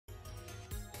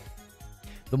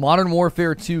The Modern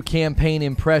Warfare 2 campaign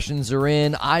impressions are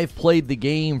in. I've played the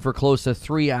game for close to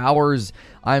 3 hours.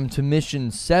 I'm to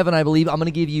mission 7, I believe. I'm going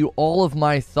to give you all of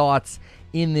my thoughts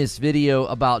in this video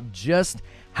about just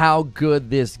how good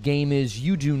this game is.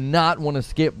 You do not want to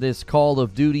skip this Call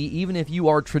of Duty. Even if you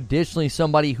are traditionally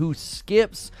somebody who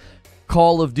skips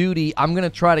Call of Duty, I'm going to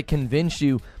try to convince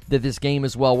you that this game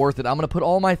is well worth it. I'm going to put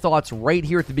all my thoughts right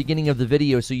here at the beginning of the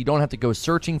video so you don't have to go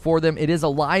searching for them. It is a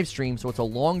live stream, so it's a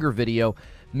longer video.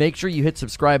 Make sure you hit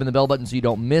subscribe and the bell button so you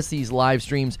don't miss these live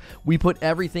streams. We put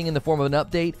everything in the form of an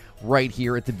update right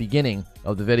here at the beginning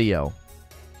of the video.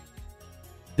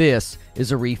 This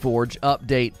is a Reforge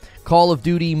update. Call of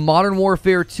Duty Modern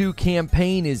Warfare 2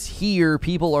 campaign is here.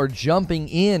 People are jumping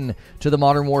in to the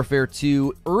Modern Warfare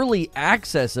 2 early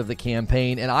access of the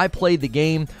campaign, and I played the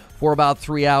game for about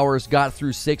 3 hours, got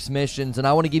through 6 missions, and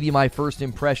I want to give you my first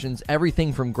impressions,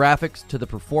 everything from graphics to the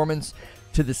performance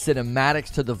to the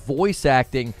cinematics to the voice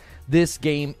acting. This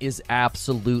game is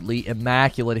absolutely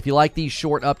immaculate. If you like these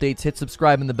short updates, hit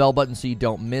subscribe and the bell button so you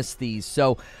don't miss these.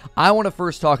 So I want to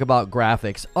first talk about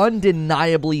graphics.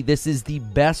 Undeniably, this is the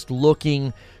best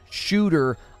looking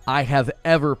shooter I have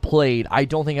ever played. I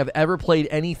don't think I've ever played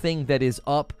anything that is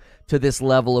up to this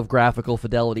level of graphical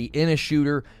fidelity in a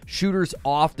shooter. Shooters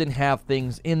often have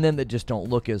things in them that just don't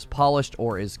look as polished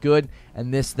or as good,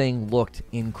 and this thing looked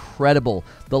incredible.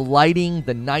 The lighting,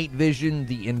 the night vision,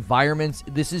 the environments,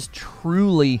 this is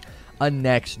truly a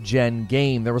next-gen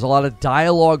game. There was a lot of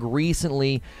dialogue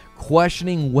recently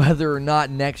questioning whether or not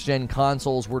next-gen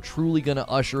consoles were truly going to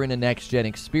usher in a next-gen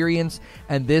experience,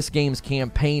 and this game's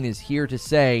campaign is here to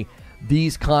say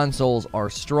these consoles are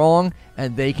strong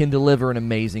and they can deliver an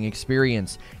amazing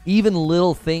experience. Even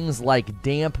little things like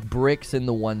damp bricks in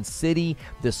the one city,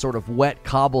 this sort of wet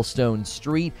cobblestone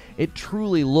street, it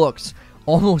truly looks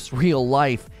almost real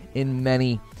life in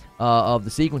many of the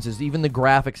sequences. Even the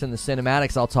graphics and the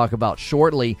cinematics I'll talk about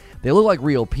shortly, they look like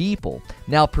real people.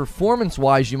 Now,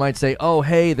 performance-wise, you might say, oh,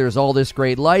 hey, there's all this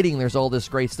great lighting, there's all this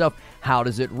great stuff. How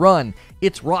does it run?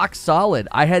 It's rock solid.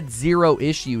 I had 0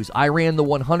 issues. I ran the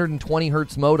 120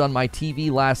 hertz mode on my TV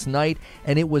last night,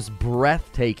 and it was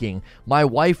breathtaking. My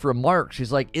wife remarked,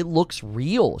 she's like, it looks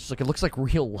real. She's like, it looks like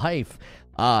real life.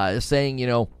 Saying, you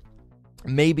know,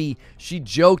 maybe she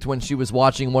joked when she was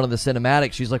watching one of the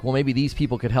cinematics, she's like, well, maybe these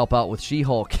people could help out with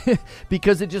She-Hulk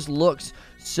because it just looks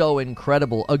so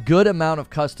incredible. A good amount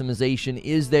of customization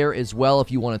is there as well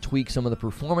if you want to tweak some of the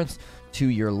performance to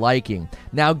your liking.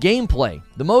 Now, gameplay.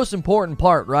 The most important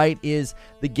part, right, is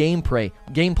the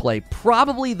gameplay.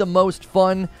 Probably the most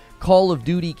fun Call of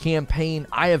Duty campaign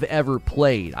I have ever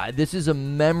played. This is a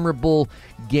memorable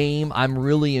game. I'm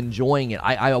really enjoying it.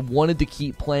 I wanted to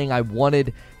keep playing. I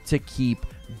wanted to keep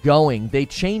going. They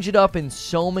change it up in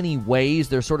so many ways.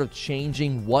 They're sort of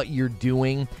changing what you're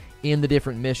doing in the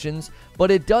different missions,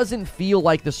 but it doesn't feel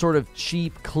like the sort of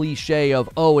cheap cliche of,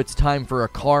 oh, it's time for a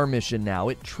car mission now.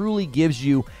 It truly gives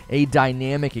you a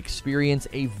dynamic experience,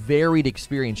 a varied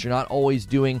experience. You're not always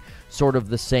doing sort of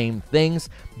the same things.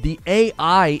 The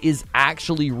AI is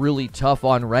actually really tough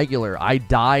on regular. I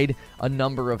died a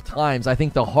number of times. I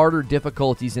think the harder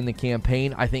difficulties in the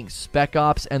campaign, I think Spec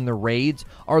Ops and the raids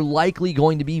are likely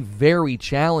going to be very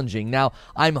challenging. Now,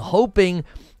 I'm hoping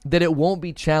that it won't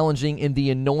be challenging in the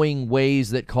annoying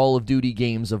ways that Call of Duty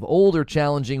games of old are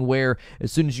challenging, where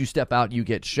as soon as you step out, you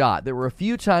get shot. There were a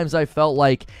few times I felt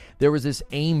like there was this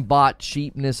aimbot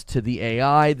cheapness to the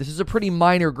AI. This is a pretty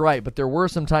minor gripe, but there were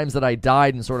some times that I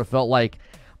died and sort of felt like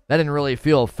that didn't really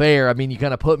feel fair. I mean, you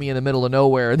kind of put me in the middle of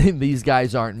nowhere, and then these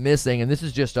guys aren't missing, and this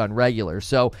is just on regular.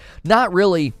 So not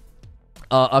really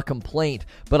a complaint,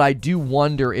 but I do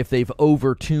wonder if they've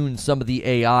overtuned some of the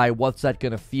AI. What's that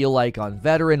going to feel like on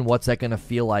Veteran? What's that going to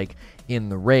feel like in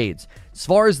the raids? As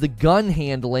far as the gun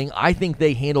handling, I think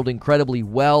they handled incredibly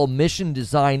well. Mission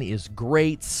design is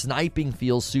great. Sniping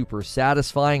feels super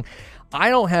satisfying. I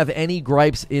don't have any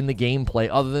gripes in the gameplay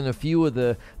other than a few of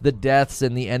the deaths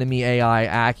and the enemy AI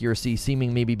accuracy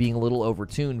seeming maybe being a little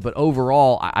overtuned, but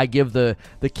overall, I give the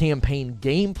campaign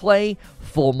gameplay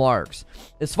full marks.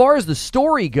 As far as the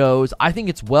story goes, I think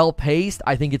it's well-paced.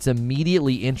 I think it's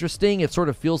immediately interesting. It sort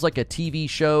of feels like a TV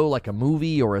show, like a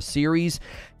movie or a series.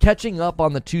 Catching up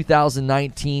on the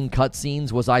 2019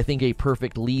 cutscenes was, I think, a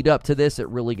perfect lead-up to this. It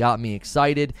really got me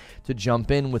excited to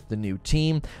jump in with the new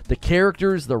team. The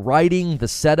characters, the writing, the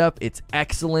setup, it's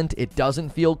excellent. It doesn't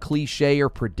feel cliche or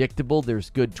predictable. There's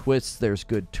good twists, there's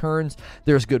good turns,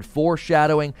 there's good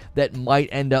foreshadowing that might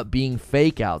end up being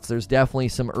fake-outs. There's definitely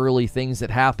some early things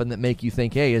that happen that make you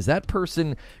think, hey, is that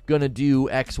person going to do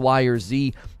X, Y, or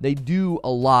Z? They do a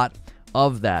lot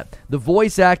of that. The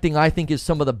voice acting, I think, is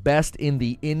some of the best in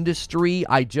the industry.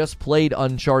 I just played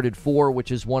Uncharted 4,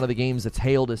 which is one of the games that's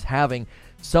hailed as having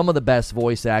some of the best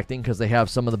voice acting because they have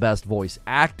some of the best voice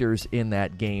actors in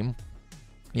that game.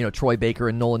 You know, Troy Baker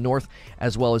and Nolan North,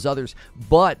 as well as others.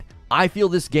 But I feel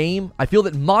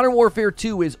that Modern Warfare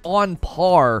 2 is on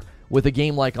par with a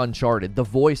game like Uncharted. The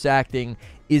voice acting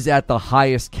is at the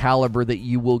highest caliber that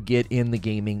you will get in the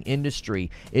gaming industry.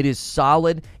 It is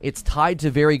solid. It's tied to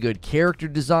very good character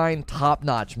design,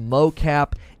 top-notch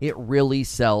mocap. It really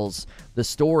sells the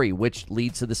story, which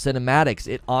leads to the cinematics.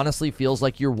 It honestly feels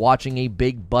like you're watching a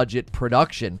big-budget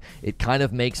production. It kind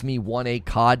of makes me want a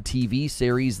COD TV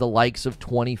series the likes of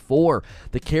 24.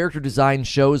 The character design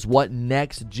shows what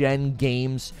next-gen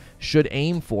games should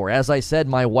aim for. As I said,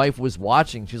 my wife was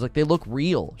watching. She's like, they look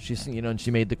real. She's, and she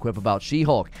made the quip about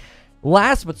She-Hulk.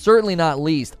 Last but certainly not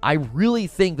least, I really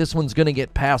think this one's going to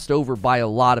get passed over by a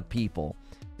lot of people.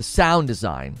 The sound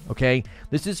design, okay?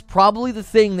 This is probably the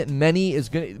thing that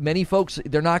many folks,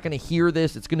 they're not going to hear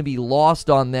this. It's going to be lost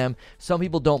on them. Some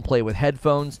people don't play with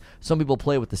headphones. Some people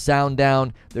play with the sound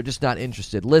down. They're just not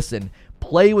interested. Listen,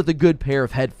 play with a good pair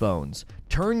of headphones.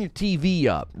 Turn your TV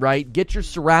up, right? Get your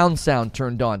surround sound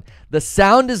turned on. The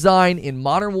sound design in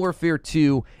Modern Warfare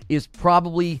 2 is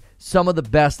probably some of the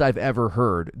best I've ever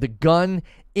heard. The gun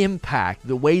impact,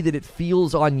 the way that it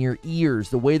feels on your ears,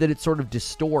 the way that it sort of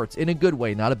distorts in a good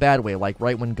way, not a bad way, like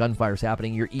right when gunfire's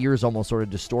happening, your ears almost sort of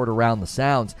distort around the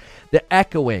sounds. The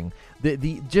echoing,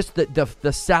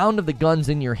 the sound of the guns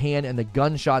in your hand and the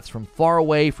gunshots from far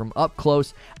away, from up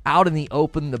close, out in the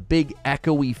open, the big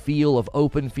echoey feel of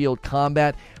open field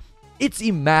combat. It's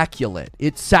immaculate.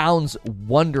 It sounds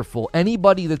wonderful.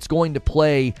 Anybody that's going to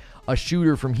play a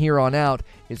shooter from here on out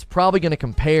is probably going to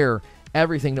compare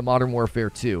everything to Modern Warfare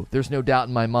 2. There's no doubt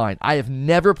in my mind. I have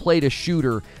never played a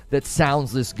shooter that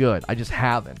sounds this good. I just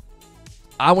haven't.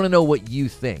 I want to know what you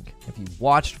think. If you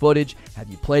watched footage, have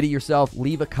you played it yourself?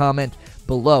 Leave a comment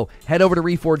below. Head over to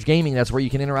Reforge Gaming. That's where you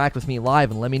can interact with me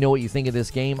live and let me know what you think of this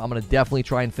game. I'm going to definitely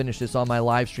try and finish this on my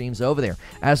live streams over there.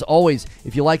 As always,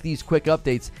 if you like these quick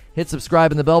updates, hit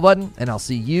subscribe and the bell button, and I'll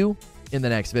see you in the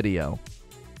next video.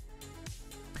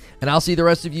 And I'll see the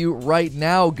rest of you right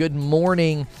now. Good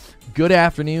morning, good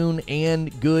afternoon,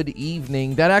 and good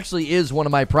evening. That actually is one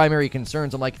of my primary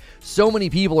concerns. I'm like, so many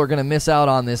people are going to miss out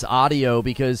on this audio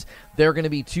because they're going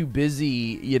to be too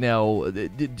busy,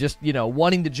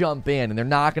 wanting to jump in, and they're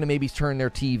not going to maybe turn their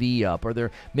TV up, or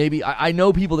they're maybe, I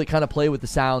know people that kind of play with the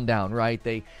sound down, right?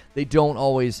 They don't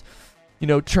always,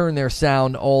 turn their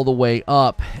sound all the way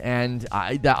up, and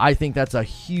I think that's a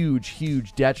huge,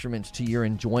 huge detriment to your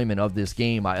enjoyment of this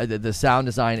game. The sound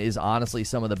design is honestly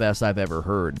some of the best I've ever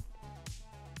heard.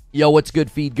 Yo, what's good,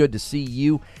 feed? Good to see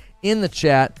you in the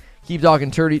chat. Keep talking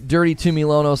dirty to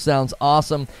Milono. Sounds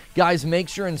awesome. Guys, make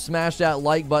sure and smash that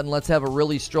like button. Let's have a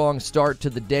really strong start to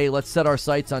the day. Let's set our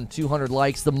sights on 200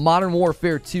 likes. The Modern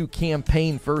Warfare 2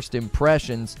 campaign first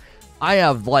impressions. I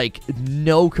have,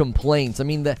 no complaints. I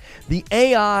mean, the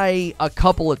AI, a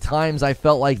couple of times, I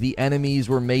felt like the enemies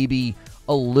were maybe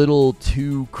a little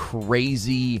too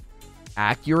crazy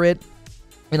accurate,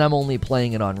 and I'm only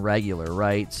playing it on regular,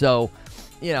 right? So,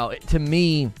 to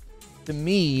me,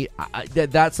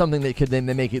 that's something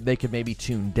that they could maybe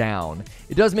tune down.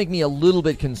 It does make me a little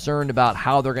bit concerned about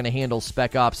how they're going to handle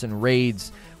Spec Ops and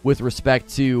raids with respect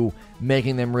to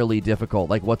making them really difficult.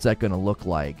 Like, what's that going to look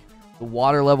like? The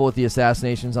water level with the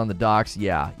assassinations on the docks,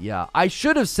 yeah. I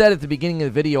should have said at the beginning of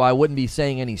the video I wouldn't be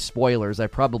saying any spoilers. I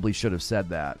probably should have said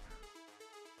that.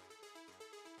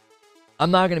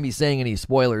 I'm not going to be saying any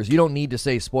spoilers. You don't need to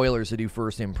say spoilers to do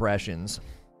first impressions.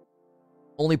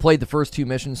 Only played the first 2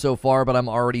 missions so far, but I'm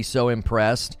already so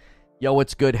impressed. Yo,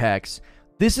 what's good, Hex?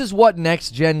 This is what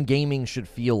next-gen gaming should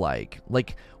feel like.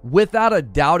 Like, without a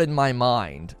doubt in my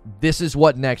mind, this is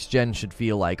what next-gen should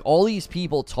feel like. All these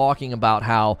people talking about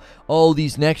how,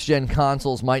 these next-gen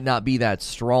consoles might not be that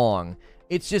strong.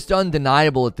 It's just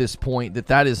undeniable at this point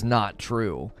that is not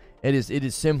true. It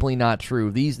is simply not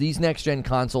true. These next-gen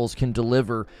consoles can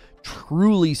deliver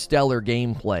truly stellar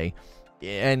gameplay.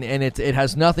 And it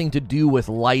has nothing to do with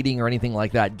lighting or anything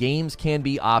like that. Games can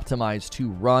be optimized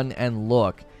to run and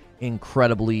look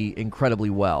incredibly,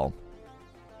 incredibly well.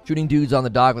 Shooting dudes on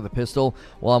the dock with a pistol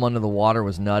while I'm under the water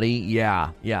was nutty.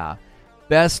 Yeah.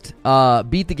 Best,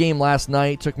 beat the game last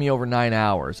night. Took me over 9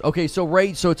 hours. Okay, so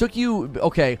it took you,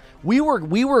 okay, we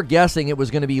were guessing it was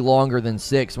going to be longer than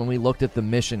 6 when we looked at the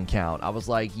mission count. I was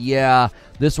like, yeah,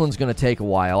 this one's going to take a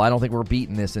while. I don't think we're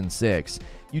beating this in 6.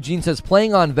 Eugene says,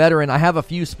 playing on veteran, I have a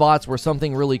few spots where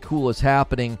something really cool is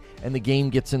happening and the game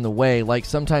gets in the way. Like,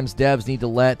 sometimes devs need to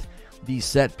let these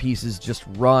set pieces just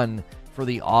run for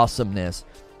the awesomeness.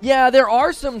 Yeah, there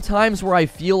are some times where I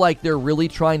feel like they're really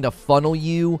trying to funnel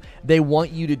you. They want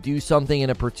you to do something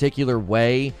in a particular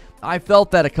way. I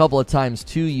felt that a couple of times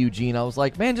too, Eugene. I was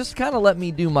like, man, just kind of let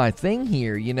me do my thing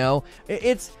here, you know?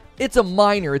 It's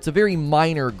a very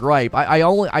minor gripe.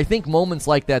 I think moments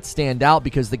like that stand out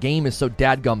because the game is so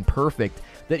dadgum perfect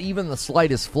that even the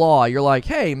slightest flaw, you're like,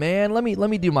 hey man, let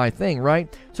me do my thing,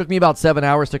 right? Took me about 7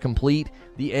 hours to complete.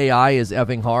 The AI is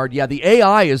effing hard. Yeah, the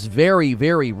AI is very,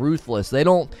 very ruthless. They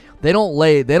don't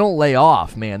lay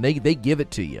off, man. They give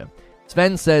it to you.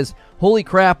 Sven says, holy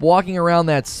crap, walking around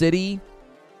that city.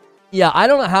 Yeah, I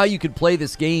don't know how you could play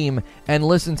this game and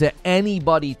listen to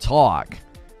anybody talk.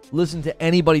 Listen to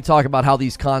anybody talk about how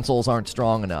these consoles aren't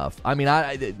strong enough. I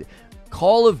mean,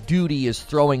 Call of Duty is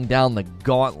throwing down the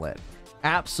gauntlet.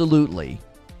 Absolutely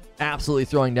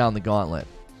throwing down the gauntlet.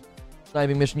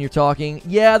 Sniping mission you're talking?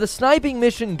 Yeah, the sniping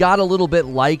mission got a little bit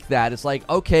like that. It's like,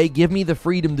 okay, give me the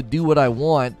freedom to do what I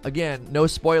want. Again, no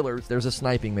spoilers. There's a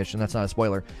sniping mission. That's not a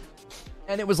spoiler.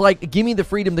 And it was like, give me the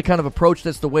freedom to kind of approach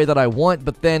this the way that I want,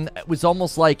 but then it was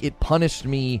almost like it punished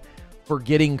me for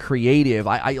getting creative.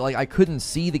 I couldn't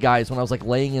see the guys when I was like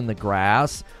laying in the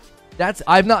grass.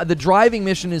 The driving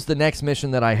mission is the next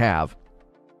mission that I have.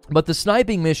 But the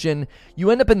sniping mission, you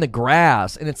end up in the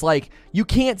grass, and it's like, you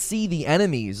can't see the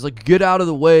enemies. Like, get out of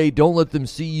the way, don't let them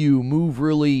see you, move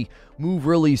really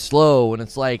slow. And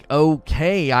it's like,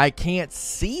 okay, I can't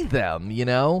see them, you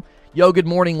know? Yo, good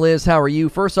morning, Liz. How are you?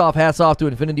 First off, hats off to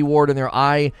Infinity Ward and their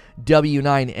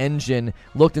IW9 engine.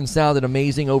 Looked and sounded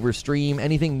amazing over stream.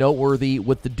 Anything noteworthy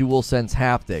with the DualSense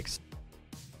haptics?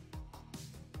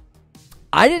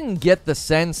 I didn't get the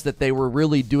sense that they were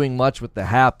really doing much with the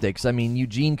haptics. I mean,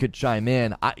 Eugene could chime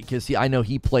in because I know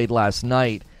he played last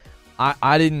night.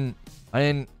 I didn't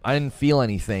feel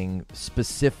anything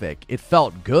specific. It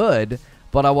felt good,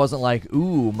 but I wasn't like,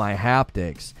 ooh, my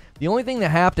haptics. The only thing the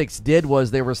haptics did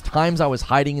was there was times I was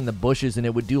hiding in the bushes and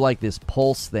it would do like this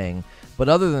pulse thing. But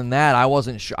other than that, I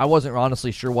wasn't sure. I wasn't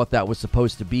honestly sure what that was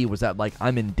supposed to be. Was that like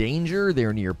I'm in danger?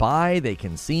 They're nearby. They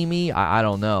can see me. I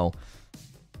don't know.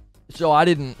 So I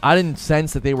didn't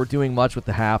sense that they were doing much with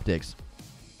the haptics.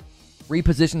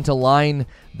 Repositioned to line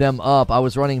them up. I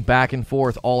was running back and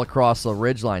forth all across the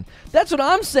ridgeline. That's what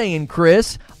I'm saying,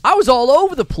 Chris. I was all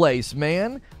over the place,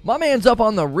 man. My man's up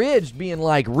on the ridge being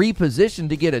like repositioned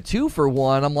to get a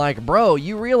 2-for-1. I'm like, bro,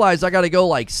 you realize I got to go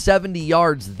like 70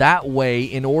 yards that way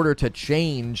in order to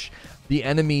change the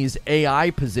enemy's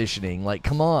AI positioning. Like,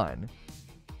 come on.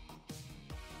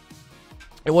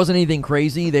 It wasn't anything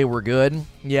crazy. They were good.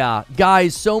 Yeah.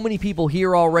 Guys, so many people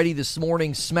here already this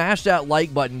morning. Smash that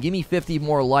like button. Give me 50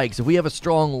 more likes. If we have a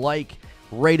strong like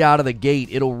right out of the gate,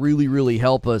 it'll really, really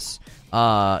help us.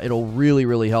 It'll really,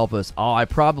 really help us. Oh, I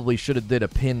probably should have did a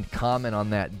pinned comment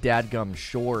on that dadgum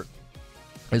short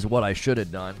is what I should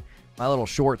have done. My little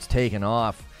short's taken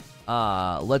off.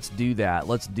 Let's do that.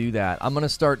 I'm going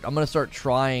to start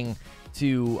trying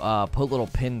to put little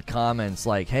pinned comments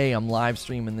like, hey, I'm live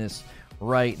streaming this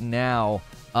right now.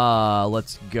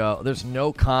 Let's go. There's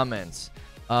no comments.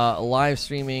 Live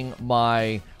streaming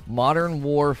my Modern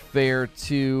Warfare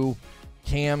 2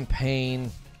 campaign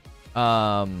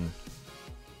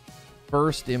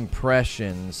first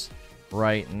impressions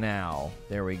right now.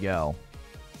 There we go.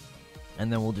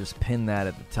 And then we'll just pin that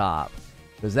at the top.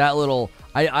 Because that little...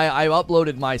 I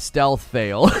uploaded my stealth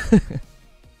fail.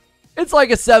 It's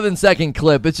like a 7-second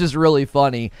clip. It's just really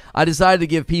funny. I decided to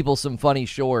give people some funny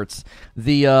shorts.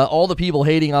 All the people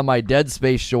hating on my Dead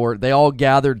Space short, they all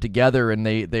gathered together and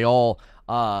they all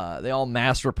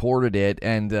mass reported it,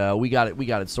 and we got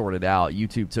it sorted out.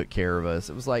 YouTube took care of us.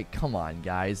 It was like, come on,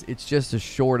 guys, it's just a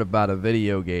short about a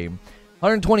video game.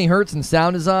 120 hertz and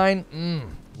sound design,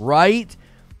 right?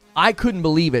 I couldn't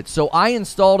believe it. So I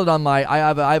installed it on my. I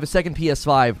have a second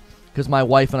PS5. Because my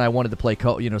wife and I wanted to play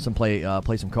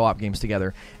play some co-op games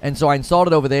together, and so I installed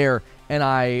it over there, and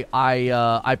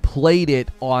I played it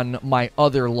on my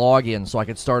other login so I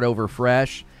could start over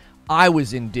fresh. I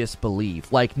was in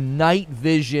disbelief. Like, night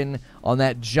vision on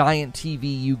that giant TV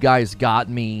you guys got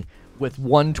me with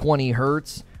 120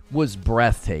 hertz was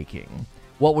breathtaking.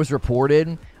 What was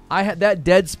reported? I had that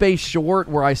Dead Space short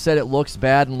where I said it looks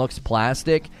bad and looks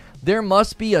plastic. There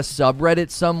must be a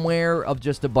subreddit somewhere of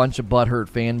just a bunch of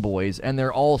butthurt fanboys, and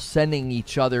they're all sending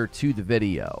each other to the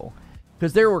video.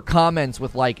 Because there were comments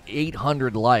with like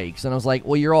 800 likes, and I was like,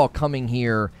 well, you're all coming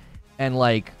here and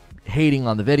like hating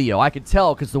on the video. I could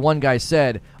tell because the one guy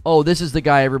said, oh, this is the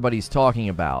guy everybody's talking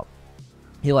about.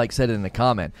 He like said it in a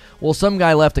comment. Well, some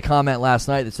guy left a comment last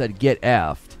night that said, get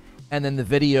effed. And then the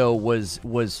video was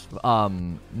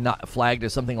not flagged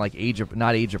as something like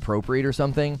not age appropriate or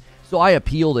something. So I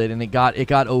appealed it, and it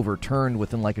got overturned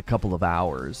within like a couple of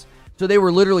hours. So they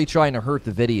were literally trying to hurt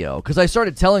the video, because I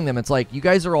started telling them, it's like, you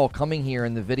guys are all coming here,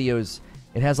 and the videos,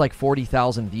 it has like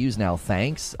 40,000 views now.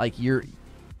 Thanks. Like, you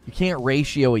can't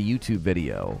ratio a YouTube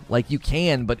video. Like, you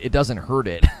can, but it doesn't hurt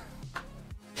it.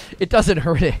 It doesn't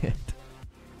hurt it.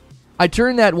 I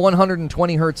turned that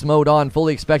 120 hertz mode on,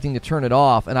 fully expecting to turn it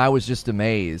off, and I was just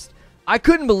amazed. I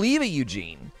couldn't believe it,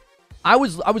 Eugene. I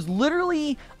was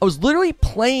literally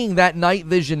playing that night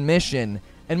vision mission,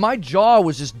 and my jaw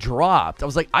was just dropped. I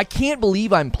was like, I can't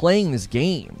believe I'm playing this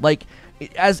game. Like,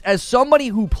 as somebody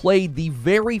who played the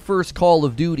very first Call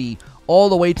of Duty all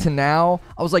the way to now,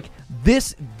 I was like,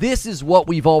 this is what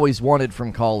we've always wanted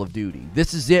from Call of Duty.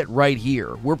 This is it right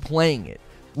here. We're playing it.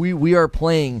 We are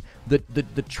playing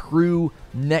the true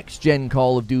next-gen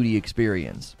Call of Duty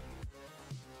experience.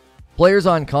 Players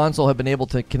on console have been able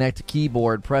to connect a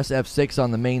keyboard, press F6 on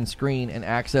the main screen, and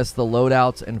access the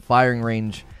loadouts and firing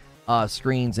range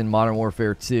screens in Modern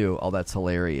Warfare 2. Oh, that's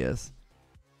hilarious.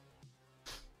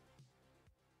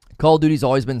 Call of Duty's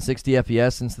always been 60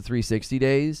 FPS since the 360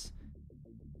 days.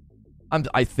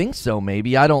 I think so,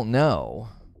 maybe. I don't know.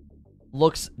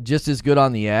 Looks just as good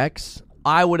on the X.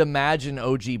 I would imagine,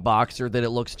 OG Boxer, that it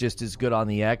looks just as good on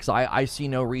the X. I see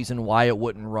no reason why it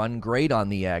wouldn't run great on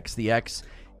the X. The X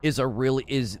is the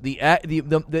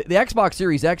Xbox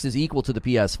Series X is equal to the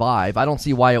PS5. I don't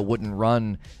see why it wouldn't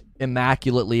run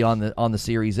immaculately on the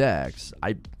Series X.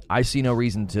 I see no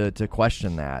reason to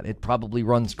question that. It probably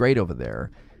runs great over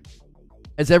there.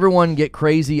 As everyone get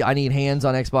crazy, I need hands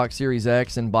on Xbox Series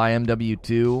X and buy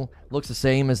MW2. Looks the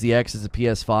same as the X as the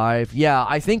PS5. Yeah,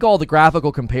 I think all the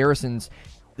graphical comparisons,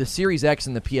 the Series X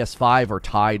and the PS5 are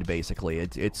tied, basically.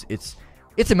 It's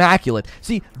immaculate.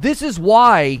 See, this is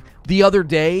why the other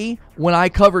day when I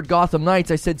covered Gotham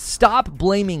Knights, I said, stop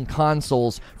blaming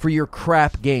consoles for your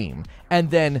crap game.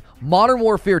 And then Modern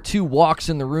Warfare 2 walks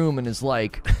in the room and is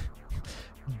like,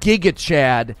 Giga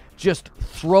Chad just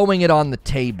throwing it on the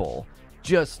table.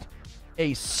 Just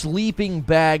a sleeping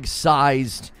bag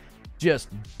sized, just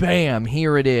bam,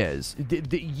 here it is.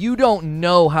 You don't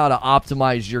know how to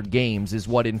optimize your games, is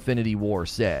what Infinity Ward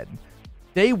said.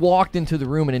 They walked into the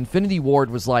room and Infinity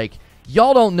Ward was like,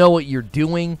 y'all don't know what you're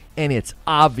doing, and it's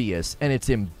obvious, and it's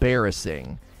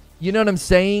embarrassing. You know what I'm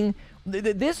saying?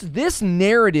 This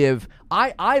narrative,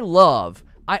 I love.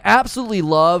 I absolutely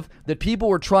love that people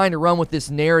were trying to run with this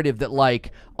narrative that,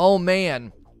 like, oh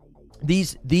man,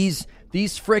 these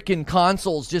frickin'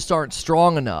 consoles just aren't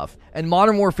strong enough. And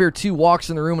Modern Warfare 2 walks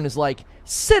in the room and is like,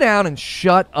 sit down and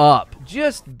shut up.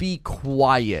 Just be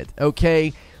quiet,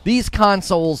 okay? These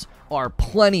consoles are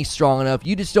plenty strong enough.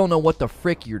 You just don't know what the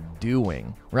frick you're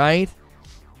doing, right?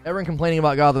 Everyone complaining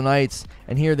about Gotham Knights,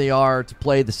 and here they are to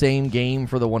play the same game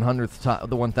for the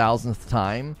 1,000th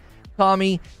time.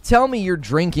 Tommy, tell me you're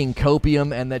drinking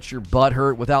copium and that your butt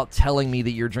hurt without telling me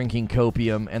that you're drinking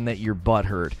copium and that your butt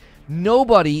hurt.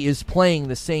 Nobody is playing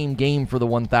the same game for the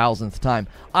 1,000th time.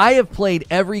 I have played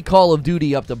every Call of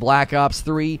Duty up to Black Ops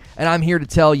 3, and I'm here to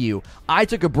tell you, I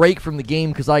took a break from the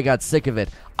game because I got sick of it.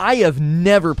 I have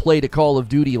never played a Call of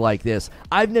Duty like this.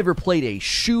 I've never played a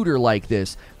shooter like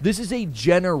this. This is a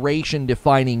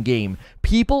generation-defining game.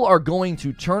 People are going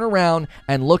to turn around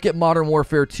and look at Modern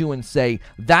Warfare 2 and say,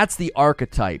 that's the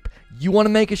archetype. You want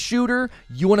to make a shooter?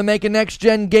 You want to make a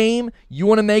next-gen game? You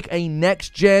want to make a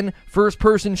next-gen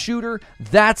first-person shooter?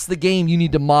 That's the game you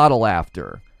need to model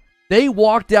after. They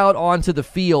walked out onto the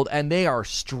field, and they are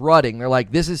strutting. They're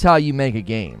like, this is how you make a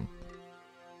game.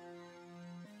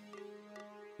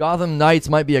 Gotham Knights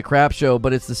might be a crap show,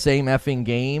 but it's the same effing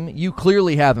game. You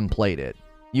clearly haven't played it.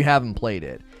 You haven't played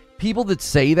it. People that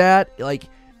say that, like,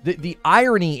 the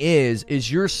irony is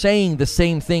you're saying the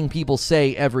same thing people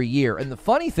say every year. And the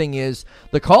funny thing is,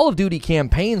 the Call of Duty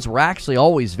campaigns were actually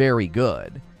always very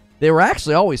good. They were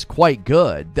actually always quite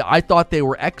good. I thought they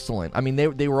were excellent. I mean,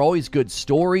 they were always good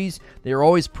stories. They were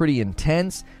always pretty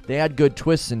intense. They had good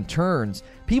twists and turns.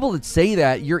 People that say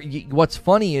that, what's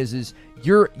funny is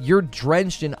you're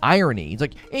drenched in irony. It's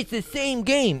like, it's the same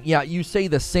game. Yeah, you say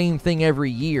the same thing every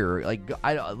year.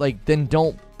 Then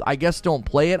don't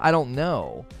play it. I don't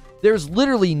know. There's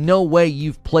literally no way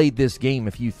you've played this game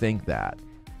if you think that.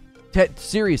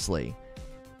 Seriously.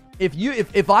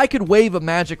 If I could wave a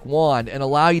magic wand and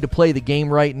allow you to play the game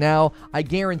right now, I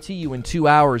guarantee you in 2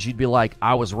 hours you'd be like,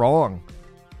 I was wrong.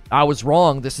 I was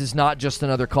wrong. This is not just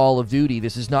another Call of Duty.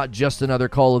 This is not just another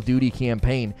Call of Duty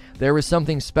campaign. There is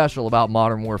something special about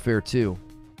Modern Warfare 2.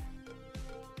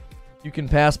 You can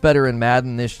pass better in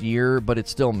Madden this year, but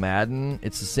it's still Madden.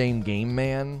 It's the same game,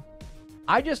 man.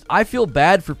 I feel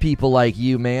bad for people like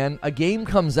you, man. A game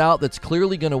comes out that's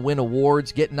clearly going to win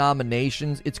awards, get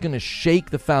nominations. It's going to shake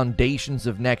the foundations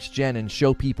of next gen and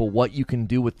show people what you can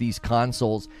do with these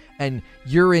consoles. And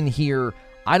you're in here,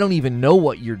 I don't even know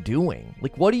what you're doing.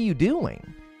 Like, what are you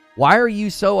doing? Why are you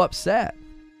so upset?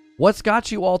 What's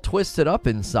got you all twisted up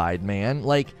inside, man?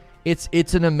 Like, it's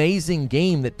an amazing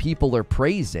game that people are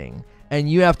praising. And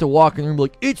you have to walk in the room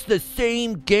like, it's the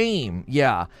same game.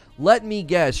 Yeah. Let me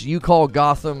guess, you call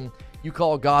Gotham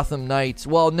Knights.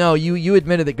 Well, no, you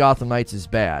admitted that Gotham Knights is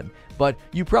bad. But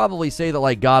you probably say that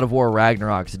like God of War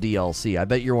Ragnarok's DLC. I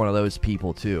bet you're one of those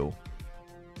people too.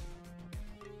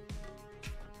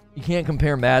 You can't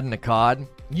compare Madden to COD.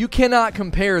 You cannot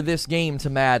compare this game to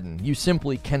Madden. You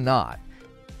simply cannot.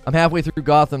 I'm halfway through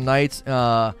Gotham Knights.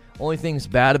 Only thing's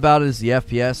bad about it is the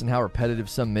FPS and how repetitive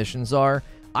some missions are.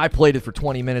 I played it for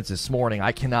 20 minutes this morning.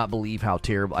 I cannot believe how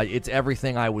terrible. It's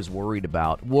everything I was worried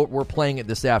about. We're playing it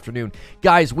this afternoon.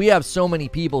 Guys, we have so many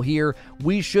people here.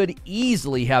 We should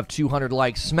easily have 200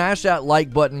 likes. Smash that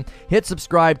like button. Hit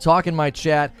subscribe. Talk in my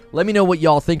chat. Let me know what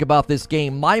y'all think about this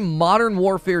game. My Modern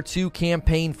Warfare 2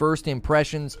 campaign first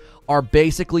impressions are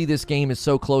basically this game is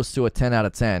so close to a 10 out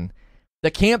of 10.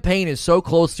 The campaign is so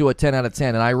close to a 10 out of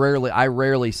 10, and I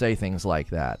rarely say things like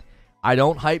that. I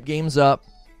don't hype games up.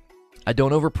 I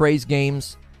don't overpraise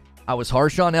games. I was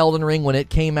harsh on Elden Ring when it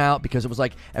came out because it was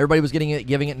like everybody was giving it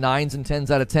 9s and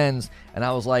 10s out of 10s, and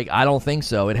I was like, I don't think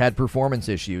so. It had performance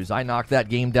issues. I knocked that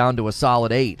game down to a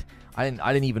solid 8. I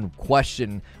didn't even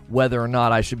question whether or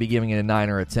not I should be giving it a 9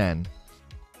 or a 10.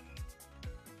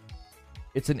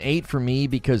 It's an 8 for me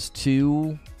because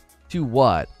 2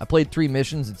 what? I played 3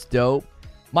 missions. It's dope.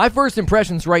 My first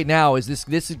impressions right now is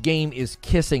this game is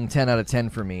kissing 10 out of 10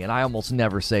 for me, and I almost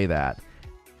never say that.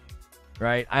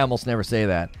 Right? I almost never say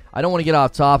that. I don't want to get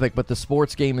off topic, but the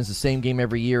sports game is the same game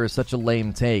every year is such a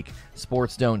lame take.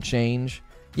 Sports don't change.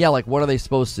 Yeah, like, what are they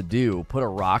supposed to do? Put a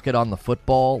rocket on the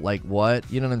football? Like, what?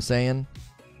 You know what I'm saying?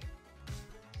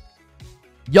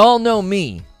 Y'all know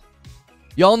me.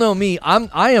 Y'all know me.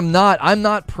 I'm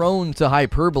not prone to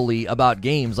hyperbole about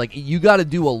games. Like, you got to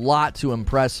do a lot to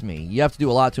impress me. You have to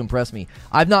do a lot to impress me.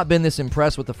 I've not been this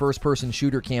impressed with the first-person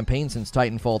shooter campaign since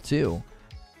Titanfall 2.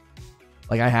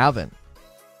 Like, I haven't.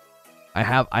 I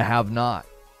have not.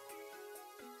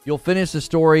 You'll finish the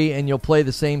story and you'll play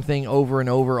the same thing over and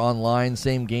over online.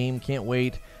 Same game. Can't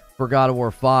wait for God of War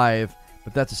 5.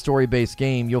 But that's a story-based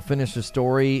game. You'll finish the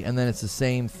story and then it's the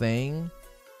same thing.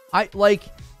 Like,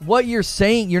 what you're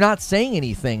saying, you're not saying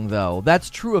anything, though. That's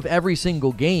true of every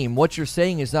single game. What you're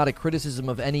saying is not a criticism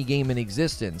of any game in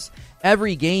existence.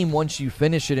 Every game, once you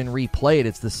finish it and replay it,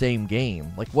 it's the same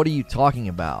game. Like, what are you talking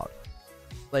about?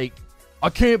 Like, I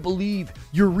can't believe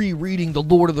you're rereading The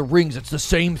Lord of the Rings. It's the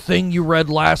same thing you read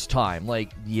last time.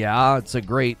 Like, yeah, it's a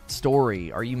great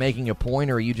story. Are you making a point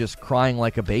or are you just crying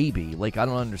like a baby? Like, I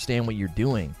don't understand what you're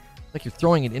doing. Like, you're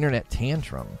throwing an internet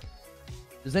tantrum.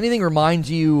 Does anything remind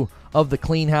you of the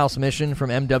Clean House mission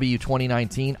from MW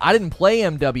 2019? I didn't play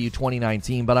MW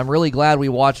 2019, but I'm really glad we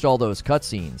watched all those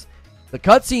cutscenes. The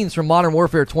cutscenes from Modern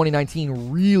Warfare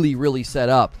 2019 really, really set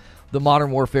up the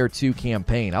Modern Warfare 2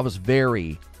 campaign. I was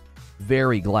very,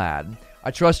 very glad. I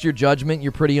trust your judgment.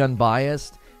 You're pretty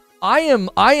unbiased. I am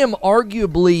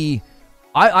arguably...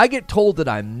 I get told that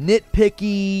I'm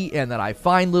nitpicky and that I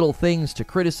find little things to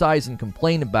criticize and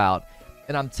complain about.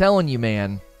 And I'm telling you,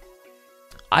 man...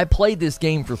 I played this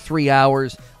game for 3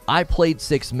 hours. I played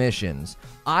 6 missions.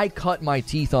 I cut my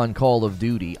teeth on Call of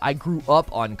Duty. I grew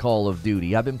up on Call of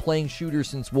Duty. I've been playing shooters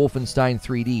since Wolfenstein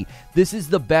 3D. This is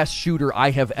the best shooter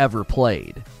I have ever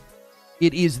played.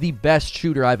 It is the best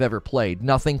shooter I've ever played.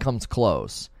 Nothing comes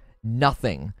close.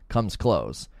 Nothing comes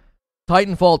close.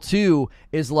 Titanfall 2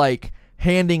 is like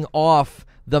handing off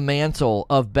the mantle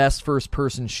of best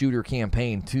first-person shooter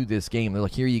campaign to this game. They're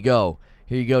like, here you go.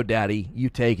 Here you go, daddy. You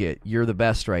take it. You're the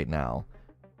best right now.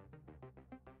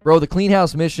 Bro, the Clean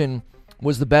House mission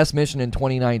was the best mission in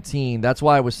 2019. That's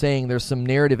why I was saying there's some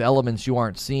narrative elements you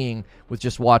aren't seeing with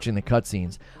just watching the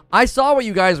cutscenes. I saw what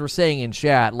you guys were saying in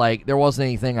chat. Like, there wasn't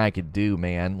anything I could do,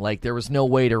 man. Like, there was no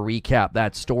way to recap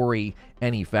that story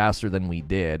any faster than we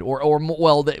did.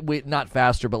 Well, not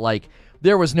faster, but, like,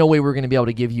 there was no way we were going to be able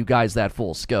to give you guys that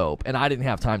full scope. And I didn't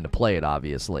have time to play it,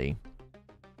 obviously.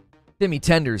 Timmy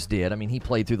Tenders did. I mean, he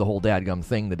played through the whole dadgum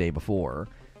thing the day before.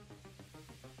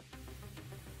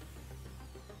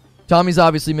 Tommy's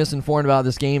obviously misinformed about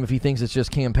this game if he thinks it's just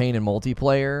campaign and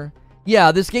multiplayer.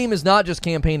 Yeah, this game is not just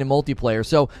campaign and multiplayer.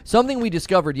 So, something we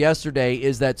discovered yesterday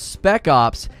is that Spec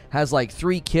Ops has like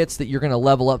 3 kits that you're going to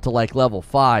level up to like level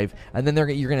 5, and then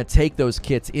you're going to take those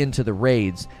kits into the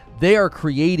raids. They are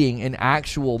creating an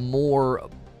actual more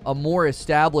a more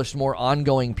established, more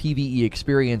ongoing PvE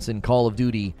experience in Call of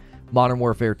Duty Modern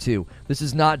Warfare 2. This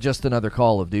is not just another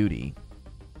Call of Duty.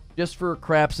 Just for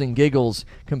craps and giggles,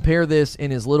 compare this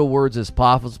in as little words as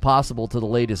possible to the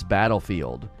latest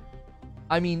Battlefield.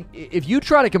 I mean, if you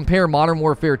try to compare Modern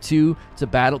Warfare 2 to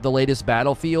the latest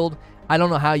Battlefield, I don't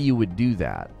know how you would do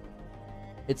that.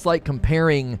 It's like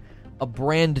comparing a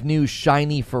brand new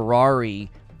shiny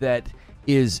Ferrari that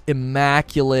is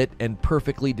immaculate and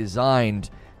perfectly designed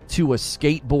to a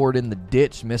skateboard in the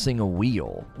ditch missing a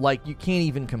wheel. Like, you can't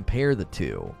even compare the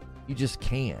two. You just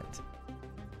can't.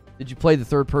 Did you play the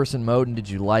third-person mode, and did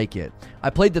you like it? I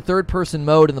played the third-person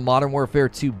mode in the Modern Warfare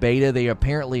 2 beta. They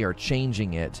apparently are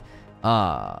changing it.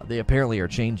 To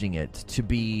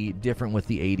be different with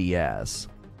the ADS.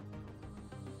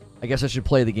 I guess I should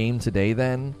play the game today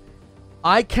then.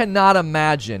 I cannot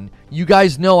imagine. You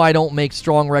guys know I don't make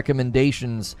strong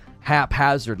recommendations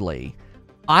haphazardly.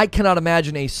 I cannot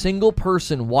imagine a single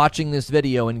person watching this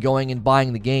video and going and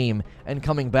buying the game and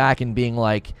coming back and being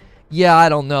like, yeah, I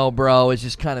don't know, bro. It's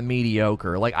just kind of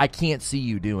mediocre. Like, I can't see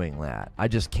you doing that. I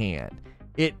just can't.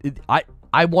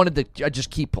 I wanted to just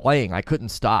keep playing. I couldn't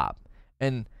stop.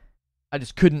 And I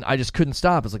just couldn't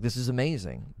stop. It's like, this is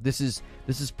amazing. This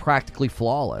is practically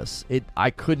flawless. I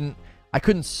couldn't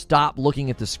stop looking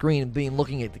at the screen and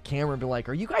looking at the camera and be like,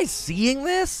 are you guys seeing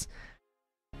this?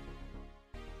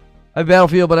 I have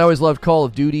Battlefield, but I always loved Call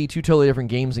of Duty. Two totally different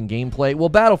games and gameplay. Well,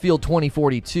 Battlefield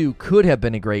 2042 could have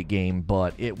been a great game,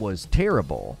 but it was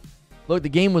terrible. Look, the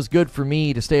game was good for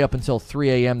me to stay up until 3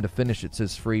 a.m. to finish it,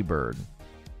 says Freebird.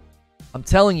 I'm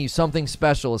telling you, something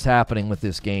special is happening with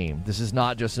this game. This is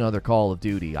not just another Call of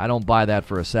Duty. I don't buy that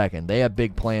for a second. They have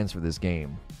big plans for this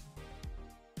game.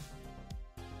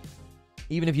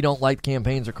 Even if you don't like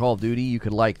campaigns or Call of Duty, you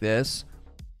could like this.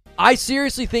 I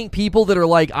seriously think people that are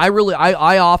like,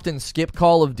 I often skip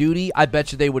Call of Duty, I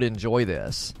bet you they would enjoy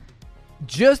this.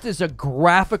 Just as a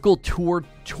graphical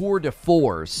tour de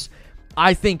force,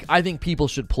 I think people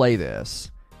should play this.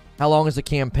 How long is the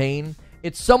campaign?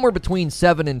 It's somewhere between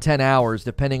 7 and 10 hours,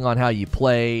 depending on how you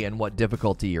play and what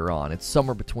difficulty you're on. It's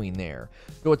somewhere between there.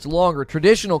 So it's longer.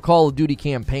 Traditional Call of Duty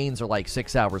campaigns are like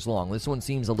 6 hours long. This one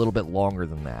seems a little bit longer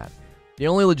than that. The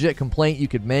only legit complaint you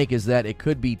could make is that it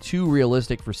could be too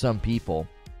realistic for some people.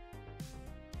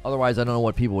 Otherwise, I don't know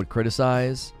what people would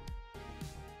criticize.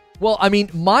 Well, I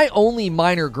mean, my only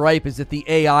minor gripe is that the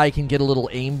AI can get a little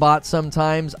aimbot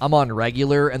sometimes. I'm on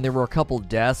regular, and there were a couple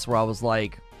deaths where I was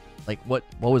like, what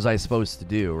was I supposed to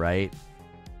do, right?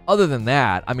 Other than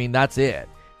that, I mean, that's it.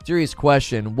 Serious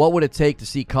question, what would it take to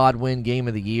see COD win Game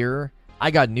of the Year?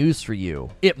 I got news for you.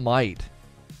 It might.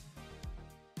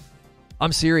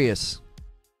 I'm serious.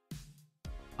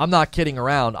 I'm not kidding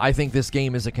around. I think this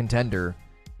game is a contender.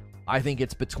 I think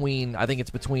it's between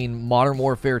Modern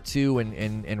Warfare 2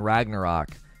 and Ragnarok.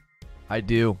 I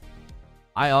do.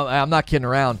 I'm not kidding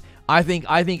around. I think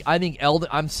Elden.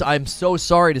 I'm so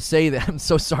sorry to say that. I'm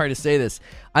so sorry to say this.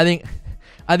 I think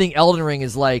Elden Ring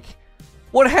is like,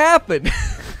 what happened?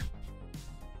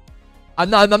 I'm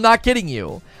not kidding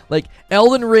you. Like,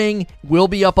 Elden Ring will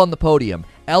be up on the podium.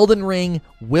 Elden Ring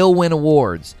will win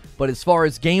awards. But as far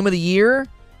as Game of the Year,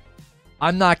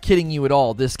 I'm not kidding you at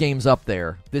all. This game's up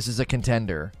there. This is a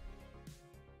contender.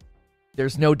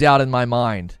 There's no doubt in my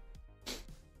mind.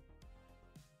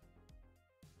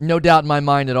 No doubt in my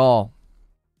mind at all.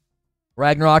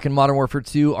 Ragnarok and Modern Warfare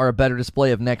 2 are a better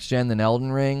display of next gen than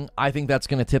Elden Ring. I think that's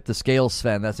going to tip the scale,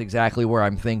 Sven. That's exactly where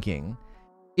I'm thinking.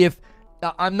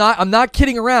 I'm not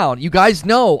kidding around. You guys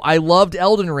know I loved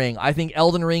Elden Ring. I think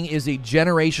Elden Ring is a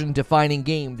generation-defining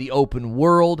game. The open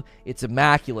world, it's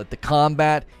immaculate. The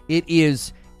combat, it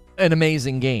is an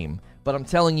amazing game. But I'm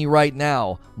telling you right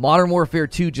now, Modern Warfare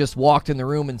 2 just walked in the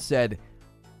room and said,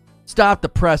 stop the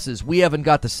presses. We haven't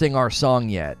got to sing our song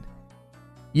yet.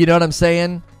 You know what I'm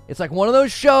saying? It's like one of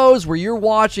those shows where you're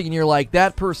watching and you're like,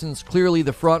 that person's clearly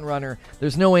the front runner.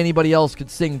 There's no way anybody else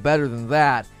could sing better than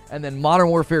that. And then Modern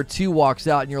Warfare 2 walks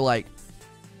out and you're like,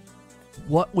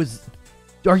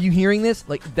 are you hearing this?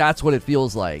 Like, that's what it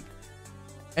feels like.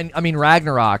 And I mean,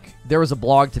 Ragnarok, there was a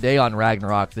blog today on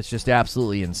Ragnarok that's just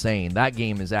absolutely insane. That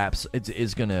game is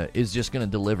just gonna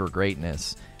deliver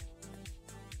greatness.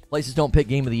 Places don't pick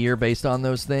Game of the Year based on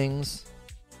those things.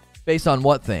 Based on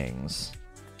what things?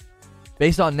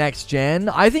 Based on next gen?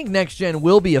 I think next gen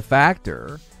will be a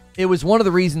factor. It was one of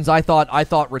the reasons I thought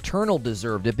Returnal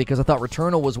deserved it, because I thought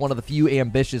Returnal was one of the few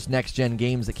ambitious next-gen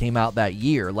games that came out that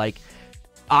year. Like,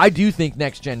 I do think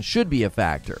next-gen should be a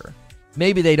factor.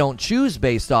 Maybe they don't choose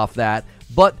based off that,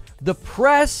 but the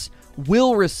press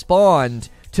will respond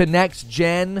to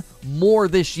next-gen more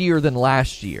this year than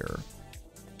last year.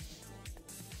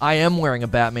 I am wearing a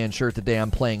Batman shirt today. I'm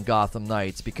playing Gotham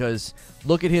Knights because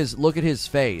look at his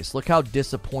face. Look how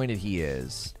disappointed he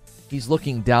is. He's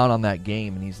looking down on that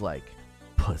game and he's like,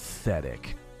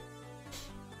 pathetic.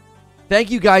 Thank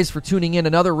you guys for tuning in.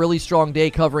 Another really strong day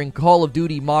covering Call of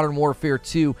Duty Modern Warfare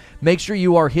 2. Make sure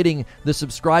you are hitting the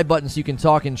subscribe button so you can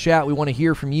talk in chat. We want to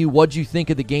hear from you. What'd you think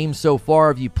of the game so far?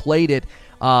 Have you played it?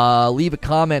 Leave a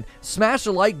comment. Smash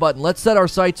the like button. Let's set our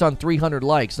sights on 300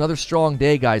 likes. Another strong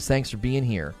day, guys. Thanks for being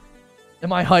here.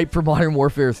 Am I hyped for Modern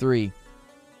Warfare 3?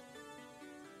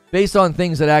 Based on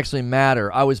things that actually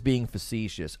matter, I was being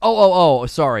facetious. Oh,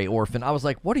 sorry, Orphan. I was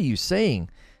like, what are you saying?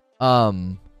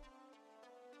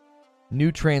 New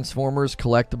Transformers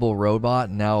collectible robot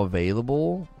now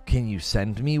available. Can you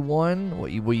send me one?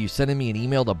 Will you send me an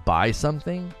email to buy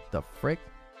something? The frick?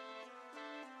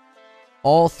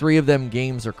 All 3 of them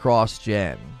games are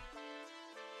cross-gen.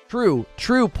 True,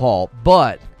 Paul,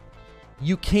 but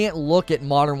you can't look at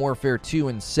Modern Warfare 2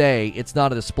 and say it's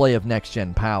not a display of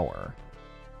next-gen power.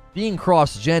 Being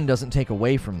cross-gen doesn't take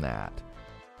away from that.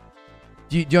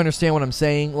 Do you understand what I'm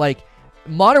saying? Like,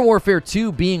 Modern Warfare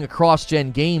 2 being a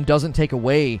cross-gen game doesn't take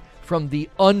away from the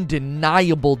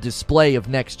undeniable display of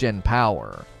next-gen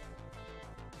power.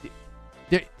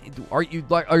 Are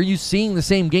you seeing the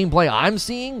same gameplay I'm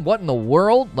seeing? What in the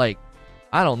world? Like,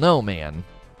 I don't know, man.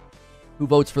 Who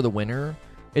votes for the winner?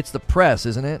 It's the press,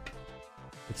 isn't it?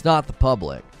 It's not the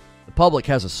public. The public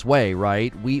has a sway,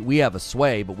 right? We have a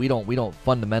sway, but we don't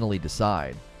fundamentally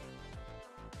decide.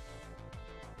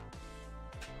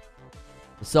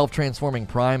 The self-transforming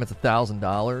Prime, it's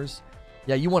 $1,000.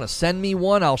 Yeah, you want to send me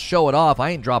one? I'll show it off.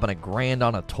 I ain't dropping $1,000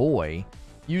 on a toy.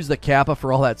 Use the Kappa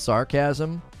for all that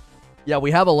sarcasm. Yeah,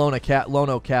 we have a Lono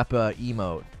Kappa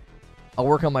emote. I'll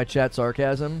work on my chat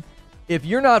sarcasm. If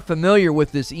you're not familiar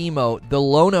with this emote, the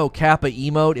Lono Kappa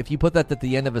emote, if you put that at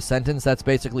the end of a sentence, that's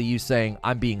basically you saying,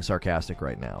 I'm being sarcastic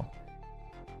right now.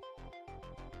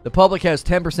 The public has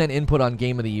 10% input on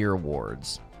Game of the Year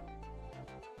awards.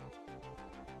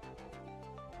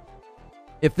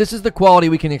 If this is the quality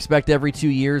we can expect every 2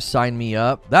 years, sign me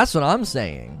up. That's what I'm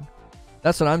saying.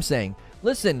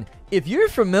 Listen, if you're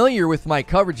familiar with my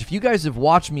coverage, if you guys have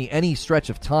watched me any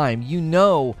stretch of time, you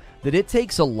know that it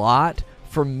takes a lot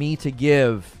for me to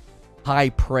give high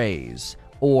praise.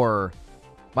 Or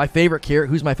my favorite character,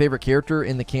 who's my favorite character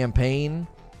in the campaign?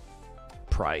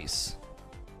 Price.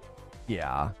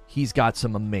 Yeah, he's got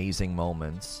some amazing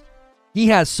moments. He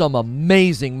has some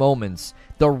amazing moments.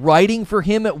 The writing for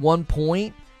him at one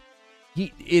point,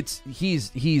 he's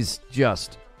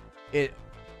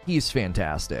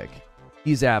fantastic.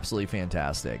 He's absolutely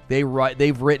fantastic.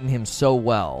 They've written him so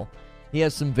well. He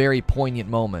has some very poignant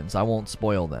moments. I won't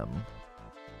spoil them.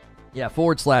 Yeah,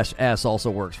 /S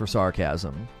also works for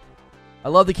sarcasm. I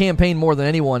love the campaign more than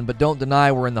anyone, but don't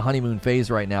deny we're in the honeymoon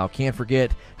phase right now. Can't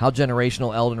forget how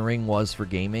generational Elden Ring was for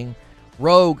gaming.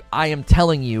 Rogue, I am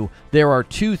telling you, there are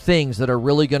 2 things that are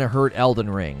really going to hurt Elden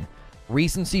Ring.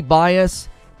 Recency bias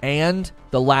and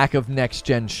the lack of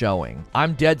next-gen showing.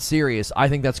 I'm dead serious. I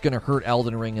think that's going to hurt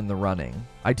Elden Ring in the running.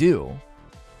 I do.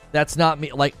 That's not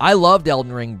me. Like, I loved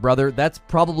Elden Ring, brother. That's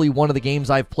probably one of the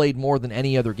games I've played more than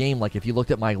any other game. Like, if you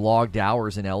looked at my logged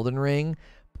hours in Elden Ring.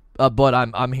 But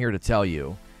I'm here to tell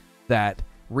you that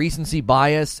recency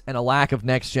bias and a lack of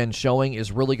next-gen showing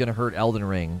is really going to hurt Elden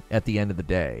Ring at the end of the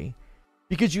day.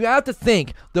 Because you have to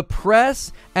think, the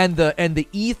press and the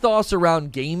ethos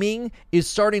around gaming is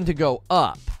starting to go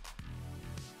up.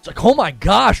 It's like, oh my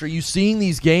gosh, are you seeing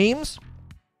these games?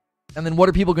 And then what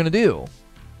are people going to do?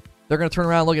 They're going to turn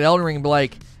around and look at Elden Ring and be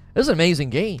like, this is an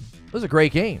amazing game. This is a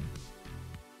great game.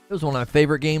 It was one of my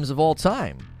favorite games of all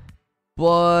time.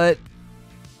 But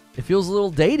it feels a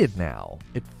little dated now.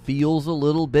 It feels a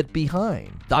little bit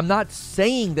behind. I'm not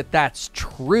saying that that's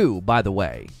true, by the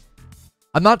way.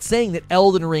 I'm not saying that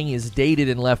Elden Ring is dated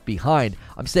and left behind.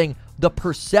 I'm saying the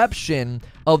perception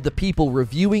of the people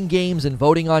reviewing games and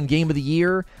voting on Game of the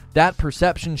Year, that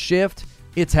perception shift,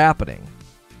 it's happening.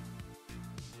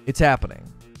 It's happening.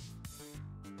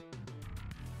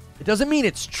 It doesn't mean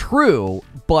it's true,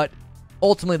 but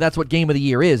ultimately that's what Game of the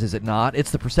Year is it not?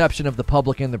 It's the perception of the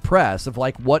public and the press of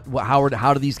like, how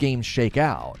do these games shake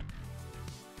out?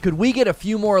 Could we get a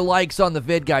few more likes on the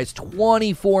vid, guys?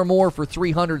 24 more for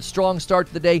 300. Strong start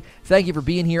to the day. Thank you for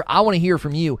being here. I want to hear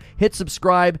from you. Hit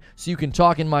subscribe so you can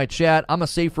talk in my chat. I'm a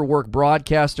Safe for Work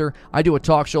broadcaster. I do a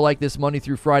talk show like this Monday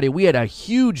through Friday. We had a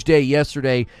huge day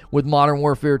yesterday with Modern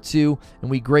Warfare 2,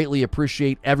 and we greatly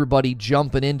appreciate everybody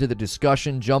jumping into the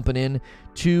discussion, jumping in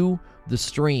to the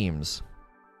streams.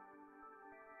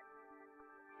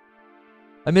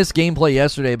 I missed gameplay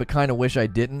yesterday, but kind of wish I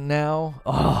didn't now.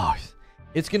 Oh,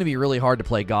 It's going to be really hard to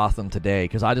play Gotham today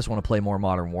because I just want to play more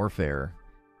Modern Warfare,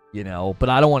 but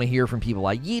I don't want to hear from people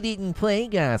like, you didn't play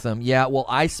Gotham. Yeah, well,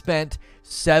 I spent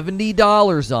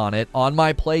 $70 on it on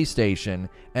my PlayStation,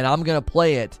 and I'm going to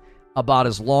play it about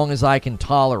as long as I can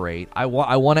tolerate. I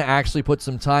want to actually put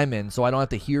some time in so I don't have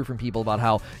to hear from people about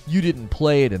how you didn't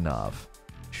play it enough.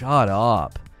 Shut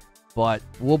up. But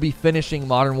we'll be finishing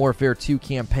Modern Warfare 2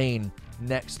 campaign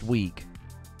next week.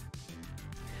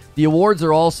 The awards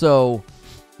are also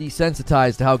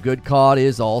desensitized to how good COD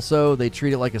is also. They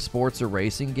treat it like a sports or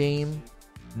racing game.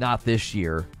 Not this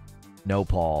year. No,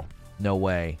 Paul. No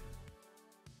way.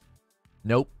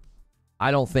 Nope.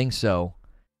 I don't think so.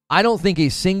 I don't think a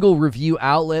single review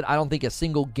outlet, I don't think a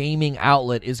single gaming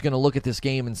outlet is going to look at this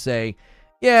game and say,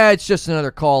 yeah, it's just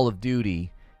another Call of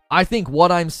Duty. I think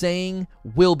what I'm saying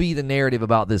will be the narrative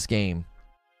about this game.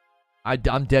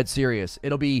 I'm dead serious.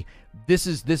 It'll be this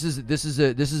is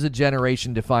a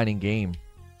generation defining game.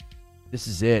 This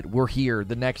is it. We're here.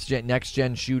 The next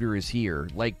gen shooter is here.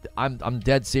 Like I'm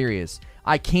dead serious.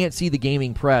 I can't see the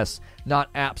gaming press not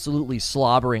absolutely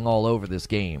slobbering all over this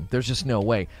game. There's just no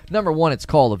way. Number one, it's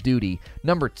Call of Duty.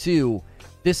 Number two,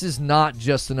 this is not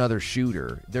just another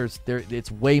shooter.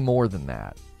 It's way more than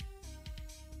that.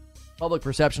 Public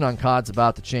perception on COD's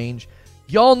about to change.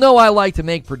 Y'all know I like to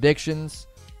make predictions.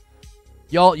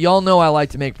 Y'all know I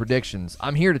like to make predictions.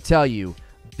 I'm here to tell you,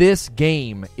 this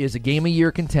game is a Game of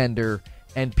Year contender,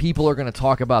 and people are going to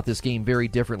talk about this game very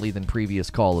differently than previous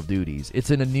Call of Duties.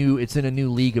 It's in a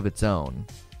new league of its own.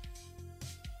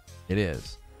 It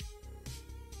is.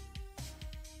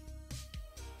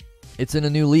 It's in a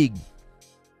new league.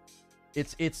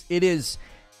 It has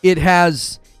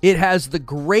the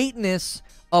greatness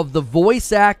of the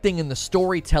voice acting and the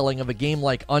storytelling of a game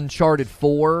like Uncharted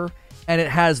 4, and it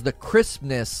has the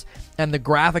crispness and the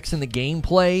graphics and the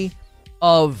gameplay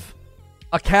of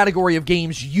a category of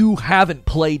games you haven't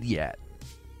played yet.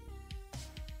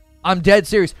 I'm dead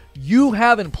serious. You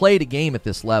haven't played a game at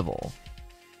this level.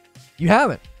 You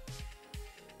haven't.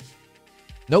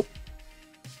 Nope.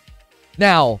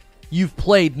 Now, you've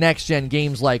played next-gen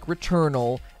games like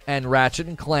Returnal and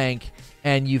Ratchet & Clank,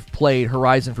 and you've played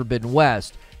Horizon Forbidden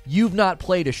West. You've not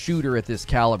played a shooter at this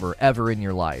caliber ever in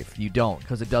your life. You don't,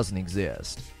 because it doesn't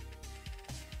exist.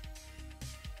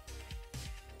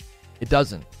 It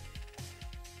doesn't.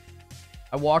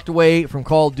 I walked away from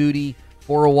Call of Duty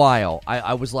for a while.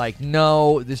 I was like,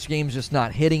 no, this game's just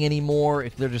not hitting anymore.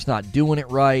 They're just not doing it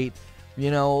right.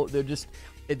 They're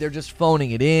just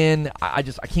phoning it in. I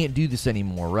can't do this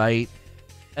anymore, right?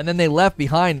 And then they left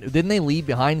behind. Didn't they leave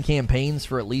behind campaigns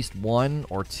for at least one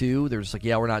or two? They're just like,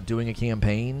 yeah, we're not doing a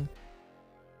campaign.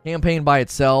 Campaign by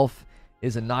itself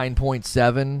is a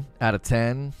 9.7 out of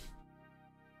 10.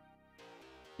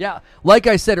 Yeah, like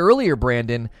I said earlier,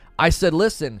 Brandon, I said,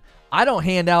 listen, I don't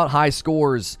hand out high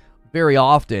scores very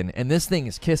often, and this thing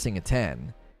is kissing a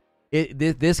 10.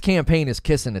 This campaign is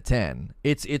kissing a 10.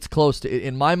 It's close to,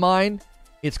 in my mind,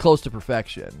 it's close to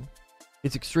perfection.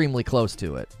 It's extremely close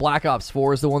to it. Black Ops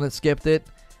 4 is the one that skipped it.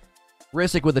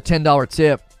 Rissick with a $10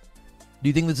 tip. Do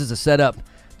you think this is a setup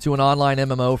to an online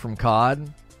MMO from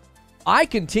COD? I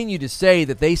continue to say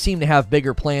that they seem to have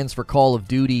bigger plans for Call of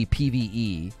Duty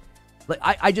PvE. Like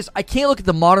I can't look at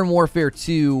the Modern Warfare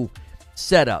 2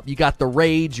 setup. You got the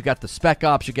Rage, you got the Spec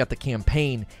Ops, you got the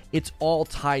campaign. It's all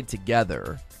tied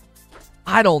together.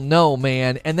 I don't know,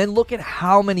 man. And then look at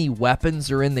how many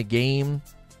weapons are in the game.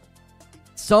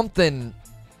 Something's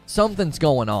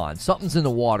going on. Something's in the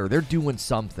water. They're doing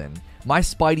something. My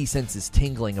spidey sense is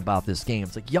tingling about this game.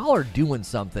 It's like, y'all are doing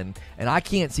something, and I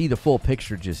can't see the full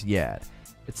picture just yet.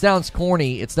 It sounds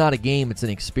corny. It's not a game. It's an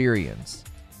experience.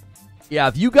 Yeah,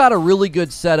 if you got a really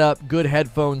good setup, good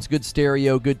headphones, good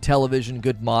stereo, good television,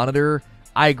 good monitor,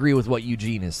 I agree with what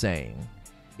Eugene is saying.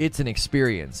 It's an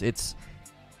experience. It's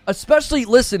especially,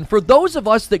 listen, for those of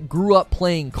us that grew up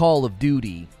playing Call of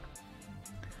Duty,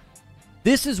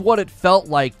 this is what it felt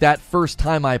like that first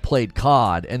time I played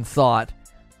COD and thought,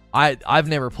 I've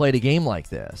never played a game like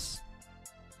this.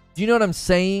 Do you know what I'm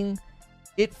saying?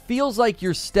 It feels like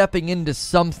you're stepping into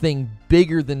something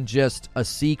bigger than just a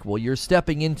sequel. You're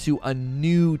stepping into a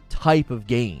new type of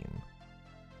game.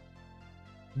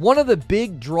 One of the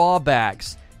big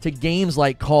drawbacks to games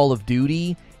like Call of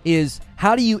Duty is,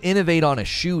 how do you innovate on a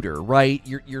shooter, right?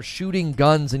 You're shooting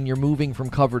guns and you're moving from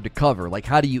cover to cover. Like,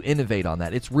 how do you innovate on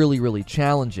that? It's really, really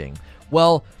challenging.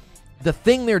 Well, the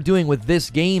thing they're doing with this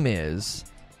game is,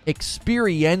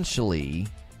 experientially,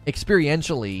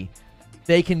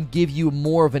 they can give you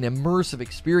more of an immersive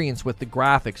experience with the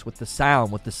graphics, with the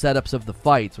sound, with the setups of the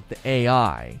fights, with the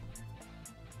AI.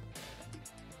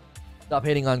 Stop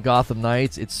hating on Gotham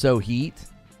Knights. It's so heat.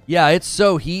 Yeah, it's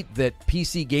so heat that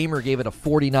PC Gamer gave it a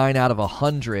 49 out of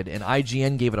 100 and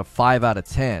IGN gave it a 5 out of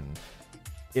 10.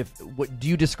 Do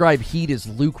you describe heat as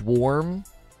lukewarm?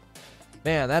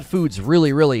 Man, that food's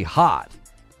really, really hot.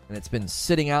 And it's been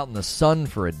sitting out in the sun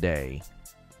for a day.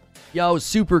 Yo,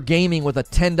 Super Gaming with a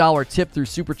 $10 tip through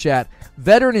Super Chat.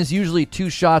 Veteran is usually 2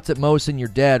 shots at most and you're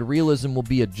dead. Realism will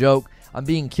be a joke. I'm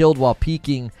being killed while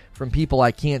peeking from people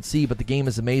I can't see, but the game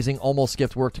is amazing. Almost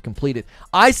skipped work to complete it.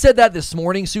 I said that this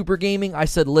morning, Super Gaming. I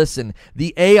said, listen,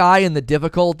 the AI and the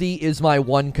difficulty is my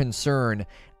one concern.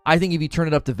 I think if you turn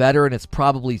it up to Veteran, it's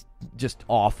probably just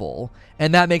awful.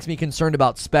 And that makes me concerned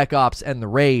about Spec Ops and the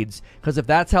raids, because if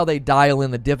that's how they dial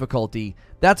in the difficulty,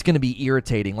 that's going to be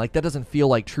irritating. Like, that doesn't feel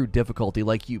like true difficulty.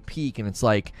 Like, you peek, and it's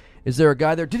like, is there a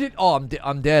guy there? Did it? Oh,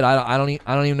 I'm dead. I don't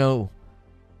even know.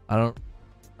 I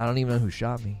don't even know who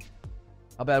shot me.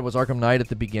 How bad was Arkham Knight at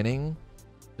the beginning?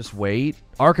 Just wait.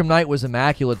 Arkham Knight was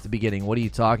immaculate at the beginning. What are you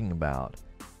talking about?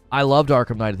 I loved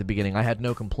Arkham Knight at the beginning. I had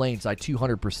no complaints. I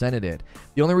 200%ed it.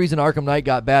 The only reason Arkham Knight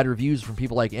got bad reviews from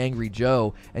people like Angry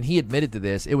Joe, and he admitted to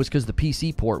this, it was because the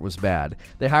PC port was bad.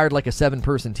 They hired like a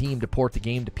 7-person team to port the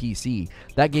game to PC.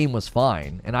 That game was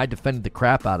fine, and I defended the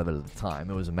crap out of it at the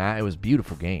time. It was a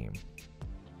beautiful game.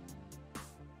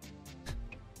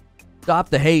 Stop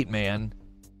the hate, man.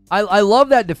 I love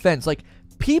that defense. Like,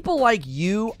 people like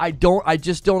you, I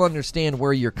just don't understand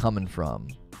where you're coming from.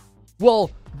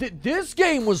 Well, this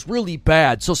game was really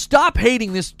bad, so stop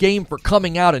hating this game for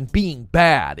coming out and being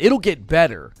bad. It'll get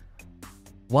better.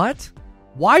 What?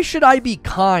 Why should I be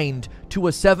kind to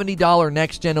a $70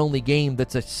 next-gen only game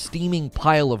that's a steaming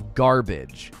pile of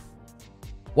garbage?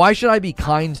 Why should I be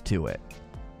kind to it?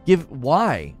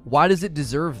 Why? Why does it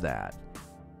deserve that?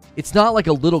 It's not like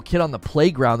a little kid on the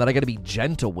playground that I gotta be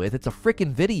gentle with. It's a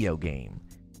freaking video game.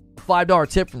 $5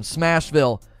 tip from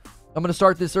Smashville. I'm going to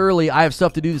start this early. I have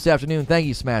stuff to do this afternoon. Thank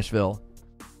you, Smashville.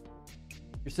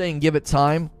 You're saying give it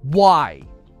time? Why?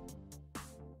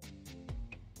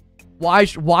 Why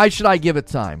should I give it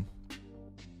time?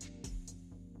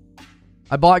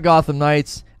 I bought Gotham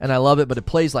Knights, and I love it, but it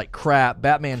plays like crap.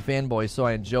 Batman fanboy, so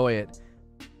I enjoy it.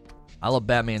 I love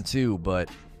Batman too, but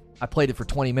I played it for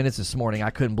 20 minutes this morning. I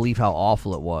couldn't believe how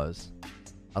awful it was.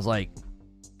 I was like,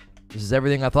 this is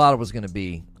everything I thought it was going to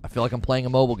be. I feel like I'm playing a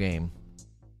mobile game.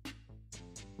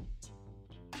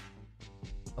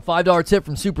 A $5 tip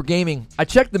from Super Gaming. I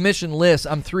checked the mission list.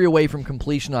 I'm 3 away from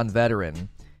completion on Veteran.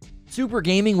 Super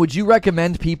Gaming, would you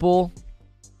recommend people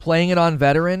playing it on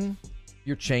Veteran?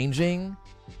 You're changing?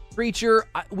 Preacher,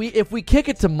 if we kick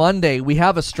it to Monday, we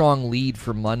have a strong lead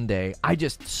for Monday.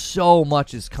 So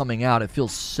much is coming out. It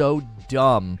feels so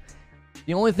dumb.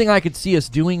 The only thing I could see us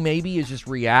doing maybe is just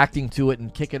reacting to it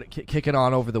and kick it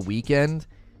on over the weekend.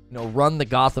 Run the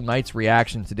Gotham Knights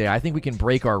reaction today. I think we can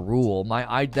break our rule.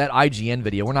 That IGN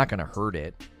video, we're not going to hurt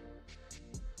it.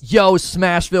 Yo,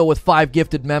 Smashville with 5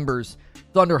 gifted members.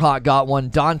 Thunderhawk got one.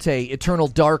 Dante, Eternal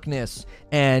Darkness,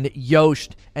 and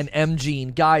Yost, and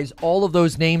MGene. Guys, all of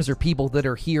those names are people that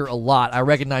are here a lot. I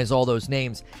recognize all those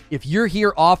names. If you're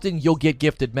here often, you'll get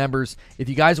gifted members. If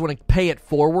you guys want to pay it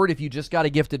forward, if you just got a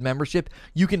gifted membership,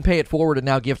 you can pay it forward and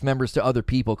now gift members to other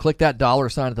people. Click that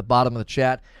 $ at the bottom of the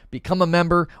chat. Become a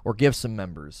member or give some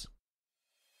members.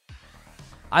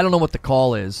 I don't know what the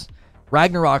call is.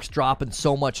 Ragnarok's dropping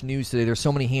so much news today. There's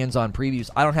so many hands-on previews.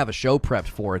 I don't have a show prepped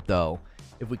for it, though.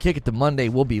 If we kick it to Monday,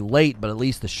 we'll be late, but at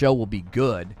least the show will be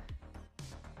good.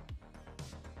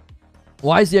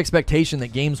 Why is the expectation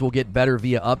that games will get better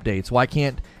via updates? Why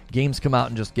can't games come out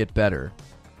and just get better?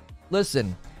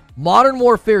 Listen, Modern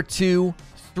Warfare 2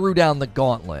 threw down the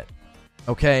gauntlet,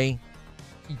 okay?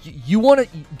 Do you want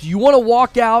to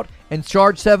walk out and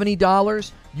charge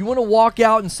 $70? You want to walk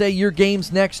out and say your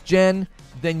game's next gen?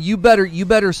 Then you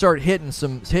better start hitting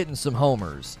some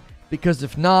homers, because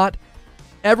if not,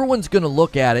 everyone's going to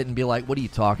look at it and be like, what are you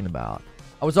talking about?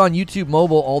 I was on YouTube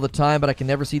mobile all the time, but I can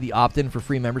never see the opt-in for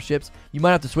free memberships. You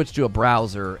might have to switch to a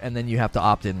browser, and then you have to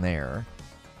opt in there.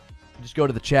 You just go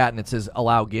to the chat, and it says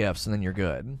allow gifts, and then you're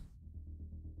good.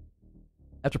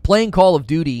 After playing Call of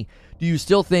Duty, do you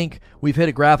still think we've hit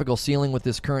a graphical ceiling with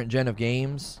this current gen of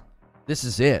games? This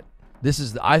is it.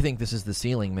 I think this is the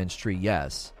ceiling, Minch Tree,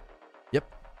 yes.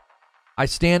 Yep. I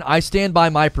stand by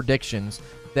my predictions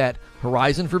that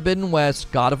Horizon Forbidden West,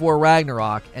 God of War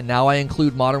Ragnarok, and now I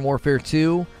include Modern Warfare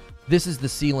 2, this is the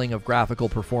ceiling of graphical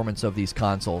performance of these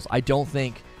consoles. I don't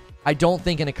think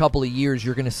in a couple of years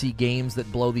you're going to see games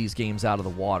that blow these games out of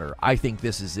the water. I think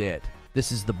this is it.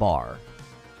 This is the bar.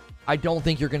 I don't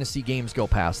think you're going to see games go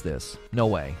past this. No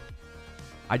way.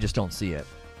 I just don't see it.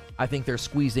 I think they're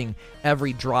squeezing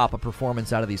every drop of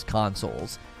performance out of these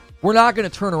consoles. We're not going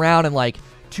to turn around and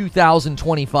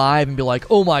 2025 and be like,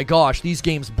 oh my gosh, these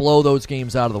games blow those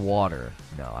games out of the water.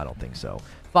 No, I don't think so.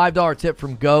 $5 tip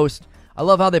from Ghost. I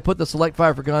love how they put the select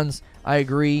fire for guns. I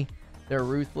agree. They're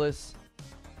ruthless.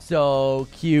 So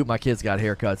cute. My kids got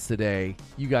haircuts today.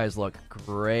 You guys look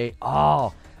great.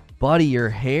 Oh, buddy, your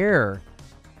hair.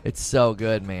 It's so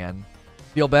good, man.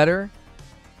 Feel better?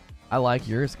 I like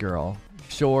yours, girl.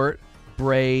 Short,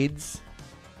 braids.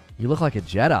 You look like a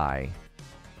Jedi.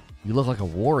 You look like a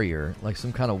warrior, like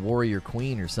some kind of warrior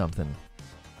queen or something.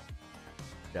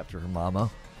 After her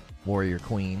mama, warrior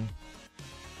queen.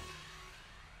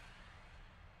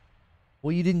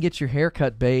 Well, you didn't get your hair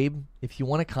cut, babe. If you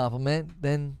want a compliment,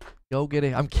 then go get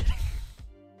it. I'm kidding.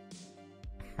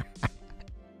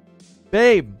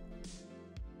 Babe,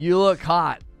 you look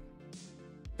hot.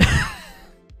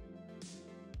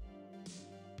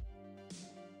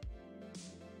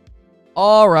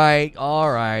 All right.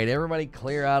 Everybody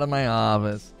clear out of my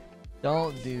office.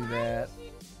 Don't do that.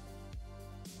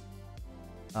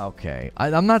 Okay.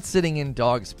 I'm not sitting in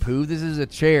dog's poo. This is a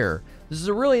chair. This is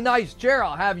a really nice chair,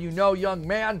 I'll have you know, young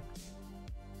man.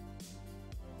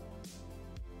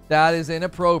 That is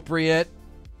inappropriate.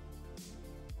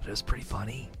 But it was pretty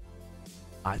funny.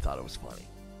 I thought it was funny.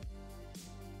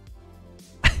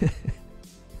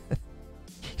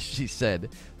 She said,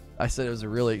 I said it was a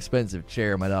really expensive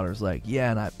chair. My daughter's like,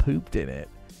 yeah, and I pooped in it.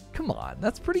 Come on,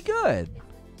 that's pretty good.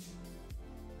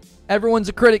 Everyone's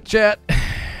a critic, chat.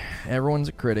 Everyone's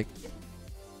a critic.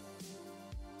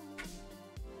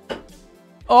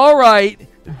 All right,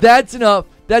 that's enough.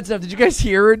 That's enough. Did you guys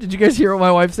hear her? Did you guys hear what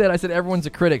my wife said? I said everyone's a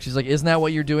critic. She's like, isn't that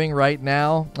what you're doing right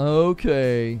now?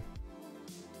 Okay.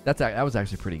 That was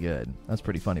actually pretty good. That's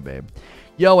pretty funny, babe.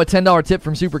 Yo, a $10 tip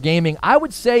from Super Gaming. I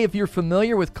would say if you're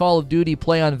familiar with Call of Duty,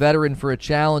 play on Veteran for a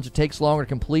challenge. It takes longer to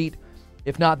complete.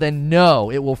 If not, then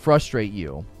no, it will frustrate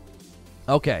you.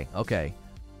 Okay. All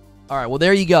right, well,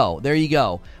 there you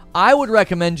go. I would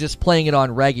recommend just playing it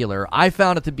on regular. I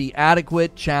found it to be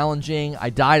adequate, challenging.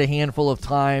 I died a handful of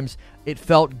times. It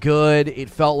felt good. It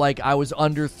felt like I was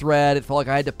under threat. It felt like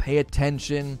I had to pay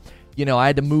attention. You know, I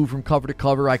had to move from cover to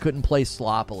cover. I couldn't play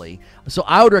sloppily. So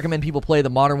I would recommend people play the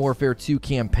Modern Warfare 2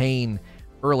 campaign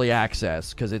early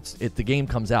access because the game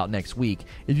comes out next week.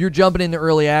 If you're jumping into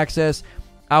early access,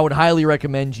 I would highly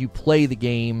recommend you play the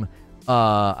game.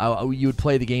 You would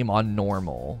play the game on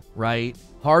normal, right?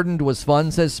 Hardened was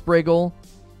fun, says Spriggle.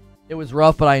 It was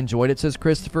rough, but I enjoyed it, says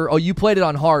Christopher. Oh, you played it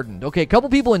on Hardened. Okay, a couple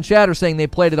people in chat are saying they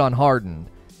played it on Hardened.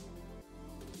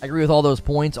 I agree with all those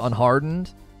points on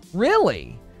Hardened.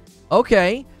 Really?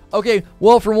 Okay,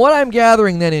 well, from what I'm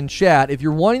gathering then in chat, if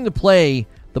you're wanting to play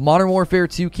the Modern Warfare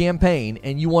 2 campaign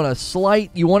and you want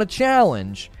a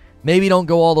challenge, maybe don't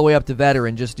go all the way up to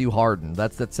Veteran, just do Hardened.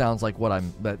 That sounds like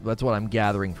that's what I'm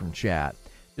gathering from chat.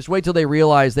 Just wait till they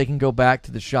realize they can go back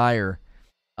to the Shire,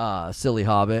 silly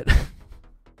hobbit.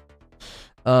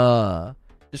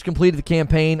 Just completed the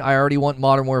campaign. I already want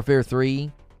Modern Warfare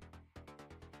 3.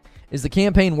 Is the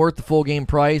campaign worth the full game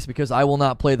price? Because I will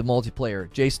not play the multiplayer.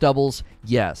 Jay Stubbles,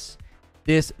 yes.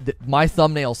 My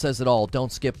thumbnail says it all. Don't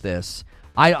skip this.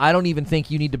 I don't even think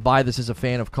you need to buy this as a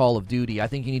fan of Call of Duty. I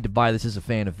think you need to buy this as a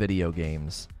fan of video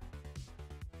games.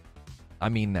 I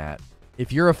mean that.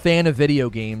 If you're a fan of video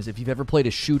games, if you've ever played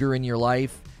a shooter in your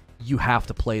life, you have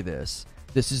to play this.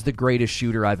 This is the greatest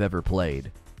shooter I've ever played.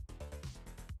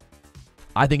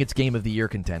 I think it's Game of the Year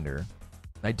contender.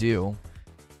 I do.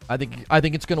 I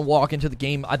think it's going to walk into the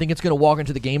game. I think it's going to walk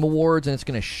into the Game Awards and it's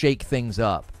going to shake things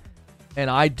up. And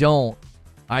I don't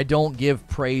give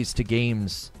praise to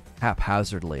games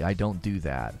haphazardly. I don't do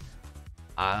that.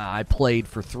 I played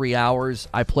for 3 hours.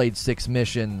 I played 6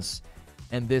 missions,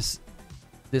 and this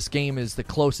game is the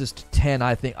closest to 10.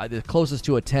 I think the closest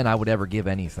to a 10 I would ever give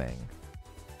anything.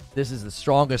 This is the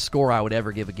strongest score I would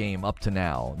ever give a game up to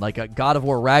now. Like God of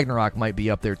War Ragnarok might be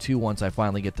up there too once I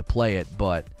finally get to play it,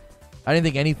 but I didn't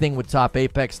think anything would top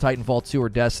Apex, Titanfall 2, or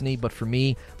Destiny, but for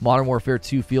me, Modern Warfare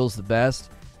 2 feels the best.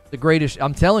 The greatest,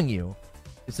 I'm telling you,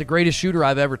 it's the greatest shooter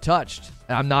I've ever touched.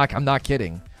 I'm not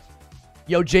kidding.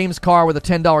 Yo, James Carr with a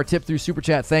 $10 tip through Super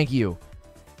Chat. Thank you.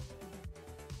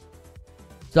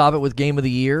 Stop it with Game of the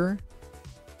Year.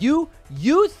 You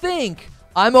think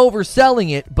I'm overselling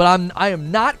it, but I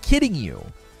am not kidding you.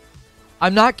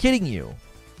 I'm not kidding you.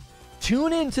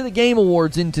 Tune into the Game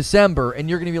Awards in December, and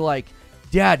you're going to be like,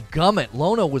 Dadgummit,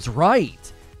 Lono was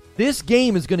right. This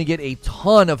game is going to get a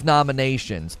ton of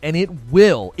nominations, and it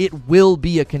will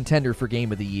be a contender for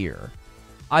Game of the Year.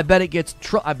 I bet it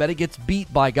gets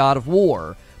beat by God of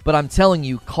War, but I'm telling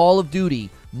you, Call of Duty,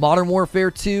 Modern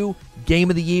Warfare 2, Game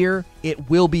of the Year, it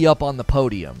will be up on the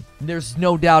podium. There's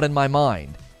no doubt in my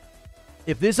mind.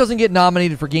 If this doesn't get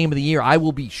nominated for Game of the Year, I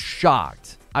will be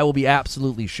shocked. I will be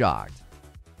absolutely shocked.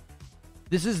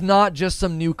 This is not just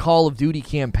some new Call of Duty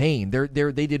campaign.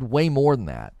 They did way more than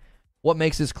that. What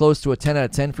makes this close to a 10 out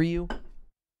of 10 for you?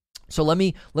 So let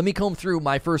me comb through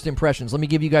my first impressions. Let me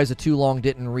give you guys a too long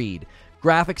didn't read.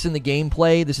 Graphics and the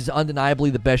gameplay, this is undeniably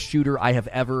the best shooter I have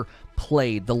ever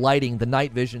played. The lighting, the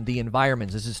night vision, the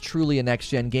environments. This is truly a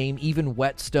next-gen game. Even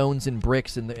wet stones and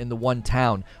bricks in the one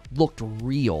town looked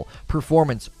real.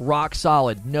 Performance, rock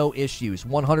solid, no issues.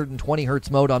 120 hertz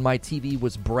mode on my TV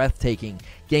was breathtaking.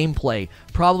 Gameplay,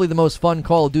 probably the most fun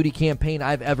Call of Duty campaign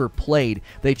I've ever played.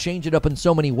 They change it up in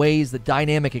so many ways. The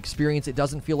dynamic experience, it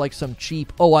doesn't feel like some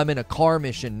cheap, oh, I'm in a car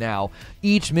mission now.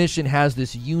 Each mission has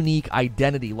this unique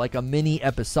identity, like a mini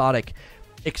episodic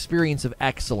experience of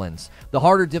excellence. The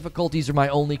harder difficulties are my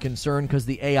only concern because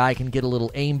the AI can get a little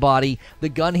aimbotty. The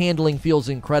gun handling feels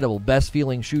incredible. Best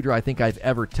feeling shooter I think I've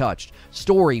ever touched.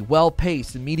 Story,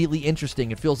 well-paced, immediately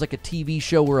interesting. It feels like a TV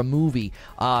show or a movie.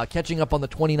 Catching up on the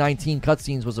 2019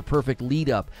 cutscenes was a perfect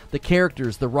lead-up. The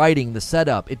characters, the writing, the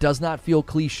setup, it does not feel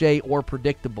cliche or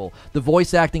predictable. The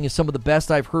voice acting is some of the best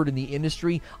I've heard in the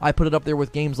industry. I put it up there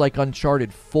with games like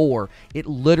Uncharted 4. It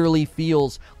literally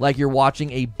feels like you're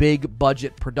watching a big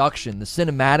budget production. The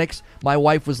cinematics, my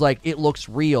wife was like, it looks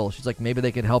real. She's like, maybe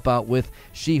they could help out with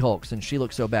She-Hulk since she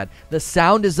looks so bad. The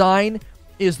sound design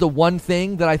is the one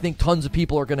thing that I think tons of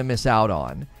people are going to miss out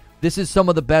on. This is some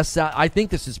of the best sound. I think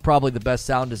this is probably the best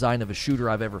sound design of a shooter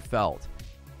I've ever felt.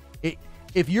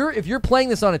 If you're playing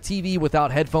this on a TV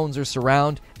without headphones or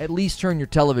surround, at least turn your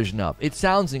television up. It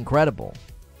sounds incredible.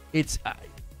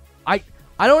 I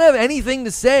don't have anything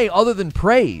to say other than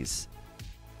praise.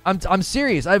 I'm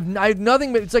serious. I have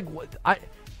nothing but it's like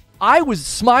I was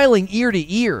smiling ear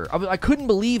to ear. I couldn't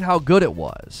believe how good it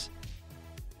was.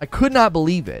 I could not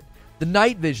believe it. The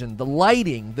night vision, the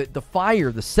lighting, the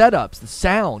fire, the setups, the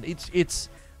sound. It's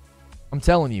I'm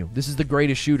telling you, this is the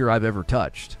greatest shooter I've ever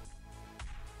touched.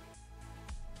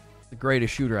 The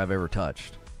greatest shooter I've ever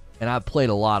touched. And I've played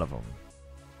a lot of them.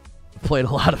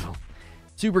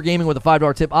 Super Gaming with a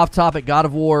 $5 tip. Off topic, God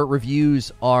of War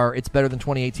reviews are, it's better than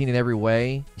 2018 in every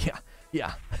way.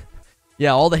 Yeah,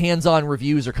 all the hands-on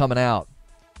reviews are coming out.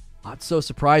 Oh, it's so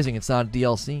surprising it's not a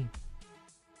DLC.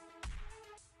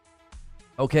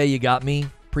 Okay, you got me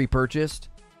pre-purchased.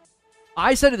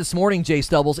 I said it this morning, Jay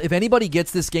Stubbles, if anybody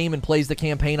gets this game and plays the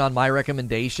campaign on my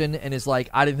recommendation and is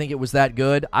like, I didn't think it was that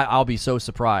good, I'll be so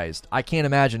surprised. I can't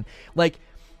imagine. Like,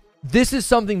 this is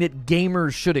something that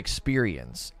gamers should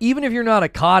experience. Even if you're not a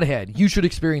COD head, you should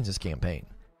experience this campaign.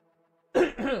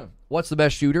 What's the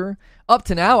best shooter? Up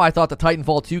to now, I thought the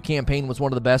Titanfall 2 campaign was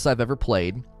one of the best I've ever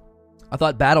played. I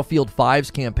thought Battlefield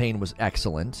 5's campaign was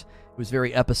excellent. It was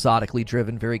very episodically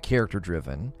driven, very character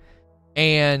driven.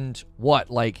 And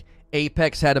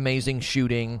Apex had amazing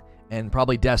shooting. And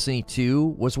probably Destiny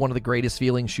 2 was one of the greatest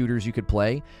feeling shooters you could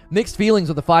play. Mixed feelings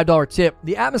with a $5 tip.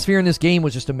 The atmosphere in this game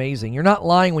was just amazing. You're not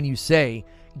lying when you say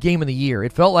Game of the Year.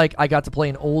 It felt like I got to play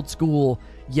an old school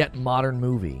yet modern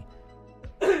movie.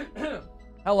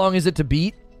 How long is it to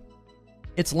beat?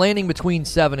 It's landing between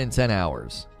 7 and 10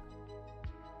 hours.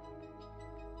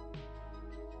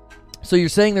 So you're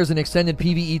saying there's an extended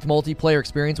PvE multiplayer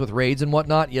experience with raids and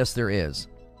whatnot? Yes, there is.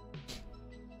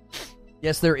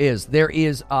 Yes, there is. There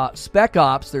is Spec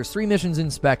Ops. There's 3 missions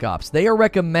in Spec Ops. They are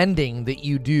recommending that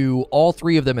you do all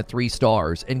 3 of them at 3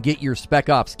 stars and get your Spec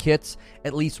Ops kits,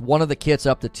 at least one of the kits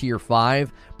up to Tier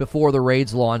 5, before the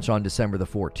raids launch on December the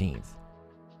 14th.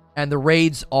 And the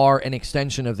raids are an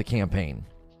extension of the campaign.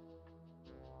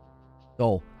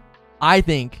 So, I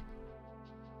think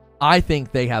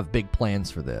they have big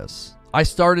plans for this. I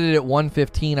started it at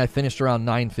 1:15. I finished around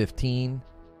 9:15.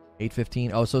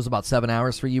 8:15. Oh, so it's about 7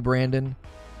 hours for you, Brandon.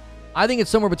 I think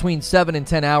it's somewhere between 7 and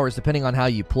 10 hours, depending on how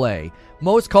you play.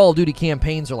 Most Call of Duty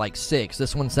campaigns are like 6.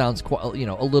 This one sounds, a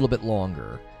little bit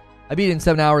longer. I beat it in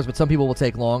 7 hours, but some people will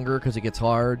take longer because it gets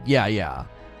hard. Yeah.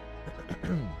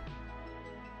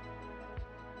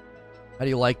 How do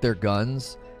you like their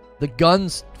guns? The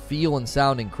guns feel and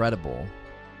sound incredible.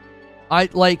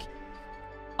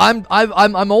 I'm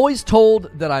always told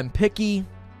that I'm picky,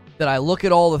 that I look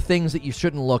at all the things that you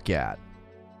shouldn't look at.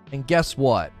 And guess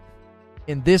what?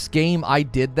 In this game, I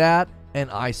did that, and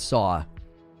I saw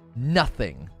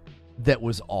nothing that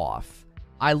was off.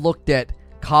 I looked at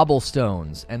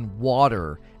cobblestones and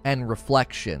water and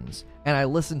reflections, and I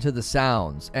listened to the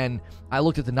sounds, and I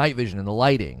looked at the night vision and the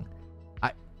lighting.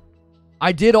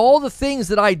 I did all the things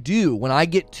that I do when I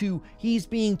get he's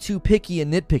being too picky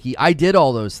and nitpicky. I did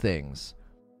all those things.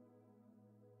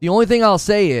 The only thing I'll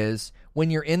say is,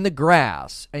 when you're in the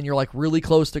grass and you're like really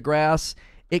close to grass,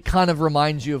 it kind of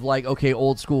reminds you of like, okay,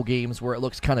 old school games where it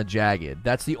looks kind of jagged.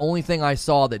 That's the only thing I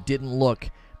saw that didn't look,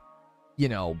 you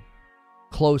know,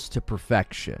 close to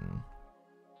perfection.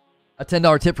 A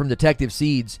 $10 tip from Detective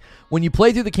Seeds. When you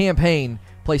play through the campaign,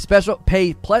 pay special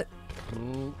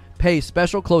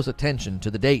close attention to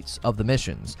the dates of the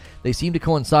missions. They seem to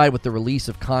coincide with the release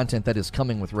of content that is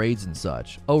coming with raids and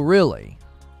such. Oh, really?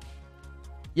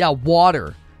 Yeah,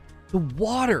 water. The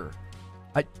water.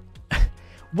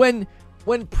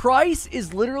 When Price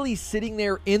is literally sitting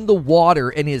there in the water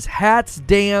and his hat's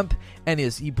damp and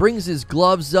he brings his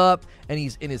gloves up and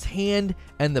he's in his hand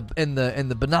and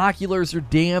the binoculars are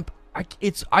damp.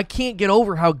 I can't get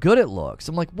over how good it looks.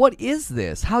 I'm like, what is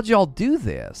this? How'd y'all do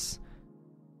this?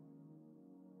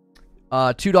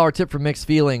 $2 tip for Mixed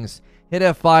Feelings. Hit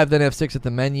F5, then F6 at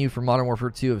the menu for Modern Warfare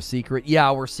 2 of Secret.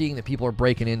 Yeah, we're seeing that people are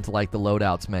breaking into like the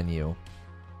loadouts menu.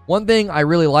 One thing I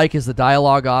really like is the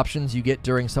dialogue options you get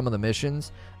during some of the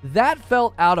missions. That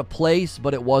felt out of place,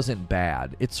 but it wasn't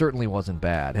bad. It certainly wasn't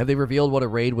bad. Have they revealed what a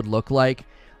raid would look like?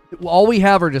 All we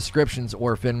have are descriptions,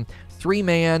 Orphan.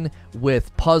 3-man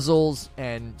with puzzles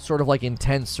and sort of like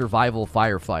intense survival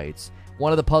firefights.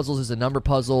 One of the puzzles is a number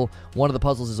puzzle. One of the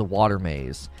puzzles is a water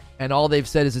maze. And all they've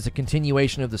said is it's a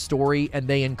continuation of the story, and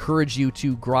they encourage you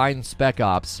to grind Spec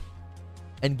Ops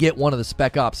and get one of the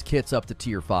Spec Ops kits up to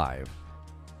Tier 5.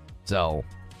 So,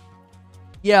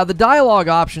 yeah, the dialogue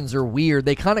options are weird.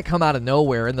 They kind of come out of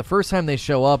nowhere, and the first time they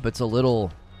show up, it's a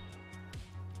little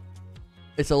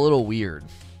weird.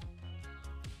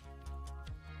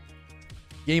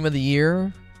 Game of the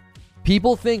Year.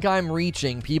 People think I'm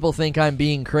reaching. People think I'm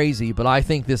being crazy, but I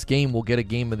think this game will get a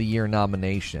Game of the Year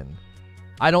nomination.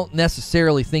 I don't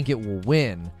necessarily think it will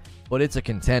win, but it's a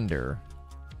contender.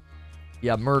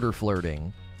 Yeah, Murder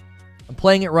Flirting. I'm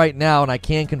playing it right now, and I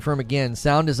can confirm again,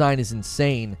 sound design is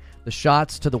insane. The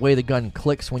shots to the way the gun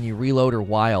clicks when you reload are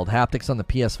wild. Haptics on the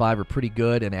PS5 are pretty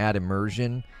good and add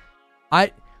immersion.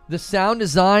 The sound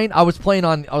design, I was playing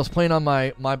on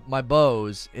my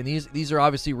Bose, and these are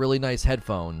obviously really nice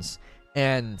headphones,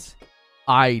 and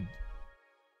I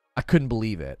couldn't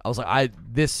believe it. I was like,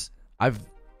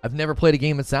 I've never played a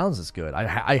game that sounds this good.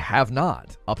 I have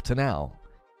not up to now.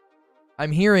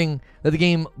 I'm hearing that the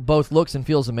game both looks and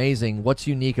feels amazing. What's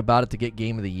unique about it to get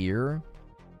Game of the Year?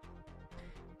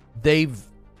 They've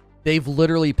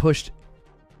literally pushed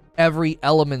every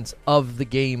element of the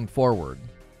game forward.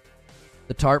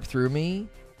 The tarp threw me.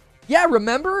 Yeah,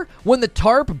 remember when the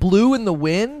tarp blew in the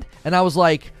wind and I was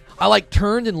like, I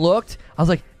turned and looked. I was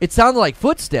like, it sounded like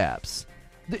footsteps.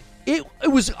 It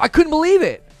was, I couldn't believe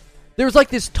it. There was like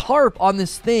this tarp on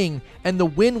this thing and the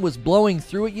wind was blowing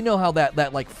through it. You know how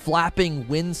that like flapping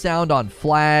wind sound on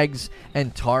flags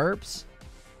and tarps?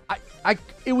 I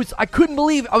couldn't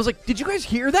believe it. I was like, did you guys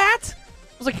hear that?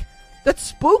 I was like, that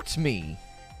spooked me.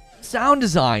 Sound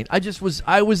design.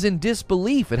 I was in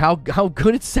disbelief at how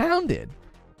good it sounded.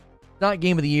 Not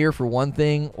Game of the Year for one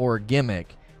thing or a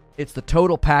gimmick. It's the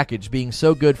total package being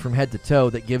so good from head to toe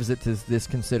that gives it to this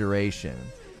consideration.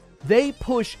 They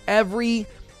push every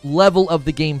level of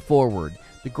the game forward.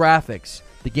 The graphics,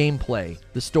 the gameplay,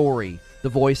 the story, the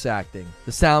voice acting,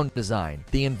 the sound design,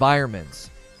 the environments,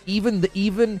 even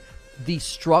the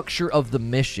structure of the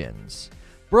missions.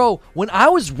 Bro, when I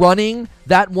was running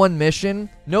that one mission,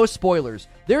 no spoilers,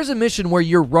 there's a mission where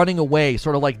you're running away,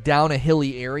 sort of like down a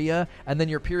hilly area, and then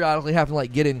you're periodically having to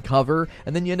like get in cover,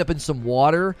 and then you end up in some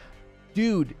water.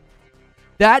 Dude,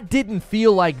 that didn't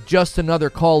feel like just another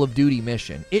Call of Duty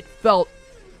mission. It felt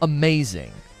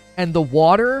amazing. And the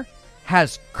water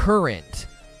has current.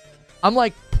 I'm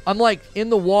like in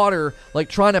the water, like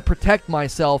trying to protect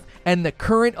myself, and the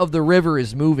current of the river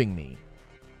is moving me.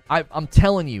 I'm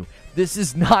telling you, this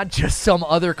is not just some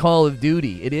other Call of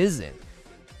Duty. It isn't.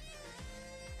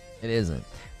 It isn't.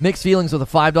 Mixed Feelings with a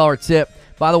 $5 tip.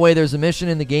 By the way, there's a mission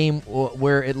in the game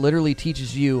where it literally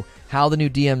teaches you how the new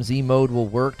DMZ mode will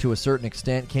work to a certain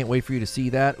extent. Can't wait for you to see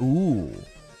that. Ooh.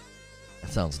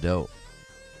 That sounds dope.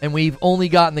 And we've only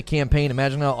gotten the campaign.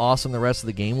 Imagine how awesome the rest of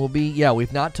the game will be. Yeah,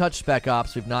 we've not touched Spec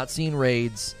Ops. We've not seen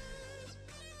raids.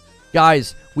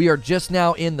 Guys, we are just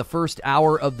now in the first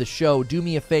hour of the show. Do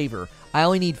me a favor. I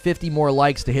only need 50 more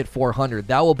likes to hit 400.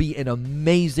 That will be an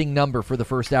amazing number for the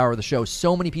first hour of the show.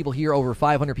 So many people here, over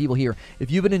 500 people here. If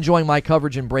you've been enjoying my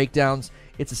coverage and breakdowns,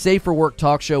 it's a Safe for Work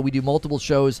talk show. We do multiple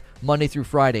shows Monday through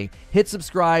Friday. Hit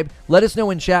subscribe. Let us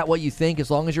know in chat what you think.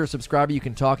 As long as you're a subscriber, you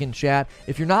can talk in chat.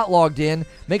 If you're not logged in,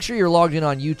 make sure you're logged in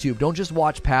on YouTube. Don't just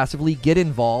watch passively. Get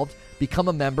involved. become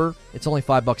a member. It's only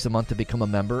 $5 a month to become a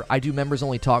member. I do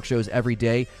members-only talk shows every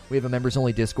day. We have a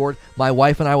members-only Discord. My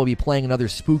wife and I will be playing another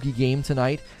spooky game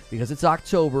tonight because it's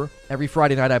October. Every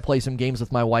Friday night I play some games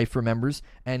with my wife for members,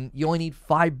 and you only need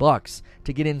 $5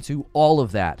 to get into all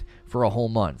of that for a whole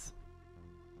month.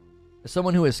 As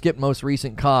someone who has skipped most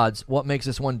recent CODs, what makes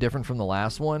this one different from the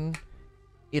last one?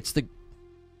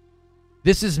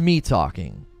 This is me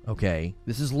talking, okay?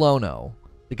 This is Lono,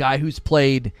 the guy who's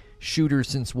played shooters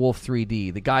since Wolf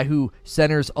 3D, the guy who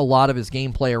centers a lot of his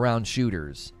gameplay around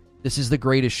shooters. This is the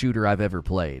greatest shooter I've ever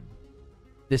played.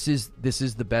 This is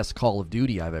the best Call of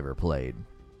Duty I've ever played.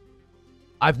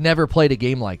 I've never played a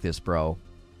game like this, bro.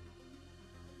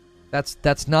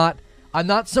 That's not... I'm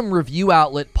not some review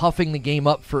outlet puffing the game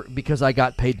up because I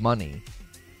got paid money.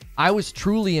 I was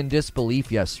truly in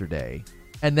disbelief yesterday.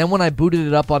 And then when I booted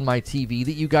it up on my TV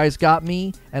that you guys got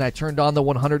me, and I turned on the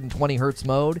 120 hertz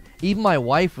mode, even my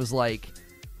wife was like,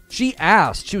 she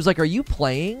asked, she was like, "Are you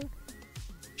playing?"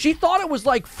 She thought it was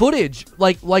like footage,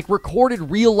 like recorded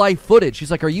real life footage.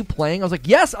 She's like, "Are you playing?" I was like,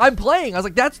 "Yes, I'm playing." I was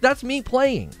like, that's me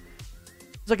playing.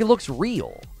 It's like, it looks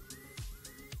real.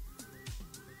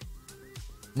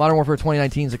 Modern Warfare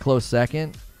 2019 is a close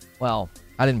second. Well,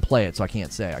 I didn't play it, so I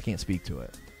can't say. I can't speak to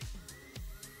it.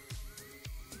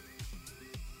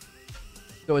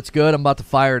 So it's good. I'm about to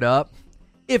fire it up.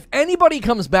 If anybody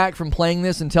comes back from playing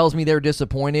this and tells me they're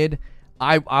disappointed,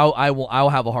 I'll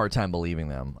have a hard time believing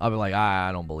them. I'll be like,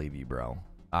 I don't believe you, bro.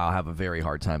 I'll have a very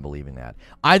hard time believing that.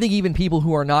 I think even people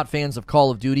who are not fans of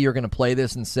Call of Duty are going to play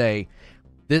this and say,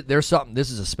 there's something. This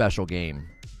is a special game.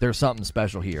 There's something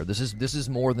special here. This is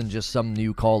more than just some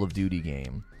new Call of Duty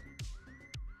game.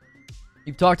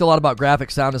 You've talked a lot about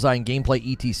graphics, sound design, gameplay,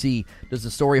 etc. Does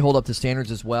the story hold up to standards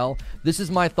as well? This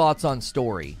is my thoughts on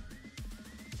story.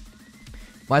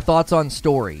 My thoughts on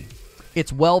story.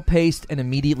 It's well-paced and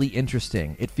immediately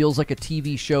interesting. It feels like a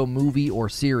TV show, movie, or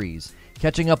series.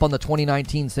 Catching up on the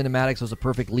 2019 cinematics was a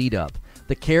perfect lead-up.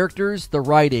 The characters, the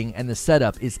writing, and the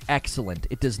setup is excellent.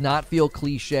 It does not feel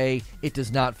cliche. It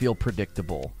does not feel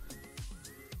predictable.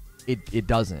 It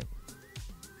doesn't.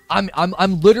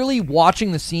 I'm literally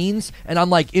watching the scenes, and I'm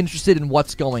like interested in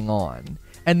what's going on.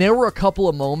 And there were a couple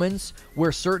of moments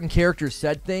where certain characters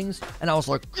said things, and I was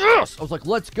like, yes! I was like,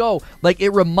 let's go. Like, it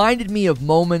reminded me of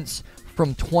moments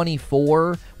from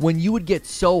 24 when you would get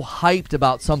so hyped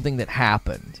about something that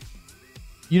happened.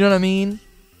 You know what I mean?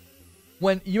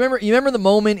 When you remember the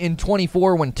moment in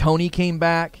 24 when Tony came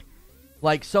back?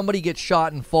 Like, somebody gets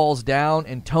shot and falls down,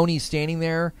 and Tony's standing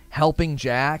there helping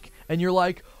Jack, and you're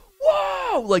like,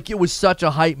 whoa! Like, it was such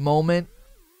a hype moment.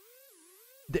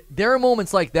 There are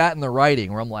moments like that in the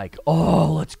writing where I'm like,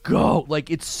 oh, let's go. Like,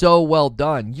 it's so well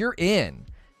done. You're in.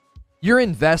 You're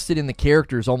invested in the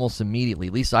characters almost immediately.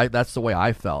 At least that's the way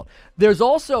I felt. There's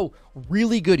also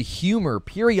really good humor.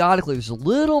 Periodically, there's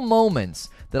little moments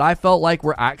that I felt like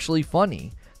were actually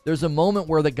funny. There's a moment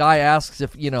where the guy asks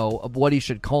if, what he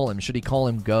should call him. Should he call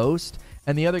him Ghost?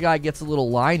 And the other guy gets a little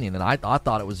line in, and I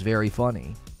thought it was very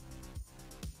funny.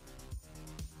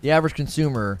 The average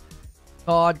consumer...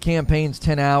 COD campaign's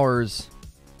 10 hours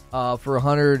for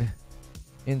 100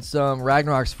 in some.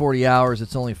 Ragnarok's 40 hours.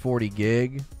 It's only 40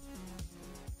 gig.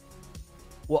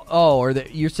 Well,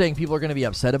 you're saying people are going to be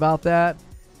upset about that?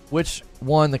 Which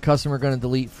one the customer going to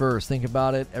delete first? Think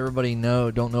about it. Everybody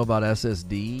don't know about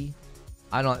SSD.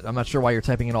 I'm not sure why you're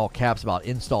typing in all caps about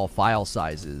install file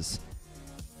sizes.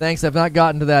 Thanks. I've not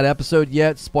gotten to that episode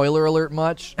yet. Spoiler alert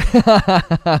much?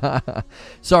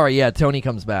 Sorry, yeah, Tony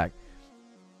comes back.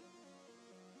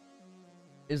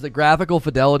 Is the graphical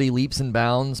fidelity leaps and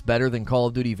bounds better than Call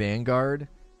of Duty Vanguard?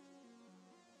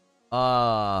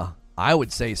 I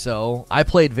would say so. I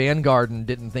played Vanguard and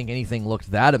didn't think anything looked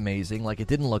that amazing. Like, it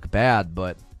didn't look bad,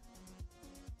 but...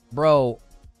 Bro,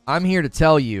 I'm here to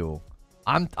tell you.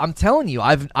 I'm telling you,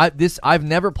 I've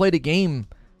never played a game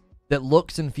that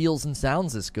looks and feels and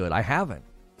sounds this good. I haven't.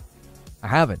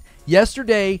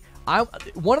 Yesterday...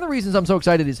 one of the reasons I'm so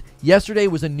excited is yesterday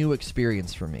was a new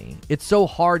experience for me. It's so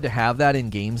hard to have that in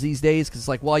games these days because it's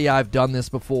like, well, yeah, I've done this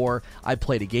before. I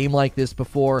played a game like this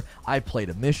before. I played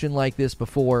a mission like this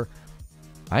before.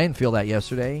 I didn't feel that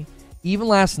yesterday. Even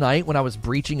last night when I was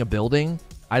breaching a building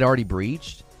I'd already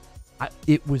breached, I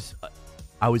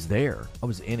was there. I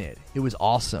was in it. It was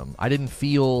awesome. I didn't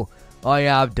feel, oh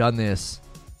yeah, I've done this.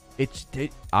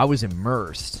 I was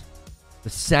immersed. The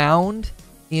sound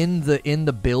in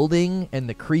the building and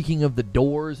the creaking of the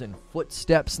doors and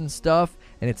footsteps and stuff,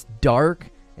 and it's dark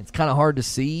and it's kind of hard to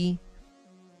see.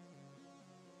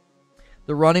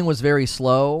 The running was very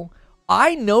slow.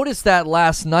 I noticed that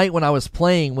last night when I was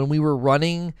playing, when we were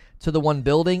running to the one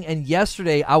building, and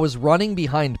yesterday I was running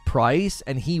behind Price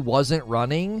and he wasn't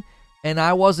running, and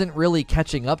I wasn't really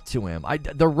catching up to him.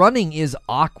 The running is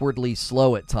awkwardly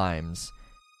slow at times.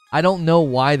 I don't know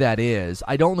why that is.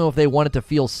 I don't know if they want it to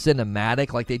feel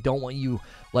cinematic, like they don't want you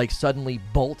like suddenly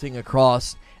bolting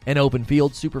across an open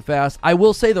field super fast. I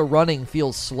will say the running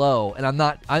feels slow, and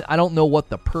I don't know what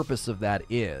the purpose of that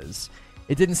is.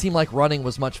 It didn't seem like running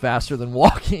was much faster than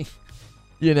walking,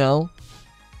 you know?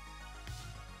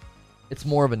 It's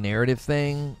more of a narrative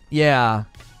thing. Yeah.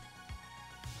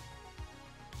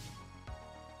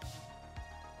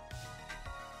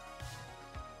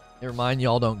 Never mind,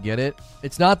 y'all don't get it.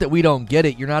 It's not that we don't get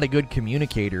it. You're not a good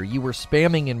communicator. You were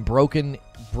spamming in broken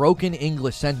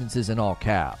English sentences in all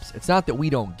caps. It's not that we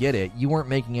don't get it. You weren't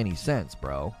making any sense,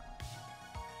 bro.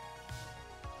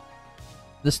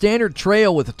 The standard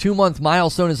trail with a 2-month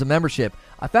milestone is a membership.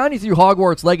 I found you through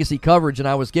Hogwarts Legacy coverage, and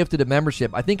I was gifted a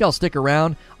membership. I think I'll stick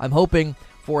around. I'm hoping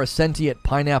for a sentient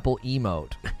pineapple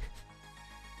emote.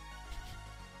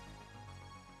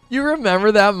 You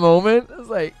remember that moment? I was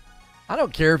like, I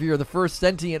don't care if you're the first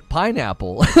sentient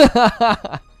pineapple.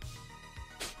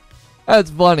 That's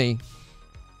funny.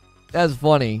 That's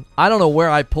funny. I don't know where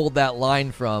I pulled that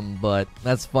line from, but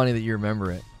that's funny that you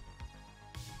remember it.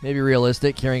 Maybe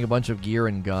realistic, carrying a bunch of gear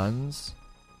and guns.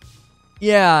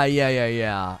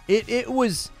 Yeah.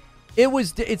 It's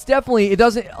definitely, it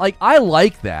doesn't, like, I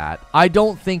like that. I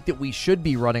don't think that we should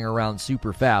be running around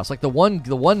super fast. Like the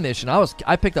one mission,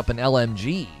 I picked up an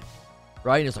LMG,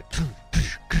 right? And it's like,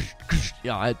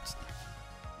 yeah,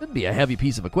 it'd be a heavy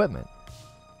piece of equipment.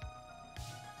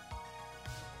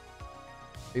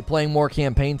 Are you playing more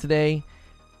campaign today?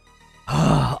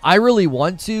 I really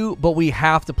want to, but we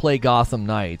have to play Gotham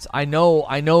Knights. I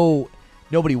know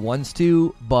nobody wants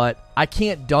to, but I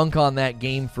can't dunk on that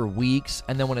game for weeks,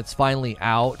 and then when it's finally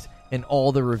out and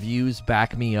all the reviews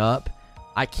back me up,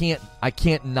 I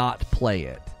can't not play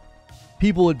it.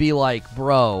 People would be like,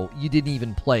 bro, you didn't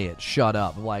even play it. Shut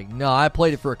up. I'm like, no, I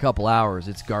played it for a couple hours.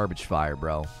 It's garbage fire,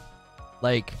 bro.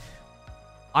 Like,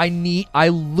 I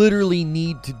literally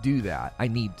need to do that. I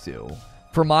need to.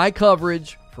 For my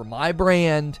coverage, for my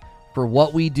brand, for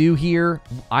what we do here,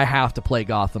 I have to play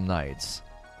Gotham Knights.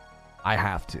 I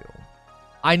have to.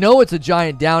 I know it's a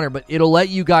giant downer, but it'll let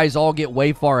you guys all get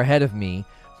way far ahead of me.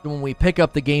 So when we pick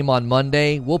up the game on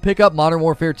Monday, we'll pick up Modern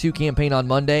Warfare 2 campaign on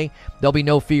Monday. There'll be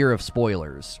no fear of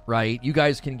spoilers, right? You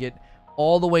guys can get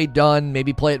all the way done,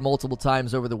 maybe play it multiple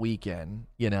times over the weekend,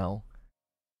 you know?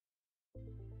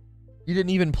 You didn't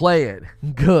even play it.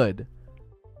 Good.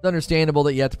 It's understandable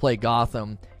that you have to play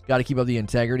Gotham. Got to keep up the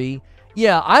integrity.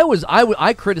 Yeah,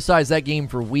 I criticized that game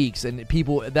for weeks, and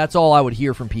people, that's all I would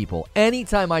hear from people.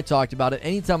 Anytime I talked about it,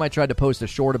 anytime I tried to post a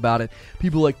short about it,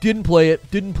 people were like, didn't play it.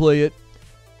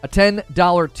 A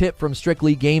 $10 tip from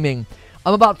Strictly Gaming.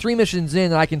 I'm about 3 missions in,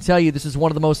 and I can tell you this is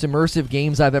one of the most immersive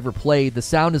games I've ever played. The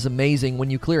sound is amazing. When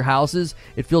you clear houses,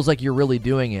 it feels like you're really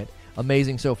doing it.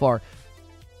 Amazing so far.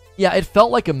 Yeah, it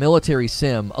felt like a military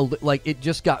sim. Like, it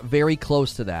just got very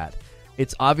close to that.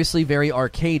 It's obviously very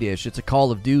arcade-ish. It's a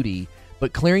Call of Duty.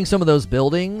 But clearing some of those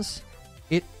buildings,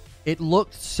 it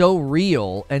looked so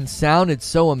real and sounded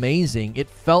so amazing. It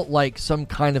felt like some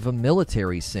kind of a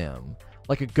military sim.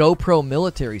 Like a GoPro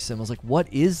military sim. I was like,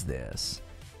 what is this?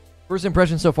 First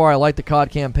impression so far, I like the COD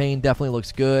campaign. Definitely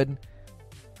looks good.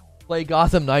 Play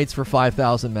Gotham Knights for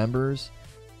 5,000 members.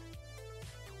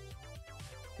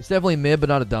 It's definitely mid, but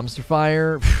not a dumpster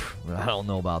fire. I don't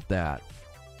know about that.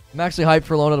 I'm actually hyped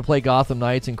for Lona to play Gotham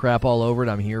Knights and crap all over it.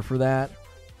 I'm here for that.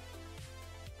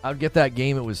 I would get that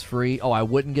game. It was free. Oh, I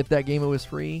wouldn't get that game. It was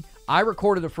free. I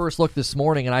recorded a first look this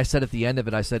morning, and I said at the end of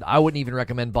it, I said, I wouldn't even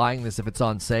recommend buying this if it's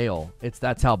on sale.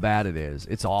 That's how bad it is.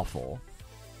 It's awful.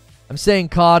 I'm saying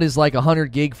COD is like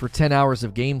 100 gig for 10 hours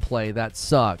of gameplay. That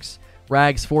sucks.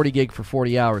 Rag's 40 gig for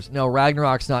 40 hours. No,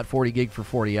 Ragnarok's not 40 gig for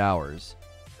 40 hours.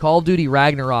 Call of Duty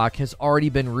Ragnarok has already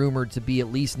been rumored to be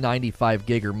at least 95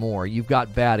 gig or more. You've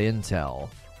got bad intel.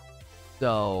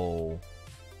 So,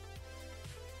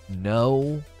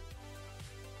 no.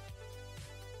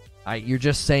 You're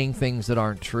just saying things that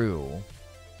aren't true.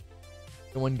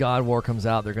 And when God of War comes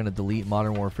out, they're going to delete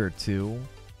Modern Warfare 2?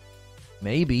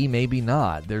 Maybe, maybe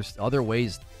not. There's other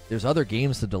ways. There's other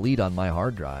games to delete on my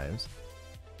hard drives.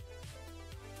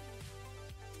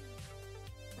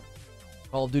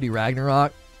 Call of Duty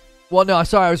Ragnarok? Well, no,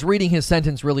 sorry, I was reading his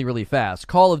sentence really, really fast.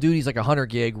 Call of Duty's like 100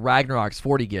 gig, Ragnarok's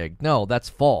 40 gig. No, that's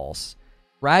false.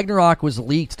 Ragnarok was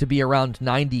leaked to be around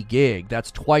 90 gig.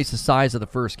 That's twice the size of the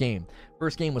first game.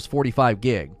 First game was 45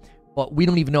 gig. But we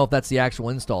don't even know if that's the actual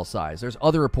install size. There's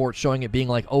other reports showing it being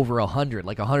like over 100,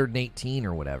 like 118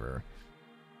 or whatever.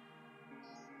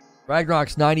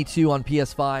 Ragnarok's 92 on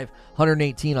PS5,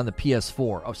 118 on the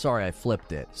PS4. Oh, sorry, I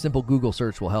flipped it. Simple Google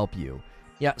search will help you.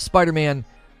 Yeah, Spider-Man,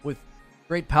 with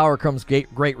great power comes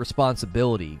great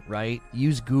responsibility, right?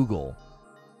 Use Google.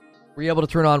 Were you able to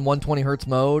turn on 120 hertz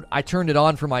mode? I turned it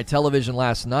on for my television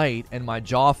last night, and my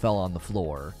jaw fell on the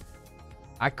floor.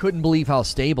 I couldn't believe how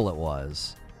stable it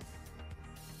was.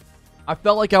 I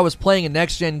felt like I was playing a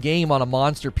next-gen game on a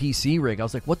monster PC rig. I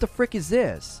was like, what the frick is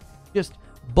this? Just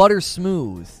butter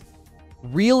smooth.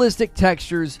 Realistic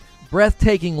textures,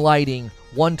 breathtaking lighting,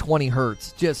 120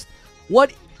 hertz. Just,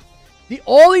 what?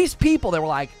 All these people that were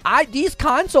like, these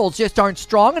consoles just aren't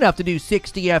strong enough to do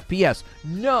 60 FPS.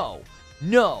 No.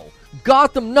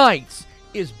 Gotham Knights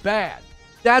is bad.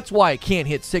 That's why it can't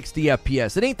hit 60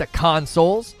 FPS. It ain't the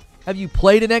consoles. Have you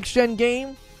played a next-gen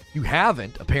game? You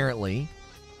haven't, apparently.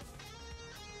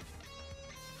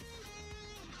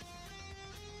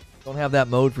 Don't have that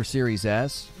mode for Series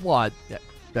S? Well,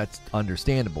 that's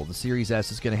understandable. The Series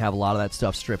S is going to have a lot of that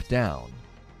stuff stripped down.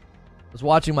 I was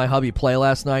watching my hubby play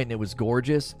last night, and it was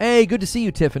gorgeous. Hey, good to see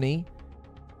you, Tiffany.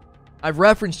 I've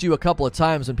referenced you a couple of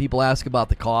times when people ask about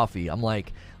the coffee. I'm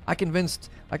like, I convinced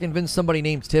somebody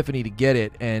named Tiffany to get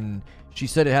it, and she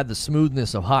said it had the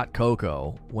smoothness of hot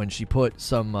cocoa when she put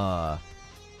some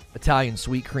Italian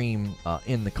sweet cream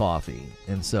in the coffee.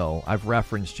 And so I've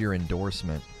referenced your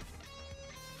endorsement.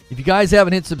 If you guys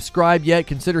haven't hit subscribe yet,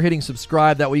 consider hitting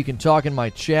subscribe. That way you can talk in my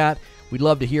chat. We'd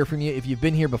love to hear from you. If you've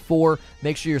been here before,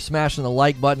 make sure you're smashing the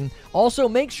like button. Also,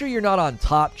 make sure you're not on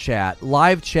Top Chat.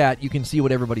 Live chat, you can see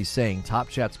what everybody's saying. Top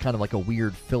Chat's kind of like a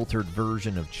weird filtered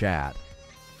version of chat.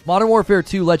 Modern Warfare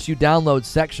 2 lets you download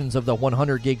sections of the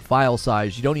 100 gig file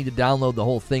size. You don't need to download the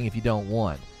whole thing if you don't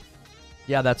want.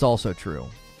 Yeah, that's also true.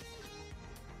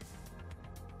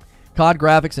 COD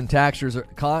graphics and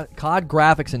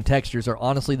textures are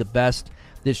honestly the best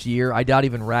this year. I doubt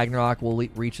even Ragnarok will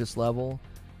reach this level.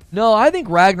 No, I think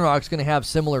Ragnarok's going to have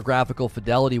similar graphical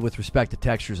fidelity with respect to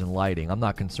textures and lighting. I'm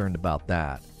not concerned about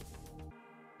that.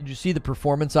 Did you see the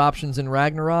performance options in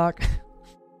Ragnarok?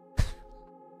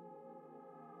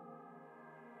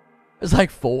 It's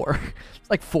like 4. It's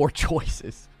like 4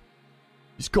 choices.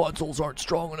 These consoles aren't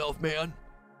strong enough, man.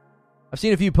 I've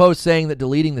seen a few posts saying that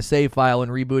deleting the save file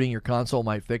and rebooting your console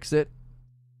might fix it.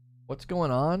 What's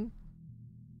going on?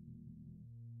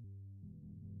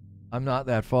 I'm not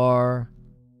that far.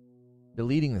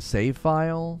 Deleting the save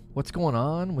file? What's going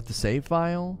on with the save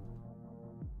file?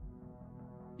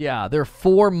 Yeah, there are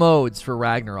 4 modes for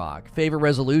Ragnarok. Favorite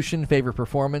resolution, favorite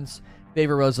performance,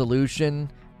 favorite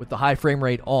resolution with the high frame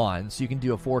rate on, so you can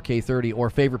do a 4K 30, or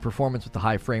favorite performance with the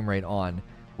high frame rate on,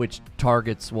 which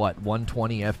targets, what,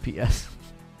 120 FPS?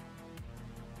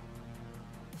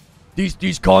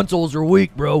 These consoles are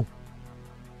weak, bro.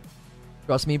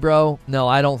 Trust me, bro? No,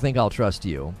 I don't think I'll trust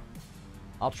you.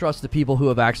 I'll trust the people who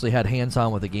have actually had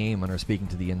hands-on with the game and are speaking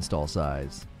to the install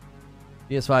size.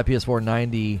 PS5, PS4,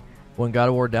 90. When God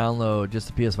of War download,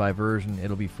 just the PS5 version,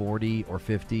 it'll be 40 or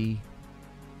 50.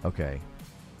 Okay.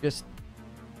 Just,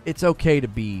 it's okay to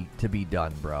be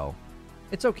done, bro.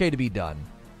 It's okay to be done.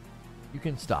 You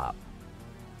can stop.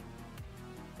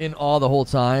 In awe the whole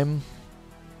time.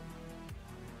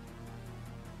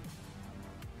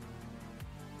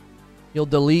 You'll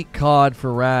delete COD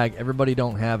for RAG. Everybody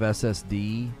don't have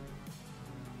SSD.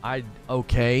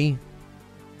 Okay.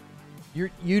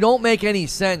 You don't make any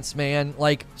sense, man.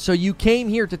 Like, so you came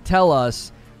here to tell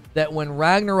us that when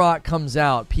Ragnarok comes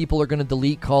out, people are going to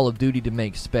delete Call of Duty to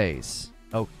make space.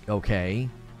 Okay.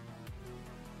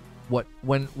 What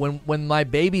when my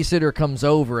babysitter comes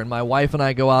over and my wife and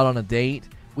I go out on a date,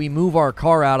 we move our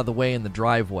car out of the way in the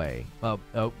driveway.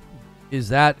 Is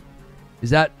that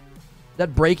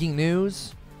breaking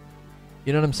news?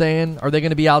 You know what I'm saying? Are they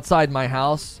going to be outside my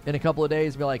house in a couple of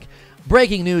days? Be like,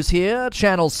 breaking news here,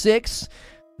 Channel 6.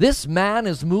 This man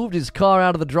has moved his car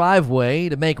out of the driveway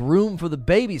to make room for the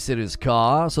babysitter's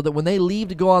car so that when they leave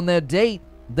to go on their date,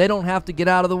 they don't have to get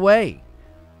out of the way.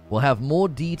 We'll have more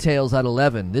details at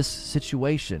 11. This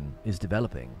situation is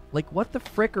developing. Like, what the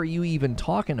frick are you even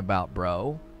talking about,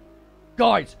 bro?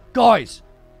 Guys!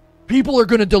 People are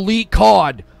going to delete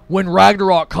COD when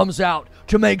Ragnarok comes out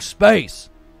to make space.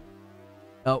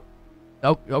 Oh,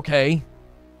 okay.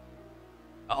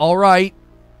 All right.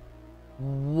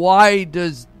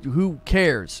 Who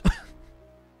cares?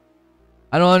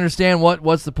 I don't understand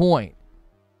what's the point.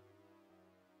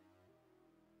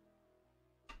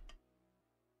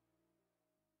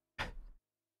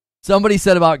 Somebody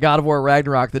said about God of War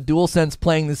Ragnarok, the DualSense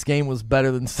playing this game was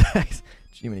better than sex.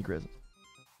 Jiminy Christmas.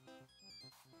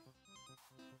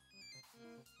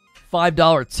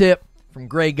 $5 tip from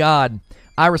Gray God.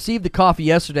 I received the coffee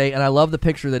yesterday, and I love the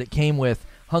picture that it came with.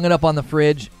 Hung it up on the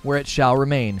fridge where it shall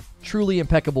remain. Truly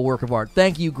impeccable work of art.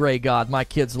 Thank you, Gray God. My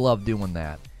kids love doing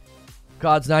that.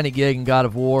 COD's 90 gig and God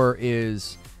of War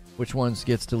is which ones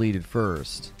gets deleted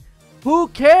first. Who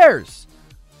cares?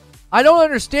 I don't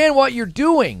understand what you're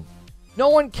doing. No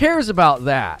one cares about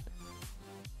that.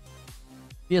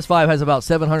 PS5 has about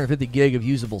 750 gig of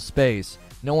usable space.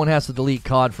 No one has to delete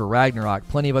COD for Ragnarok.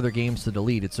 Plenty of other games to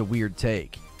delete. It's a weird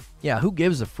take. Yeah, who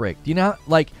gives a frick? Do you know,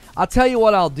 like, I'll tell you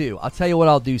what I'll do. I'll tell you what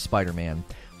I'll do, Spider-Man.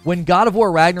 When God of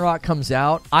War Ragnarok comes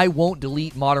out, I won't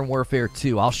delete Modern Warfare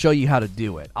 2. I'll show you how to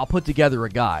do it. I'll put together a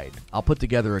guide.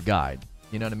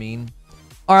 You know what I mean?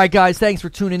 All right, guys, thanks for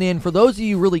tuning in. For those of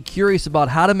you really curious about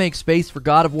how to make space for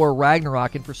God of War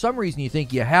Ragnarok, and for some reason you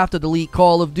think you have to delete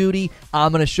Call of Duty,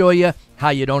 I'm going to show you how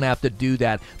you don't have to do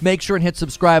that. Make sure and hit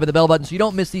subscribe and the bell button so you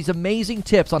don't miss these amazing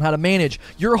tips on how to manage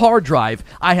your hard drive.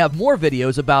 I have more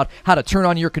videos about how to turn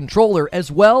on your controller as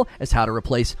well as how to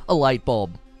replace a light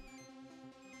bulb.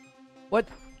 What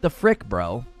the frick,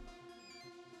 bro?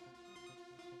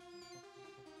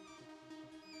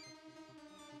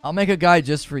 I'll make a guide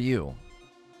just for you.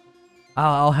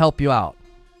 I'll help you out.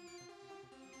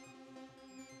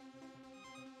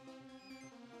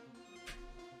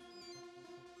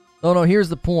 No, here's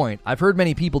the point. I've heard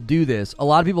many people do this. A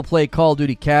lot of people play Call of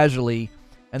Duty casually,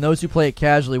 and those who play it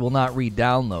casually will not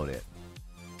re-download it.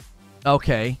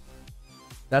 Okay.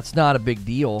 That's not a big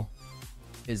deal.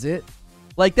 Is it?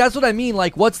 Like, that's what I mean.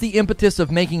 Like, what's the impetus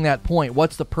of making that point?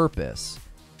 What's the purpose?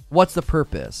 What's the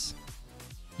purpose?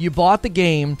 You bought the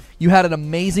game. You had an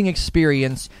amazing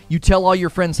experience. You tell all your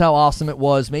friends how awesome it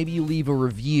was. Maybe you leave a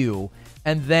review,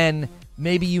 and then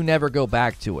maybe you never go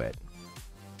back to it.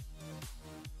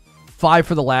 5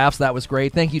 for the laughs. That was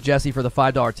great. Thank you, Jesse, for the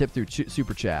 $5 tip through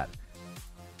Super Chat.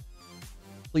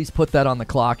 Please put that on the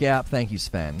clock app. Thank you,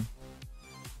 Sven.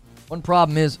 One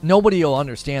problem is nobody will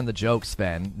understand the joke,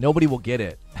 Sven. Nobody will get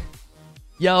it.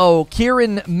 Yo,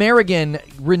 Kieran Merrigan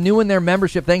renewing their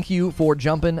membership. Thank you for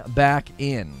jumping back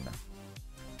in.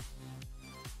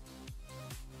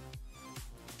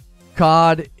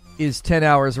 COD is 10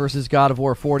 hours versus God of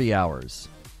War 40 hours.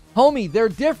 Homie, they're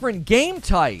different game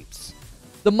types.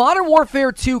 The Modern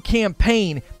Warfare 2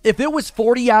 campaign, if it was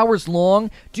 40 hours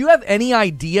long, do you have any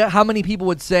idea how many people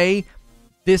would say,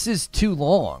 this is too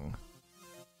long?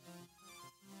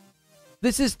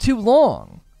 This is too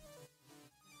long.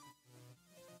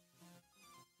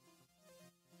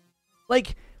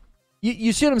 Like,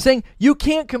 you see what I'm saying? You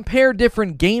can't compare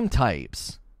different game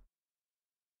types.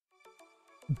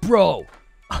 Bro.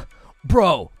 I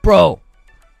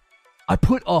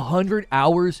put 100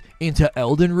 hours into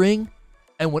Elden Ring,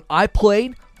 and when I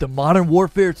played the Modern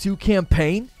Warfare 2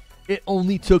 campaign, it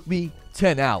only took me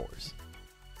 10 hours.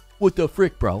 What the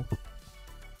frick, bro?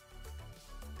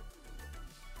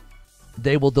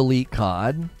 They will delete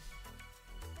COD.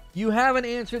 You haven't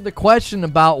answered the question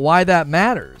about why that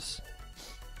matters.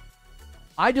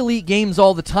 I delete games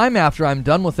all the time after I'm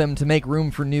done with them to make room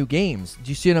for new games.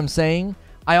 Do you see what I'm saying?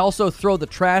 I also throw the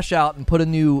trash out and put a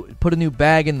new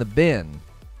bag in the bin.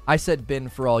 I said bin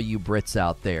for all you Brits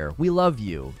out there. We love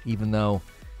you, even though,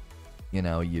 you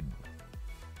know, you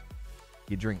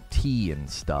drink tea and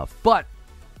stuff. But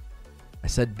I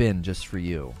said bin just for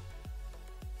you.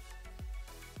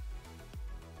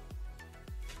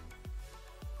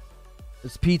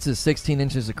 This pizza's 16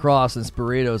 inches across and this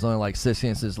burrito's only like 6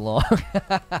 inches long.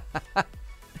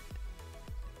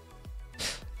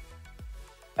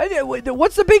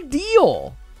 What's the big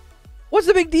deal? What's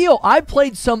the big deal? I've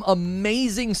played some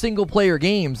amazing single-player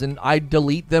games, and I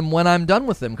delete them when I'm done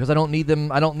with them because I don't need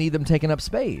them. I don't need them taking up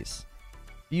space.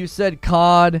 You said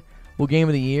COD will Game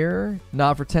of the Year,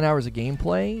 not for 10 hours of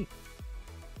gameplay.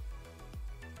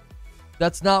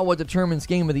 That's not what determines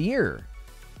Game of the Year.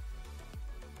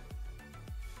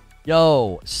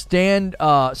 Yo,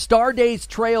 Stardays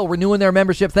Trail renewing their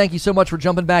membership. Thank you so much for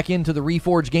jumping back into the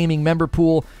Reforge Gaming member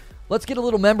pool. Let's get a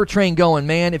little member train going,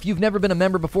 man. If you've never been a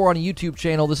member before on a YouTube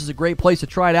channel, this is a great place to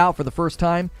try it out for the first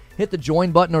time. Hit the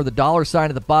join button or the $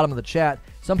 at the bottom of the chat.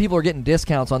 Some people are getting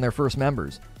discounts on their first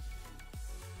members.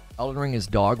 Elden Ring is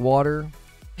dog water.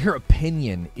 Your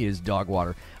opinion is dog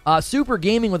water. Super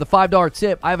Gaming with a $5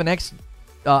 tip. I have an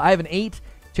 8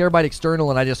 terabyte external,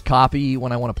 and I just copy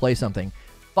when I want to play something.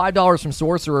 $5 from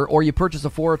Sorcerer, or you purchase a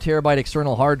 4 terabyte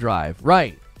external hard drive.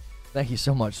 Right. Thank you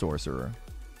so much, Sorcerer.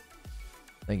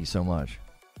 Thank you so much.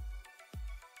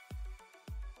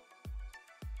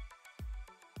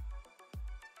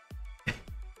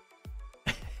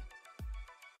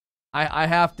 I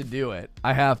have to do it.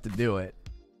 I have to do it.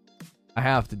 I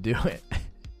have to do it.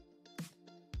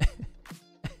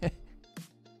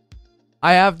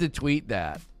 I have to tweet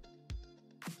that.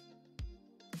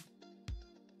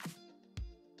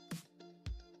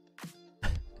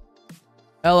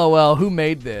 LOL, who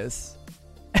made this?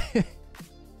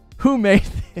 Who made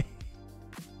this?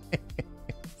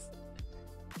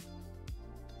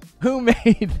 Who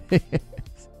made this?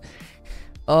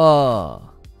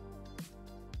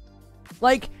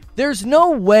 Like, there's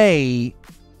no way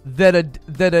that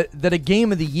a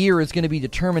game of the year is going to be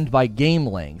determined by game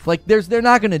length. Like, they're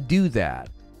not going to do that.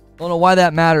 I don't know why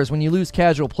that matters. When you lose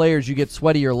casual players, you get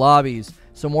sweatier lobbies,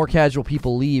 so more casual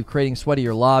people leave, creating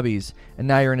sweatier lobbies, and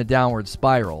now you're in a downward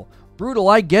spiral. Brutal,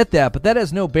 I get that, but that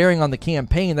has no bearing on the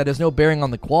campaign, that has no bearing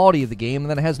on the quality of the game,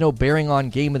 and that has no bearing on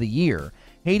Game of the Year.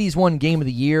 Hades won Game of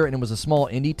the Year, and it was a small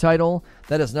indie title.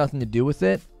 That has nothing to do with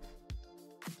it.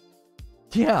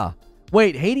 Yeah.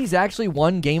 Wait, Hades actually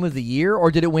won Game of the Year, or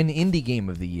did it win Indie Game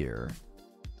of the Year?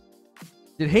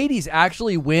 Did Hades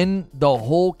actually win the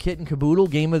whole kit and caboodle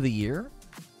Game of the Year?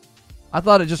 I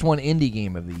thought it just won Indie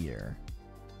Game of the Year.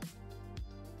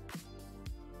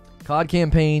 COD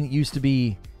campaign used to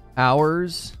be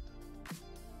hours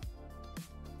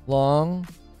long.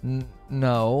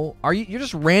 No. You're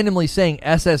just randomly saying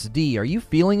SSD. Are you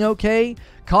feeling okay?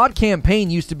 COD campaign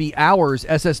used to be hours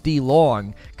SSD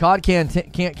long. COD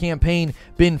can't campaign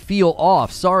been feel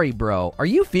off. Sorry, bro. Are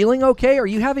you feeling okay? Are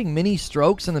you having mini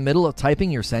strokes in the middle of typing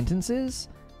your sentences?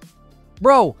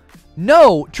 Bro,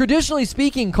 no. Traditionally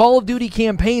speaking, Call of Duty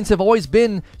campaigns have always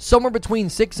been somewhere between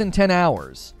 6 and 10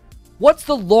 hours. What's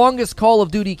the longest Call of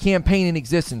Duty campaign in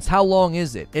existence? How long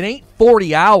is it? It ain't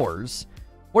 40 hours.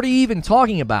 What are you even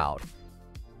talking about?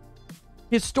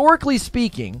 Historically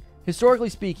speaking,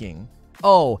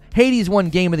 oh, Hades won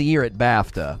Game of the Year at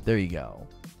BAFTA. There you go.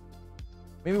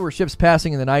 Maybe we're ships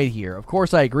passing in the night here. Of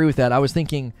course, I agree with that. I was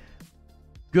thinking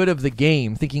good of the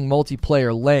game, thinking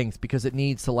multiplayer length, because it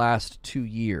needs to last 2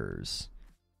 years.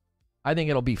 I think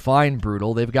it'll be fine,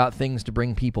 Brutal. They've got things to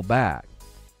bring people back.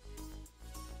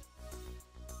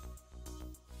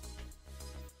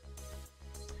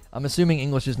 I'm assuming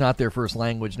English is not their first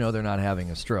language. No, they're not having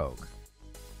a stroke.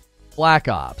 Black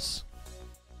Ops.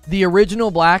 The original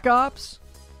Black Ops?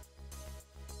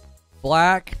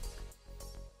 Black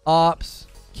Ops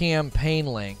campaign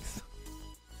length.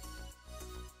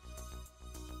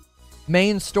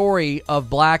 Main story of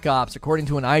Black Ops, according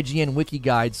to an IGN wiki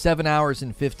guide, 7 hours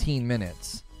and 15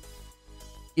 minutes.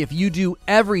 If you do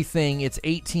everything, it's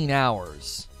 18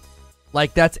 hours.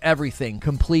 Like, that's everything.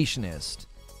 Completionist.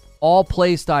 All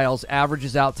play styles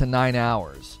averages out to 9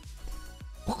 hours.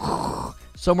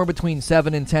 Somewhere between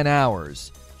 7 and 10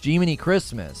 hours. Jiminy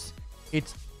Christmas.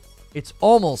 It's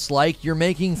almost like you're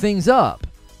making things up.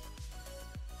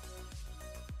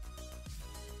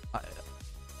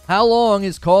 How long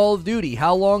is Call of Duty?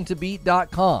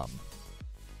 HowLongToBeat.com.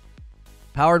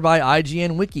 Powered by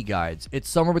IGN Wiki Guides. It's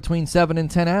somewhere between 7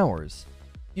 and 10 hours.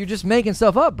 You're just making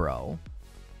stuff up, bro.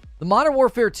 The Modern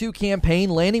Warfare 2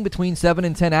 campaign, landing between 7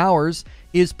 and 10 hours,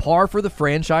 is par for the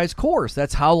franchise course.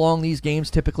 That's how long these games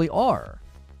typically are.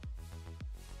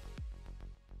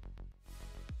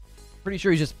 Pretty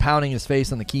sure he's just pounding his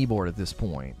face on the keyboard at this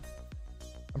point.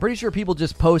 I'm pretty sure people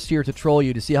just post here to troll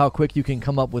you to see how quick you can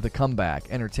come up with a comeback.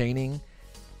 Entertaining.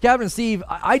 Captain Steve,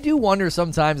 I do wonder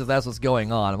sometimes if that's what's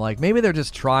going on. I'm like, maybe they're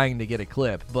just trying to get a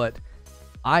clip, but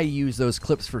I use those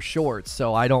clips for shorts,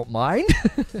 so I don't mind.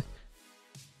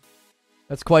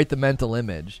 That's quite the mental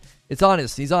image. He's on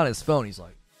his phone. He's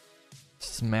like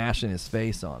smashing his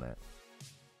face on it.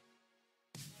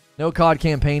 No COD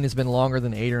campaign has been longer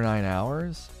than 8 or 9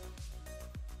 hours.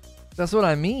 That's what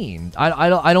I mean. I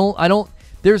don't.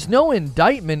 There's no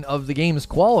indictment of the game's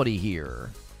quality here.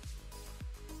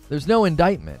 There's no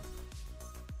indictment.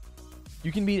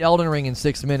 You can beat Elden Ring in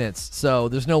 6 minutes, so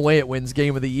there's no way it wins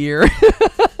Game of the Year.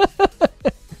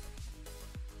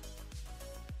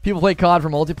 People play COD for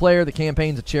multiplayer. The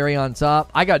campaign's a cherry on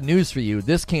top. I got news for you.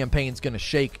 This campaign's gonna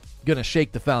shake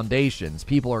the foundations.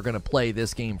 People are gonna play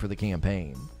this game for the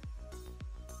campaign.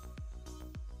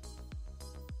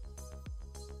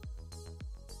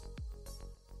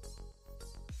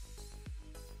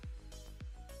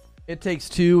 It Takes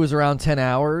Two is around 10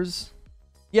 hours.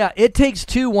 Yeah, It Takes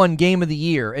Two won Game of the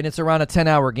Year, and it's around a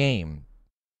 10-hour game.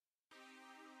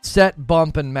 Set,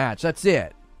 bump, and match. That's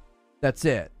it. That's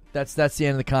the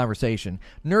end of the conversation.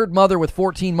 Nerd Mother with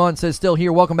 14 months says, still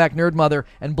here. Welcome back, Nerd Mother.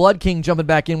 And Blood King jumping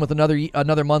back in with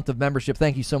another month of membership.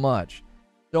 Thank you so much.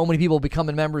 So many people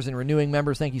becoming members and renewing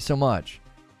members. Thank you so much.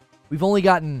 We've only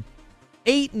gotten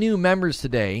 8 new members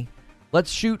today.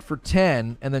 Let's shoot for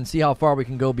 10 and then see how far we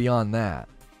can go beyond that.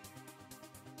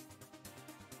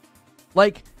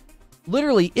 Like,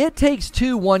 Literally, it takes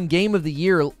two one game of the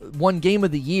year,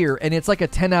 and it's like a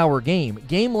 10-hour game.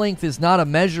 Game length is not a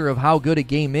measure of how good a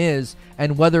game is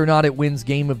and whether or not it wins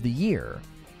game of the year.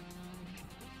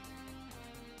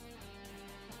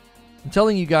 I've been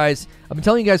telling you guys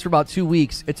for about 2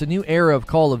 weeks, it's a new era of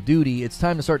Call of Duty. It's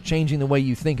time to start changing the way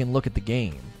you think and look at the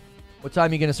game. What time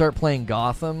are you going to start playing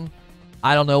Gotham?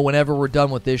 I don't know, whenever we're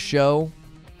done with this show.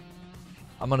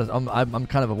 I'm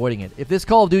kind of avoiding it. If this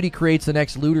Call of Duty creates the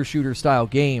next looter shooter style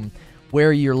game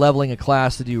where you're leveling a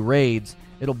class to do raids,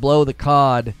 it'll blow the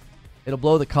COD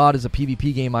as a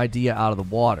PvP game idea out of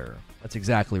the water. That's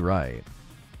exactly right.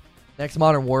 Next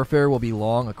Modern Warfare will be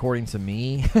long, according to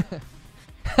me.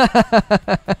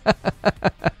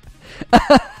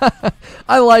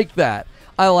 I like that.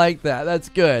 That's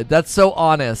good. That's so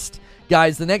honest.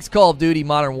 Guys, the next Call of Duty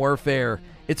Modern Warfare,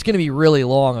 it's going to be really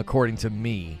long, according to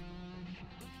me.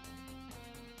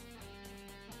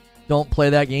 Don't play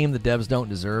that game. The devs don't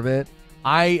deserve it.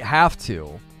 I have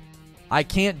to. I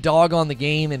can't dog on the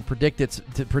game and predict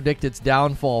its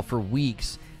downfall for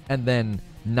weeks and then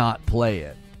not play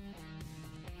it.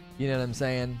 You know what I'm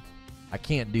saying? I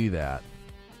can't do that.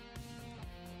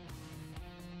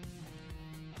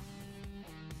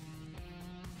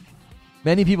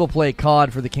 Many people play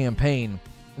COD for the campaign.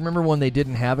 Remember when they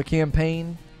didn't have a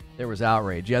campaign? There was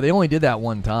outrage. Yeah, they only did that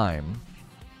one time.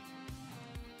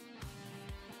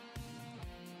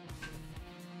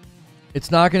 It's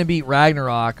not going to beat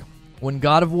Ragnarok. When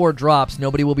God of War drops,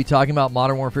 nobody will be talking about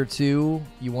Modern Warfare 2.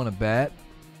 You want to bet?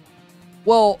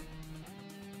 Well,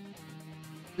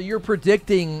 so you're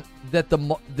predicting that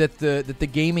the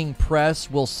gaming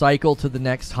press will cycle to the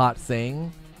next hot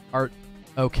thing?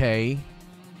 Okay.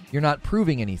 You're not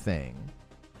proving anything.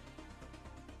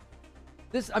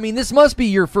 This must be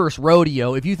your first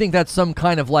rodeo if you think that's some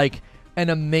kind of like an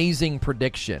amazing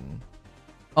prediction.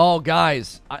 Oh,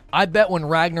 guys, I bet when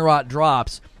Ragnarok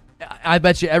drops, I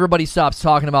bet you everybody stops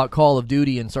talking about Call of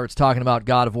Duty and starts talking about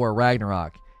God of War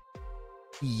Ragnarok.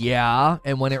 Yeah,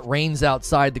 and when it rains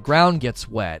outside, the ground gets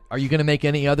wet. Are you going to make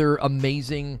any other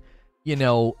amazing,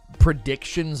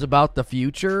 predictions about the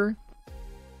future?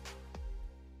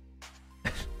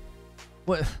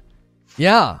 What?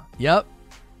 Yeah, yep.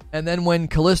 And then when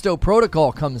Callisto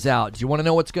Protocol comes out, do you want to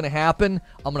know what's going to happen?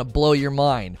 I'm going to blow your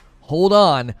mind. Hold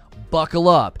on. Buckle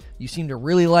up. You seem to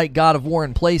really like God of War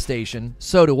and PlayStation.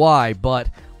 So do I, but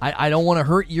I don't want to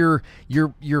hurt your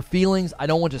feelings. I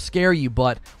don't want to scare you,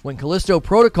 but when Callisto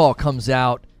Protocol comes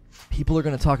out, people are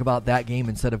going to talk about that game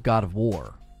instead of God of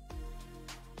War.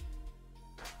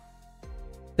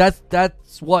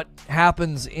 That's what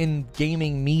happens in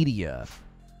gaming media.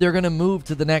 They're going to move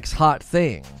to the next hot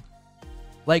thing.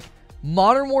 Like,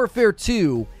 Modern Warfare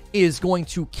 2 is going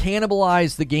to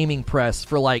cannibalize the gaming press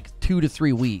for like 2 to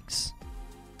 3 weeks.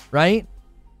 Right?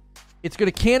 It's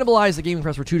going to cannibalize the gaming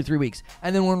press for 2 to 3 weeks.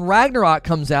 And then when Ragnarok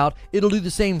comes out, it'll do the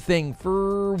same thing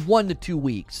for 1 to 2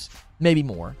 weeks. Maybe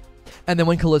more. And then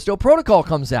when Callisto Protocol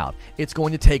comes out, it's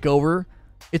going to take over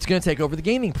the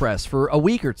gaming press for a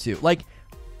week or two. Like,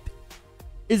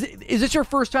 is this your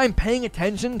first time paying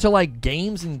attention to like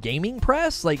games and gaming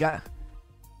press? Like,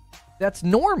 that's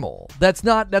normal. That's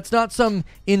not some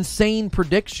insane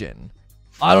prediction.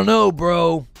 I don't know,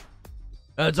 bro.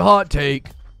 That's a hot take,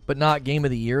 but not game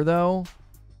of the year though.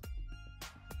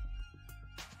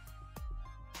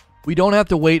 We don't have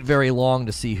to wait very long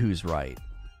to see who's right.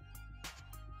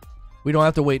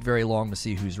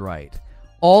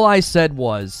 All I said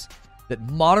was that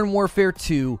Modern Warfare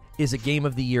 2 is a Game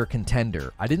of the Year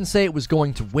contender. I didn't say it was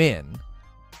going to win.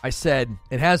 I said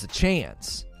it has a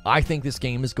chance. I think this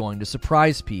game is going to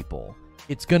surprise people.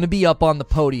 It's going to be up on the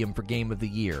podium for Game of the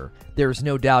Year. There's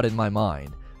no doubt in my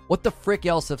mind. What the frick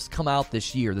else has come out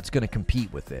this year that's going to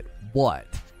compete with it? What?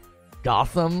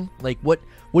 Gotham? Like, what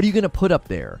are you going to put up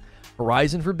there?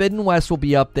 Horizon Forbidden West will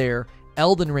be up there.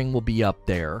 Elden Ring will be up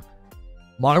there.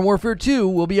 Modern Warfare 2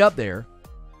 will be up there.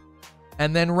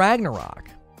 And then Ragnarok.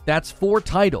 That's 4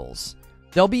 titles.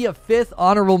 There'll be a 5th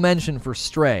honorable mention for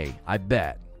Stray, I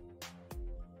bet.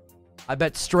 I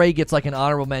bet Stray gets like an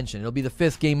honorable mention. It'll be the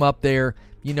 5th game up there.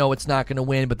 You know it's not going to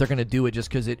win, but they're going to do it just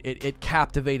because it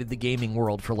captivated the gaming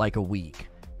world for like a week.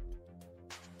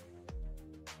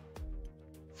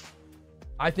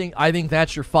 I think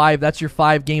that's your 5. That's your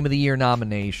 5 Game of the Year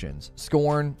nominations.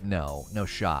 Scorn? No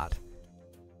shot.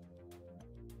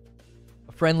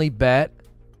 A friendly bet.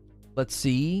 Let's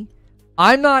see.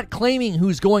 I'm not claiming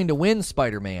who's going to win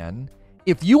Spider-Man.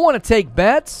 If you want to take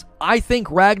bets, I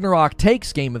think Ragnarok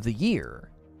takes Game of the Year.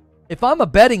 If I'm a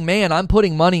betting man, I'm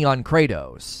putting money on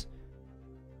Kratos.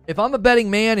 If I'm a betting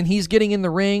man and he's getting in the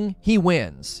ring, he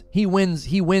wins. He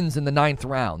wins in the 9th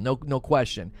round. No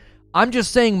question. I'm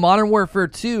just saying Modern Warfare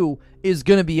 2 is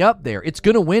going to be up there. It's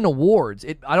going to win awards.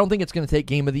 I don't think it's going to take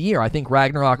Game of the Year. I think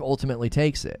Ragnarok ultimately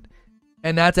takes it.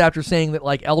 And that's after saying that,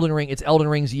 like, Elden Ring, it's Elden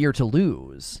Ring's year to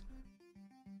lose.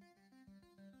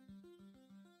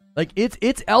 Like,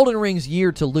 it's Elden Ring's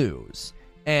year to lose.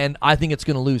 And I think it's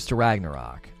going to lose to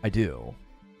Ragnarok. I do.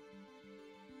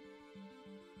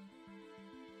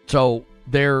 So,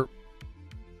 they're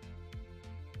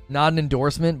not an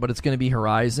endorsement, but it's going to be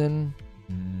Horizon.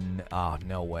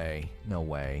 No way. No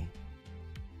way.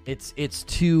 It's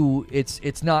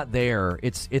not there.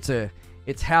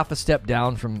 It's half a step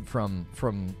down from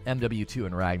MW2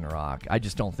 and Ragnarok. I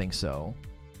just don't think so.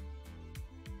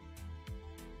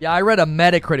 Yeah, I read a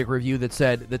Metacritic review that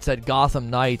said Gotham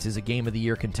Knights is a Game of the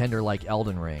Year contender like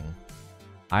Elden Ring.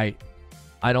 I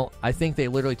think they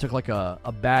literally took like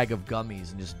a bag of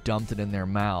gummies and just dumped it in their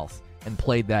mouth and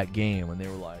played that game, and they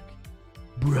were like,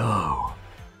 "Bro,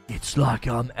 it's like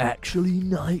I'm actually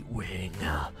Nightwing."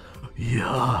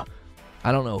 Yeah.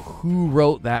 I don't know who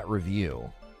wrote that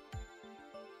review.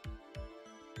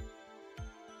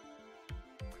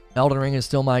 Elden Ring is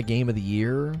still my Game of the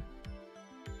Year.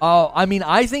 Oh, I mean,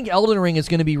 I think Elden Ring is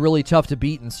going to be really tough to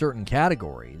beat in certain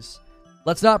categories.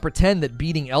 Let's not pretend that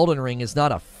beating Elden Ring is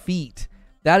not a feat.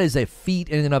 That is a feat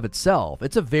in and of itself.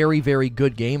 It's a very, very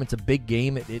good game. It's a big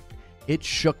game. It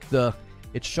shook the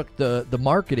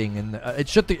marketing, and it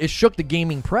shook the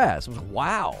gaming press. It was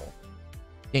wow.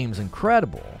 Game's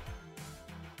incredible.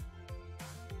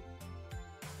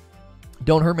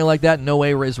 Don't Hurt Me Like That. No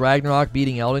way is Ragnarok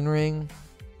beating Elden Ring.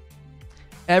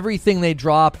 Everything they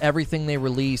drop, everything they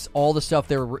release, all the stuff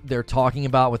they're talking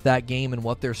about with that game and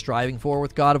what they're striving for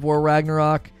with God of War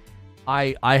Ragnarok,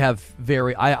 I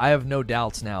have no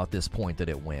doubts now at this point that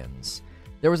it wins.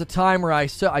 There was a time where I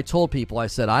told people, I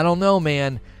said, I don't know,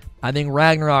 man. I think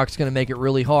Ragnarok's going to make it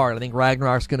really hard. I think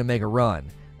Ragnarok's going to make a run.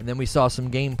 And then we saw some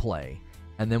gameplay.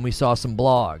 And then we saw some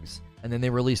blogs. And then they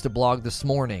released a blog this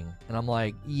morning. And I'm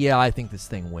like, yeah, I think this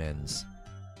thing wins.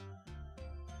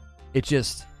 It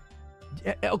just...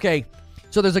 Okay,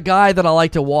 so there's a guy that I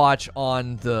like to watch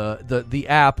on the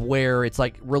app where it's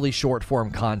like really short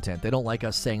form content. They don't like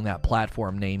us saying that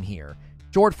platform name here.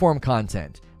 Short form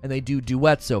content. And they do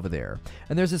duets over there.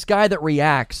 And there's this guy that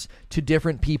reacts to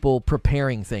different people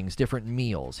preparing things, different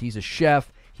meals. He's a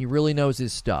chef. He really knows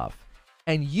his stuff.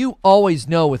 And you always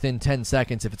know within 10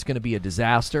 seconds if it's going to be a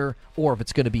disaster or if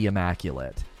it's going to be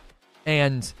immaculate.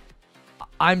 And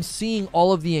I'm seeing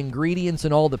all of the ingredients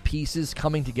and all the pieces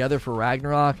coming together for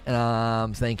Ragnarok, and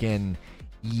I'm thinking,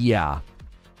 yeah,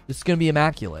 this is going to be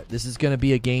immaculate. This is going to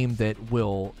be a game that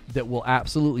will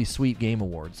absolutely sweep Game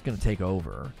Awards. It's going to take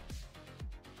over.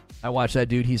 I watch that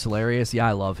dude. He's hilarious. Yeah,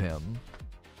 I love him.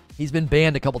 He's been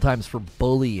banned a couple times for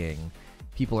bullying.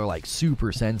 People are like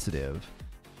super sensitive.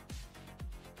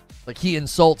 Like, he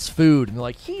insults food, and they're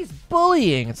like, he's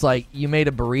bullying. It's like, you made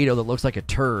a burrito that looks like a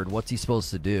turd. What's he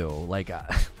supposed to do? Like,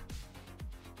 I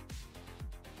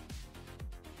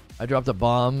dropped a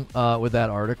bomb with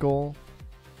that article.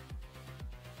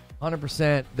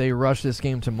 100% they rushed this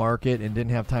game to market and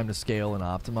didn't have time to scale and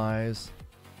optimize.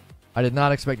 I did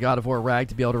not expect God of War Rag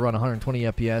to be able to run 120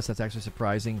 FPS. That's actually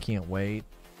surprising. Can't wait.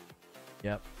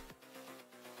 Yep.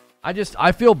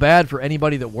 I feel bad for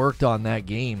anybody that worked on that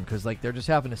game because, like, they're just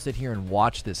having to sit here and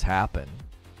watch this happen.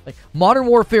 Like, Modern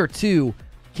Warfare 2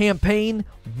 campaign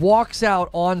walks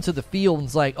out onto the field and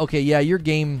is like, okay, yeah, your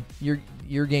game's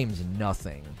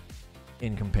nothing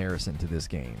in comparison to this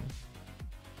game.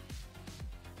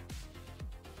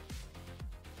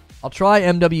 I'll try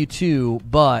MW2,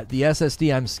 but the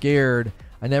SSD, I'm scared.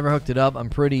 I never hooked it up. I'm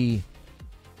pretty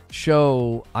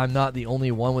sure I'm not the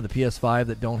only one with a PS5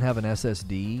 that don't have an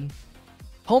SSD.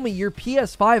 Homie, your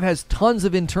PS5 has tons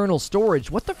of internal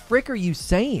storage. What the frick are you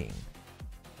saying?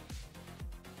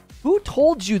 Who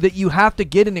told you that you have to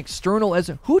get an external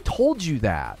Who told you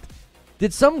that?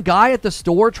 Did some guy at the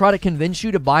store try to convince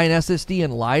you to buy an SSD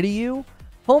and lie to you?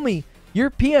 Homie,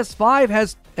 your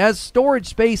PS5 has storage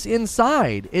space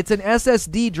inside. It's an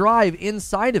SSD drive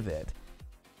inside of it.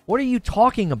 What are you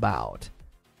talking about?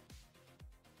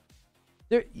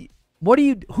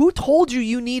 Who told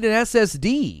you need an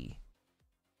SSD?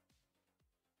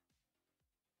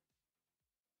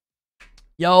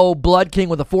 Yo, Blood King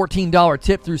with a $14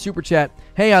 tip through Super Chat.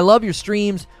 Hey, I love your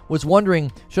streams. Was wondering,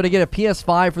 should I get a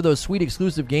PS5 for those sweet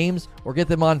exclusive games or get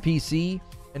them on PC?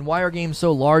 And why are games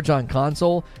so large on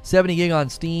console? 70 gig on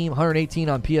Steam, 118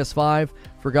 on PS5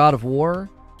 for God of War?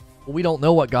 Well, we don't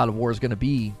know what God of War is going to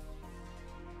be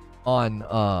on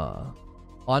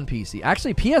PC.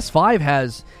 Actually, PS5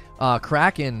 has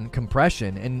Kraken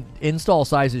compression, and install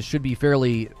sizes should be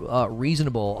fairly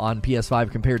reasonable on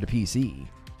PS5 compared to PC.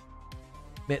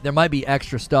 There might be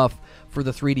extra stuff for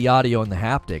the 3D audio and the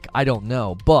haptic. I don't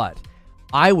know, but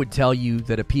I would tell you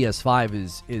that a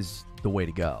PS5 is the way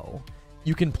to go.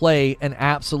 You can play an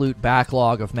absolute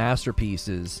backlog of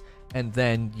masterpieces, and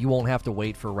then you won't have to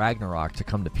wait for Ragnarok to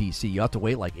come to PC. You have to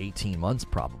wait like 18 months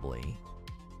probably.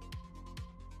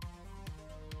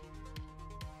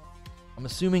 I'm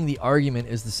assuming the argument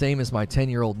is the same as my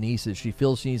 10-year-old niece's. She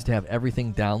feels she needs to have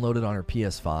everything downloaded on her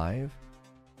PS5.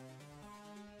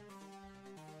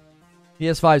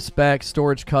 PS5 specs,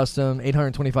 storage custom,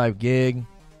 825 gig,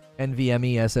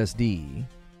 NVMe SSD.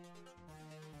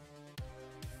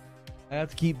 I have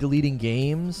to keep deleting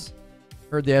games.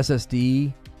 Heard the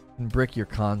SSD can brick your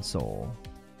console.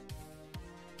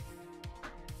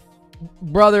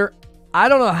 Brother, I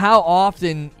don't know how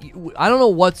often, I don't know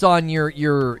what's on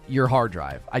your hard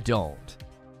drive. I don't.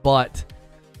 But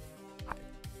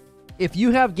if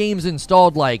you have games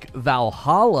installed like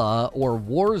Valhalla or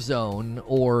Warzone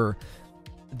or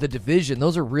The Division,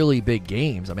 those are really big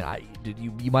games. I mean,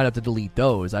 you might have to delete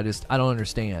those. I don't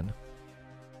understand.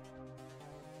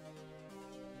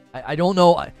 I don't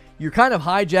know. You're kind of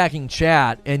hijacking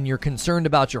chat and you're concerned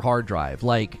about your hard drive.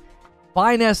 Like,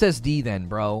 buy an SSD then,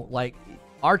 bro. Like,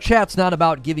 our chat's not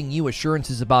about giving you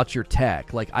assurances about your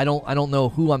tech. Like, I don't know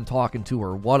who I'm talking to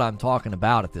or what I'm talking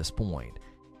about at this point.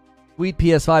 Sweet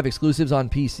PS5 exclusives on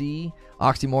PC.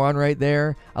 Oxymoron right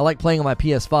there. I like playing on my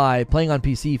PS5. Playing on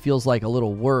PC feels like a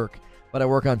little work, but I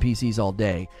work on PCs all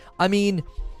day. I mean,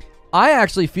 I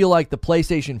actually feel like the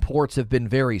PlayStation ports have been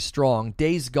very strong.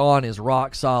 Days Gone is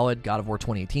rock solid. God of War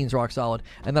 2018 is rock solid.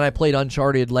 And then I played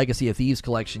Uncharted Legacy of Thieves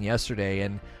Collection yesterday,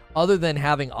 and other than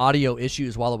having audio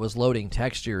issues while it was loading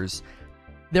textures,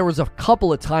 there was a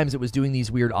couple of times it was doing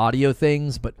these weird audio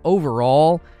things, but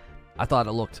overall, I thought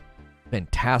it looked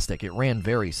fantastic. It ran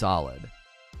very solid.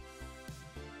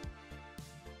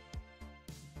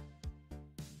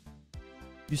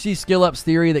 You see SkillUp's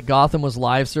theory that Gotham was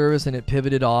live service and it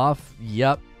pivoted off?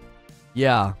 Yep.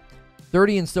 Yeah.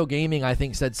 30 and Still Gaming, I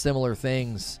think, said similar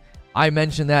things. I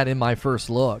mentioned that in my first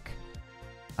look.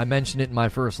 I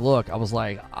was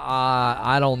like,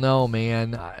 I don't know,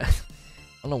 man. I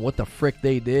don't know what the frick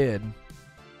they did.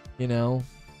 You know?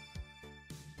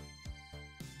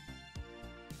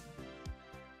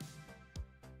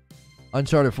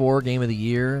 Uncharted 4, Game of the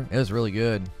Year. It was really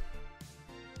good.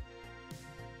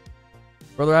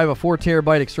 Brother, I have a 4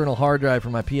 terabyte external hard drive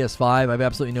for my PS5. I have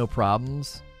absolutely no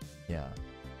problems. Yeah.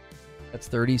 That's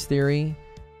 30's theory.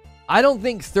 I don't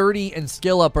think 30 and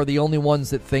SkillUp are the only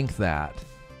ones that think that.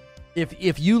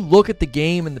 If you look at the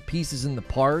game and the pieces and the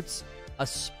parts,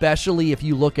 especially if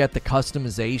you look at the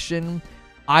customization,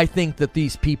 I think that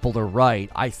these people are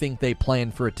right. I think they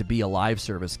planned for it to be a live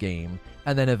service game,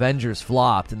 and then Avengers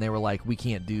flopped, and they were like, we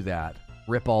can't do that.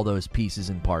 Rip all those pieces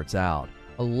and parts out.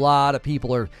 A lot of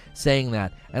people are saying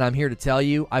that, and I'm here to tell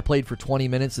you, I played for 20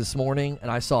 minutes this morning, and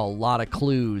I saw a lot of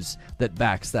clues that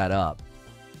backs that up.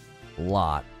 A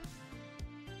lot.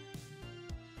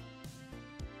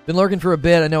 Been lurking for a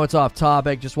bit. I know it's off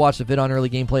topic. Just watched a vid on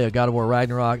early gameplay of God of War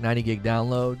Ragnarok, 90 gig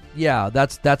download. Yeah,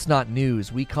 that's not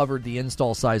news. We covered the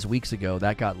install size weeks ago.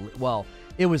 That got, well,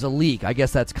 it was a leak. I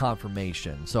guess that's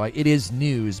confirmation. So it is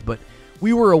news, but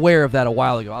we were aware of that a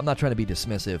while ago. I'm not trying to be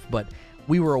dismissive, but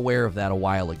we were aware of that a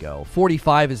while ago.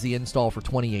 45 is the install for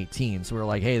 2018, so we were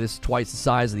like, hey, this is twice the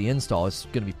size of the install. It's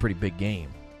going to be a pretty big game.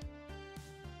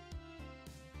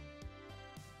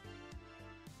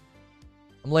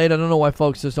 I'm late. I don't know why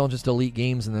folks just don't just delete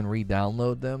games and then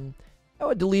re-download them.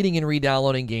 Oh, deleting and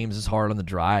re-downloading games is hard on the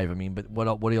drive. I mean, but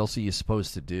what else are you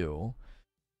supposed to do?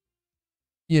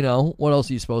 You know, what else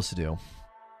are you supposed to do?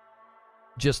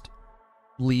 Just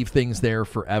leave things there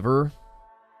forever?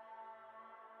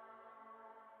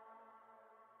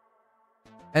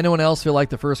 Anyone else feel like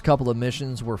the first couple of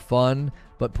missions were fun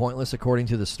but pointless according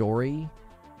to the story?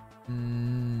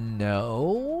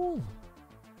 No.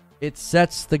 It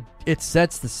sets the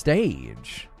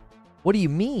stage. What do you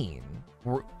mean?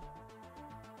 This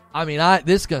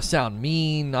is gonna sound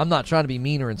mean. I'm not trying to be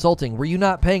mean or insulting. Were you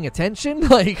not paying attention?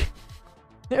 Like,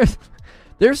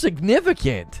 they're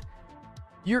significant.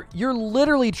 You're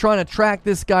literally trying to track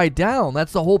this guy down.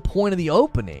 That's the whole point of the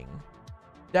opening.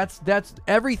 That's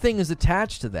everything is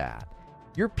attached to that.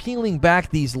 You're peeling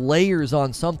back these layers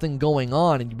on something going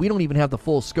on, and we don't even have the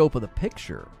full scope of the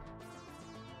picture.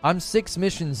 I'm 6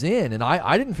 missions in, and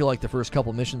I didn't feel like the first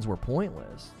couple missions were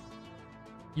pointless.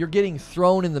 You're getting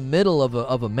thrown in the middle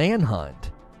of a manhunt.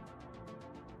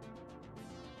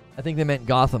 I think they meant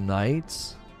Gotham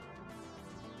Knights.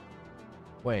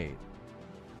 Wait,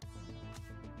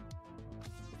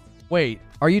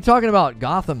 are you talking about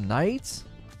Gotham Knights?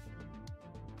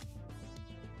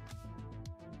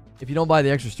 If you don't buy the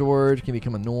extra storage, it can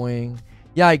become annoying.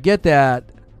 Yeah, I get that,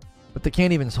 but they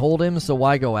can't even hold him, so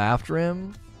why go after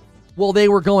him? Well, they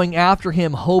were going after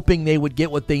him hoping they would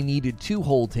get what they needed to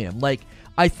hold him. Like,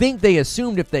 I think they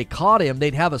assumed if they caught him,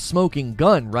 they'd have a smoking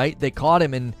gun, right? They caught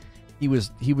him, and he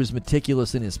was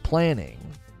meticulous in his planning.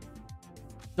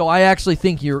 So I actually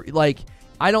think you're, like,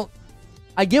 I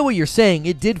get what you're saying.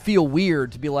 It did feel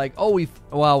weird to be like, oh,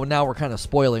 well, now we're kind of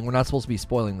spoiling. We're not supposed to be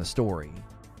spoiling the story.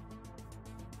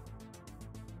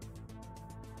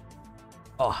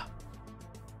 Oh.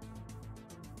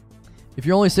 If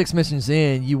you're only 6 missions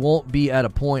in, you won't be at a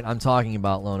point I'm talking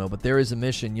about, Lono, but there is a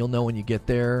mission. You'll know when you get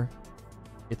there.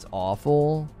 It's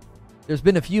awful. There's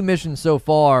been a few missions so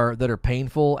far that are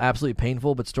painful, absolutely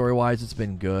painful, but story-wise, it's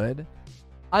been good.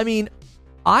 I mean,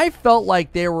 I felt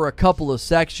like there were a couple of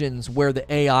sections where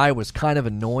the AI was kind of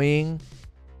annoying,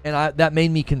 and that made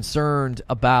me concerned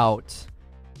about,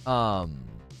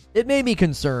 it made me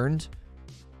concerned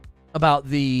about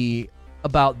the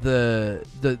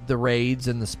raids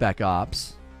and the spec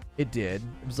ops. It did.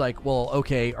 It was like, well,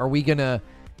 okay, are we gonna,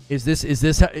 is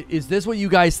this what you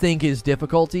guys think is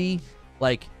difficulty?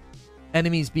 Like,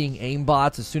 enemies being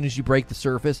aimbots as soon as you break the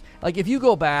surface? Like, if you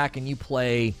go back and you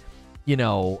play, you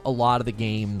know, a lot of the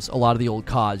games, a lot of the old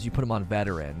CODs, you put them on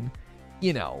veteran,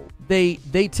 you know, they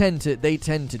tend to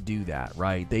do that,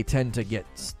 right? They tend to get,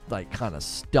 like, kind of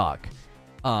stuck,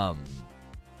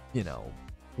 you know,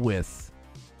 with,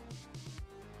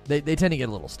 they tend to get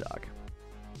a little stuck.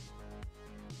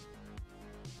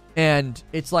 And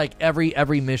it's like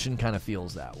every mission kind of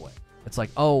feels that way. It's like,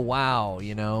 oh wow,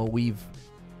 you know, we've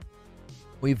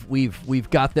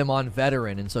got them on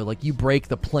veteran, and so like you break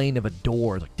the plane of a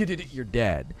door, like you're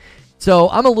dead. So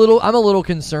I'm a little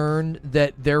concerned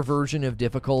that their version of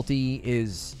difficulty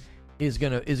is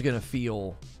gonna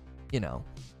feel, you know,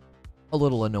 a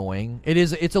little annoying.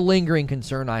 It's a lingering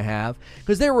concern I have,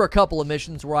 because there were a couple of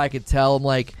missions where I could tell, I'm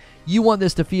like, you want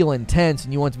this to feel intense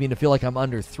and you want me to feel like I'm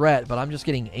under threat, but I'm just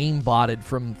getting aimbotted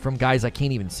from guys I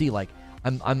can't even see. Like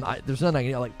there's nothing I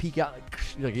can, like, peek out,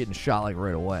 like getting shot like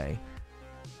right away.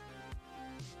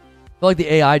 I feel like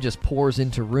the AI just pours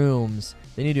into rooms.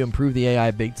 They need to improve the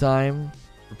AI big time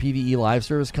for PvE live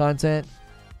service content.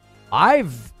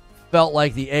 I've felt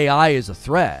like the AI is a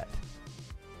threat.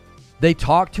 They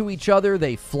talk to each other,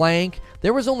 they flank.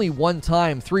 There was only one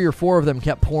time 3 or 4 of them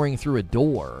kept pouring through a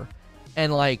door,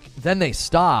 and like then they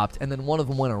stopped, and then one of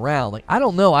them went around. Like, I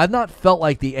don't know. I've not felt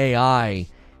like the AI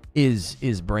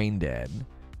is brain dead.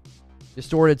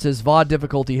 Distorted says VOD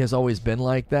difficulty has always been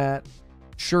like that.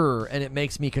 Sure, and it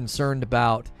makes me concerned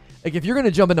about, like, if you're going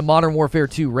to jump into Modern Warfare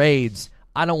 2 raids,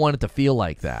 I don't want it to feel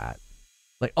like that.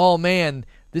 Like, oh man,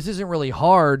 this isn't really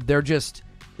hard. They're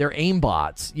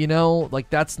aimbots, you know? Like,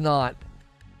 that's not...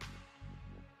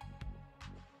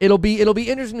 It'll be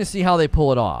interesting to see how they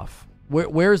pull it off.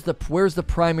 Where's the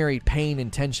primary pain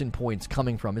and tension points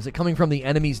coming from? Is it coming from the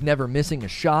enemies never missing a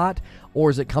shot,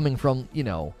 or is it coming from, you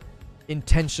know,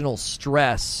 intentional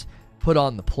stress put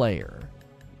on the player?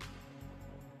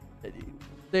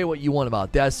 Say what you want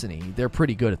about Destiny, they're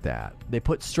pretty good at that. They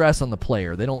put stress on the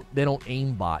player. They don't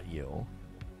aimbot you.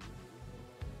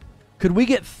 Could we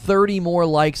get 30 more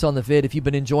likes on the vid? If you've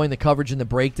been enjoying the coverage and the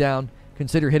breakdown,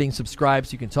 consider hitting subscribe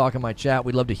so you can talk in my chat.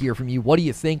 We'd love to hear from you. What do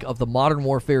you think of the Modern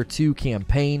Warfare 2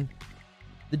 campaign?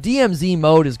 The DMZ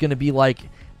mode is going to be like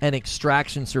an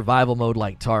extraction survival mode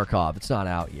like Tarkov. It's not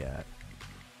out yet.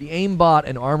 The aimbot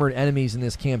and armored enemies in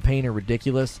this campaign are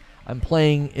ridiculous. I'm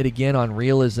playing it again on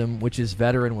Realism, which is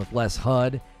veteran with less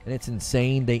HUD, and it's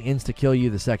insane. They insta-kill you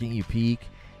the second you peek.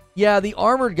 Yeah, the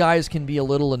armored guys can be a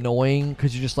little annoying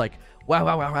because you're just like, whack,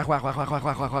 whack, whack, whack, whack, whack, whack,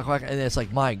 whack, whack, whack, whack, and it's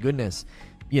like, my goodness,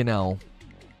 you know.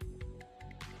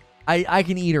 I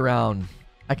can eat around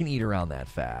that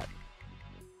fat.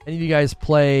 Any of you guys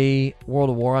play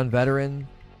World at War on Veteran?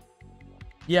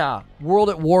 Yeah, World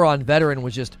at War on Veteran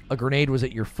was just a grenade was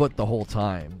at your foot the whole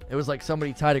time. It was like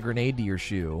somebody tied a grenade to your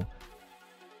shoe.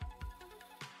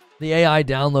 The AI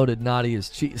downloaded Nadia's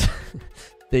cheese.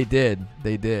 They did.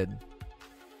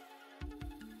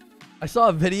 I saw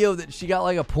a video that she got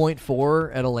like a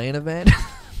 0.4 at a LAN event.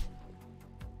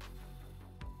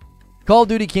 Call of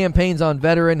Duty campaigns on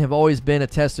Veteran have always been a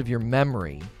test of your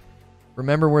memory.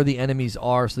 Remember where the enemies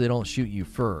are so they don't shoot you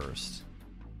first.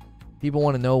 People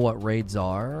want to know what raids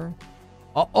are.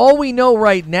 All we know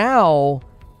right now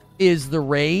is the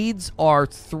raids are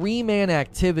 3-man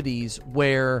activities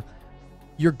where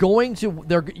you're going to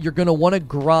want to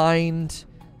grind,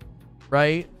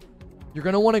 right? You're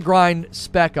going to want to grind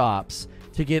Spec Ops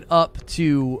to get up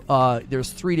to,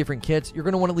 there's 3 different kits. You're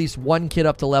going to want at least 1 kit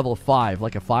up to level 5,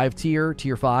 like a 5 tier,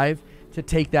 tier 5, to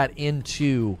take that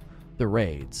into the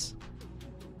raids.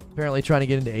 Apparently trying to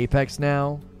get into Apex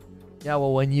now. Yeah,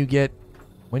 well, when you get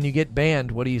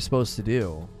banned, what are you supposed to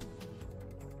do?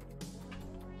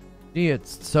 Gee,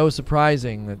 it's so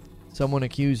surprising that someone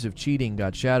accused of cheating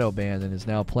got shadow banned and is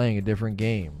now playing a different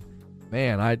game.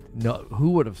 Man, who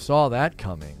would have saw that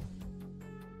coming?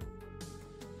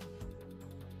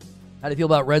 How do you feel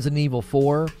about Resident Evil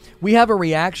 4? We have a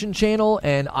reaction channel,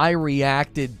 and I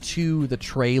reacted to the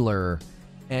trailer,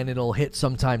 and it'll hit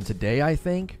sometime today, I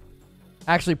think.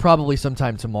 Actually, probably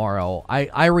sometime tomorrow.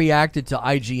 I reacted to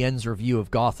IGN's review of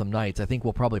Gotham Knights. I think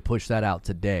we'll probably push that out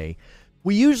today.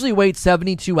 We usually wait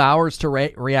 72 hours to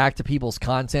react to people's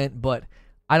content, but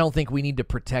I don't think we need to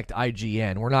protect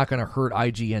IGN. We're not going to hurt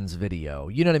IGN's video.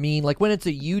 You know what I mean? Like, when it's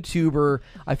a YouTuber,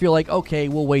 I feel like, okay,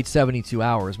 we'll wait 72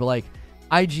 hours. But, like,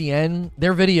 IGN,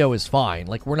 their video is fine.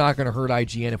 Like, we're not going to hurt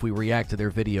IGN if we react to their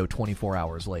video 24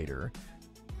 hours later.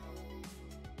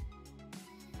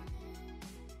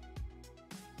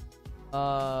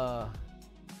 Hang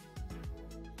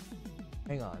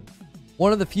on.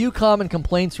 One of the few common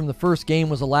complaints from the first game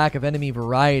was a lack of enemy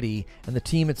variety, and the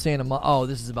team at Santa Monica... Oh,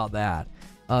 this is about that.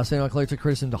 Santa Monica took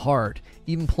criticism to heart.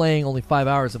 Even playing only 5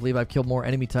 hours, I believe I've killed more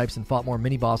enemy types and fought more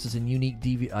mini-bosses and unique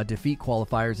defeat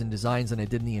qualifiers and designs than I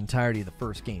did in the entirety of the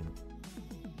first game.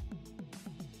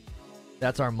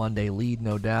 That's our Monday lead,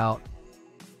 no doubt.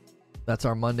 That's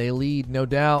our Monday lead, no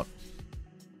doubt.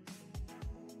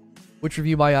 Which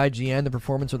review by IGN, the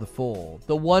performance or the full?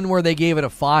 The one where they gave it a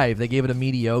 5. They gave it a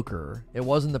mediocre. It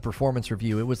wasn't the performance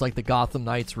review. It was like the Gotham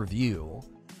Knights review.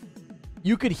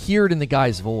 You could hear it in the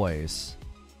guy's voice.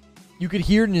 You could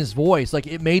hear it in his voice. Like,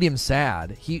 it made him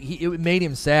sad. It made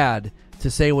him sad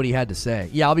to say what he had to say.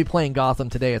 Yeah, I'll be playing Gotham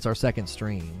today. It's our second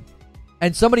stream.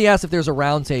 And somebody asked if there's a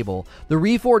roundtable. The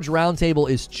Reforge roundtable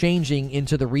is changing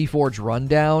into the Reforge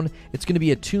Rundown. It's going to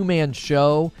be a 2-man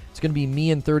show. It's going to be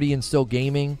me and 30 and Still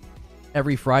Gaming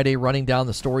every Friday running down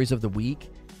the stories of the week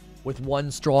with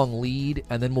one strong lead,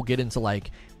 and then we'll get into,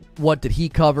 like, what did he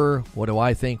cover? What do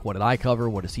I think? What did I cover?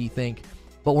 What does he think?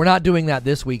 But we're not doing that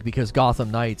this week because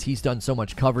Gotham Knights, he's done so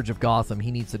much coverage of Gotham,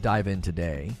 he needs to dive in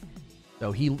today.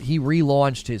 So he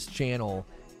relaunched his channel,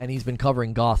 and he's been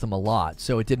covering Gotham a lot,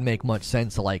 so it didn't make much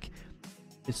sense to, like,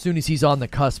 as soon as he's on the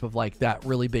cusp of, like, that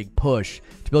really big push,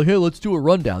 to be like, hey, let's do a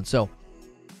rundown. So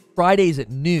Fridays at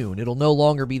noon, it'll no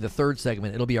longer be the third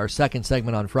segment. It'll be our second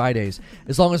segment on Fridays.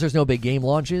 As long as there's no big game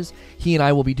launches, he and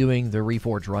I will be doing the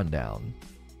Reforge Rundown.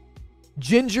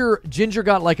 Ginger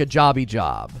got like a jobby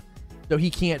job, so he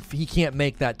can't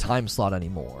make that time slot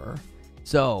anymore.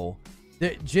 So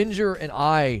Ginger and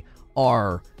I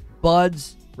are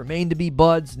buds, remain to be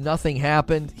buds. Nothing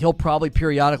happened. He'll probably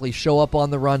periodically show up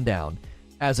on the Rundown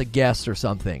as a guest or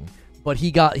something, but he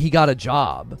got a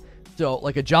job. So,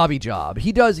 like a jobby job.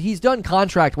 He's done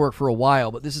contract work for a while,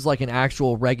 but this is like an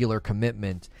actual regular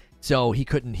commitment. So he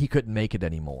couldn't make it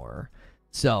anymore.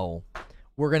 So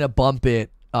we're gonna bump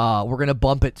it. We're gonna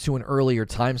bump it to an earlier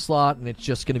time slot, and it's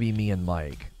just gonna be me and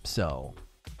Mike. So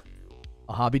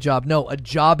a hobby job? No, a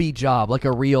jobby job, like a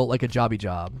jobby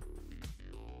job.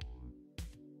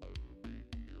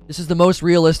 This is the most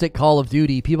realistic Call of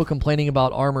Duty. People complaining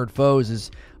about armored foes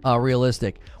is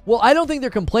realistic. Well, I don't think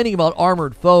they're complaining about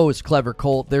armored foes, Clever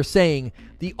Colt. They're saying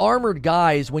the armored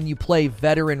guys, when you play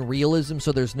veteran realism,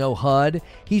 so there's no HUD,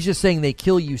 he's just saying they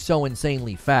kill you so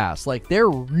insanely fast. Like, they're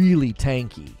really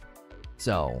tanky.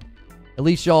 So, at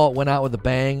least y'all went out with a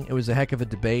bang. It was a heck of a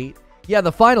debate. Yeah,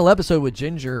 the final episode with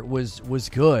Ginger was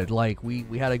good. Like, we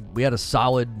had a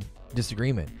solid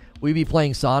disagreement. We be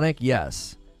playing Sonic?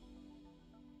 Yes.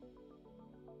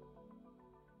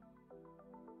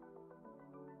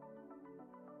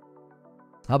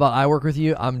 How about I work with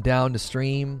you? I'm down to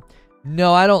stream.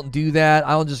 No, I don't do that.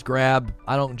 I don't just grab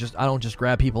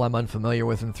people I'm unfamiliar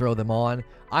with and throw them on.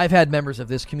 I've had members of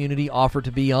this community offer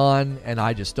to be on, and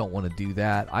I just don't want to do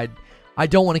that. I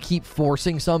don't want to keep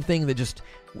forcing something that just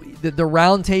the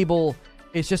round table.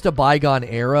 It's just a bygone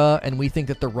era, and we think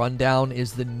that the Rundown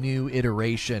is the new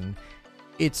iteration.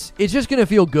 It's just going to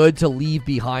feel good to leave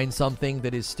behind something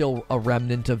that is still a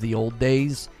remnant of the old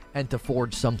days and to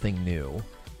forge something new.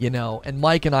 You know, and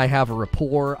Mike and I have a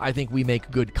rapport. I think we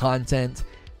make good content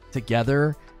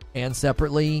together and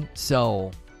separately.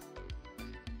 So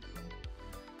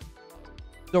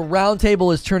the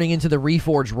roundtable is turning into the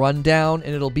Reforge Rundown,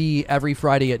 and it'll be every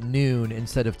Friday at noon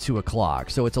instead of 2 o'clock.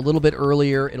 So it's a little bit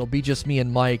earlier. It'll be just me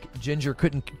and Mike. Ginger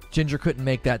couldn't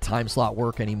make that time slot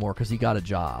work anymore because he got a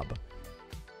job.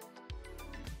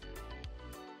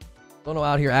 Don't know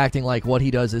out here acting like what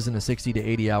he does isn't a 60 to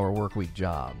 80 hour work week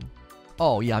job.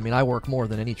 Oh, yeah, I mean, I work more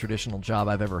than any traditional job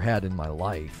I've ever had in my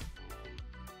life.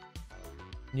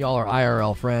 Y'all are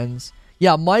IRL friends.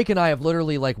 Yeah, Mike and I have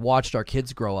literally like watched our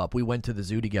kids grow up. We went to the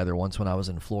zoo together once when I was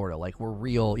in Florida. Like we're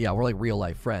like real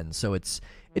life friends. So it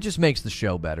just makes the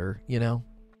show better, you know?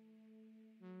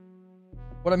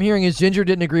 What I'm hearing is Ginger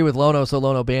didn't agree with Lono, so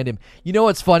Lono banned him. You know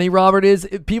what's funny, Robert, is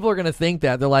people are going to think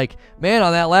that. They're like, man,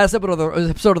 on that last episode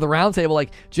of the Roundtable,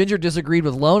 like, Ginger disagreed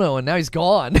with Lono, and now he's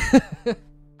gone.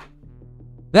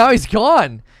 Now he's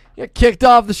gone. He got kicked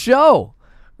off the show,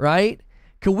 right?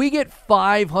 Could we get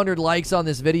 500 likes on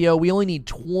this video? We only need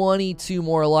 22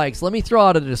 more likes. Let me throw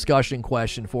out a discussion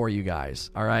question for you guys,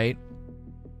 all right?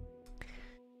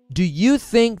 Do you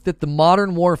think that the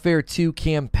Modern Warfare 2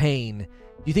 campaign...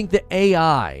 Do you think the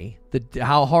AI,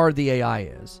 how hard the AI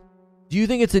is, do you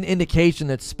think it's an indication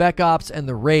that Spec Ops and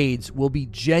the raids will be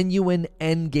genuine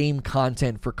endgame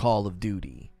content for Call of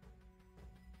Duty?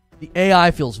 The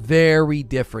AI feels very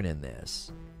different in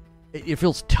this. It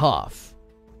feels tough.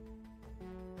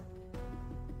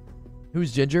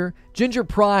 Who's Ginger? Ginger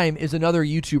Prime is another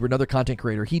YouTuber, another content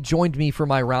creator. He joined me for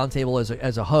my roundtable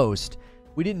as a host.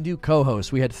 We didn't do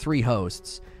co-hosts. We had 3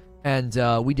 hosts. And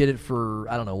we did it for,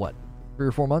 I don't know what, 3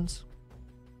 or 4 months?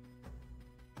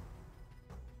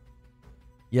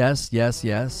 Yes. Does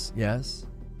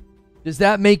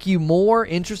that make you more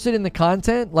interested in the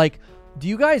content? Like, do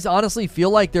you guys honestly feel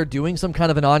like they're doing some kind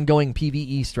of an ongoing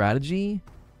PvE strategy?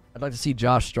 I'd like to see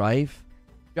Josh Strife.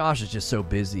 Josh is just so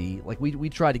busy. Like, we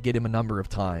tried to get him a number of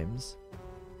times.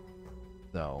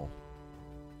 So.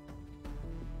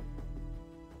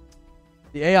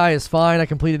 The AI is fine. I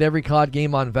completed every COD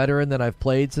game on Veteran that I've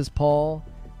played, says Paul.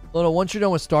 Lono, once you're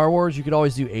done with Star Wars, you could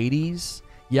always do 80s.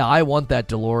 Yeah, I want that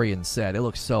DeLorean set. It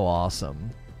looks so awesome.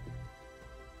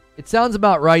 It sounds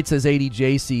about right, says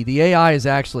ADJC. The AI is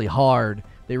actually hard.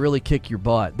 They really kick your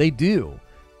butt. They do.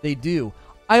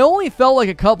 I only felt like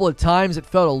a couple of times it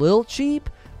felt a little cheap,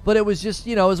 but it was just,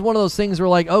 it was one of those things where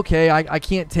like, okay, I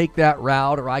can't take that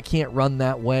route or I can't run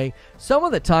that way. Some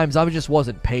of the times I just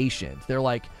wasn't patient. They're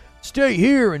like, stay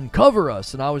here and cover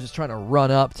us. And I was just trying to run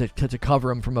up to cover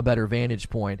them from a better vantage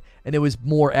point. And it was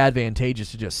more advantageous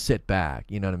to just sit back.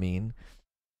 You know what I mean?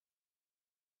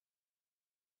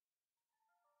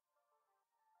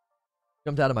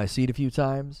 Jumped out of my seat a few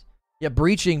times. Yeah,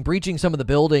 breaching some of the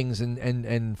buildings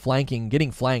and flanking,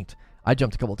 getting flanked. I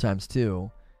jumped a couple times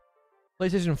too.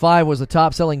 PlayStation 5 was the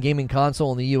top-selling gaming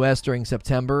console in the US during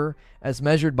September, as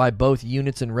measured by both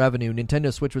units and revenue.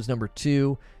 Nintendo Switch was number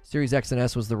 2. Series X and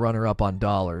S was the runner-up on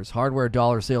dollars. Hardware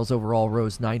dollar sales overall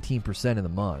rose 19% in the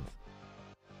month.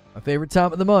 My favorite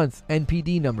time of the month,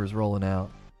 NPD numbers rolling out.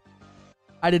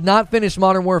 I did not finish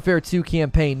Modern Warfare 2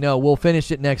 campaign. No, we'll finish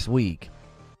it next week.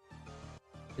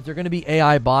 Is there going to be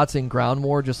AI bots in Ground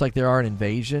War just like there are in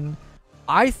Invasion?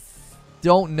 I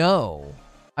don't know.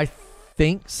 I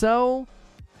think so.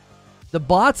 The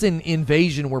bots in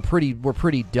Invasion were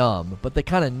pretty dumb, but they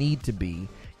kind of need to be.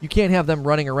 You can't have them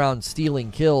running around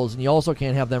stealing kills, and you also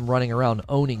can't have them running around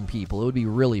owning people. It would be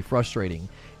really frustrating.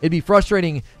 It'd be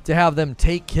frustrating to have them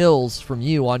take kills from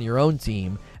you on your own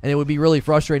team, and it would be really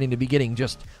frustrating to be getting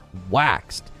just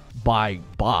waxed by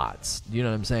bots. You know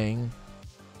what I'm saying?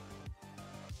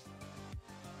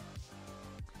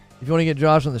 If you want to get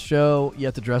Josh on the show, you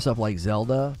have to dress up like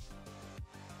Zelda.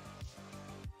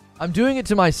 I'm doing it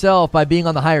to myself by being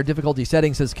on the higher difficulty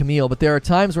setting, says Camille, but there are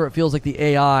times where it feels like the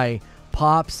AI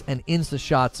pops and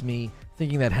insta-shots me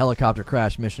thinking that helicopter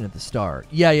crash mission at the start.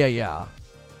 Yeah.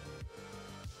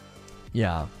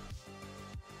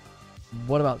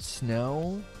 What about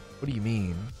snow? What do you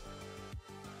mean?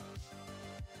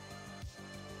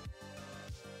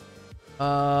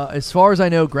 As far as I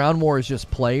know, Ground War is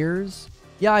just players.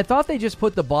 Yeah, I thought they just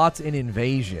put the bots in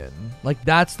Invasion. Like,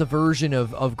 that's the version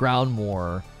of Ground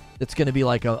War that's going to be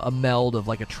like a meld of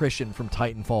like attrition from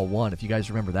Titanfall 1, if you guys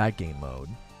remember that game mode.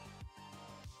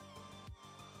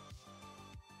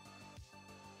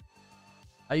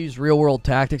 I used real-world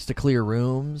tactics to clear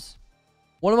rooms.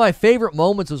 One of my favorite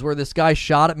moments was where this guy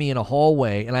shot at me in a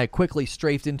hallway, and I quickly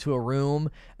strafed into a room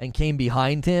and came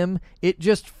behind him. It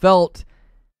just felt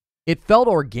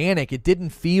organic. It didn't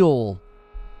feel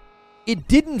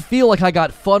like I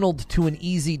got funneled to an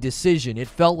easy decision. It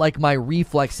felt like my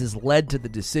reflexes led to the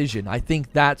decision. I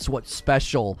think that's what's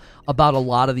special about a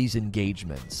lot of these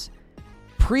engagements.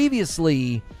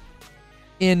 Previously,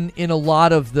 in a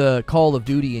lot of the Call of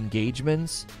Duty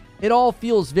engagements, it all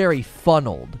feels very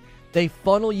funneled. They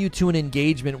funnel you to an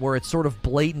engagement where it's sort of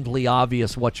blatantly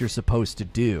obvious what you're supposed to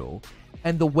do.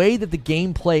 And the way that the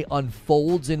gameplay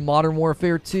unfolds in Modern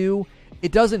Warfare 2,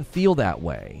 it doesn't feel that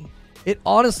way. It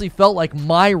honestly felt like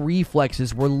my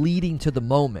reflexes were leading to the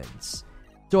moments.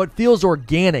 So it feels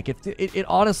organic. It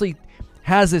honestly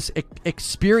has this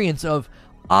experience of,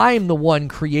 I'm the one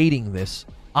creating this.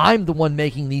 I'm the one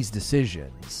making these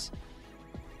decisions.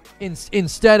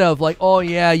 Instead of like, oh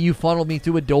yeah, you funneled me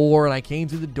through a door and I came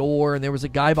through the door and there was a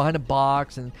guy behind a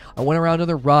box and I went around to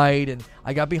the right and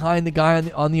I got behind the guy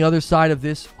on the other side of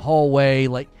this hallway.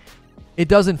 Like, it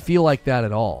doesn't feel like that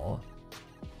at all.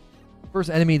 First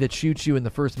enemy that shoots you in the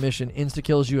first mission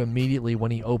insta-kills you immediately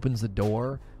when he opens the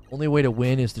door. Only way to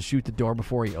win is to shoot the door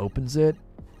before he opens it.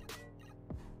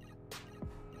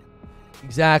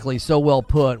 Exactly, so well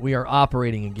put. We are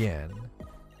operating again.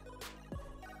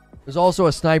 There's also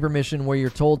a sniper mission where you're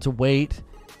told to wait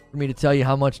for me to tell you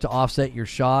how much to offset your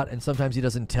shot, and sometimes he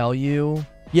doesn't tell you.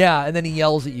 Yeah, and then he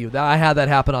yells at you. I had that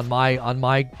happen on my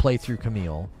playthrough,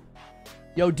 Camille.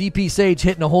 Yo, DP Sage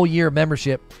hitting a whole year of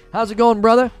membership. How's it going,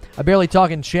 brother? I barely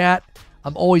talk in chat.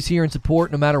 I'm always here in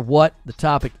support no matter what the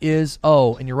topic is.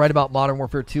 Oh, and you're right about Modern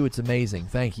Warfare 2. It's amazing.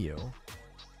 Thank you.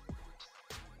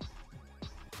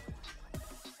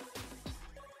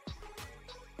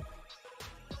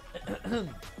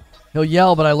 He'll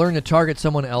yell, but I learned to target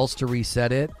someone else to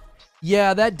reset it.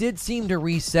 Yeah, that did seem to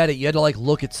reset it. You had to like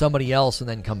look at somebody else and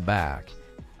then come back.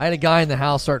 I had a guy in the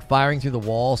house start firing through the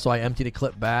wall, so I emptied a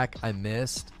clip back. I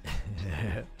missed.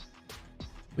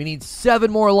 We need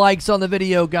 7 more likes on the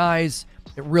video, guys.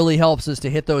 It really helps us to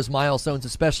hit those milestones,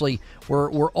 especially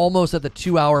we're almost at the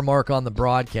 2-hour mark on the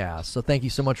broadcast. So thank you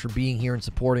so much for being here and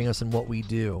supporting us in what we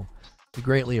do. We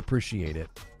greatly appreciate it.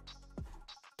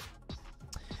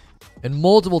 And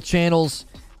multiple channels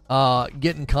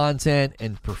getting content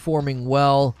and performing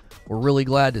well. We're really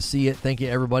glad to see it. Thank you,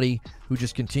 everybody who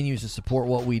just continues to support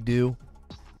what we do.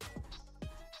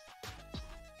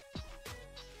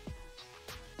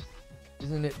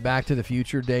 Isn't it Back to the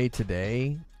Future Day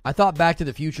today? I thought Back to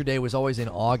the Future Day was always in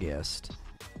August.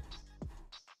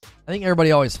 I think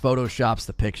everybody always photoshops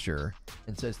the picture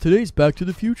and says, today's Back to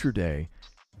the Future Day.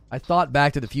 I thought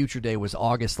Back to the Future Day was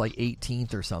August like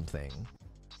 18th or something.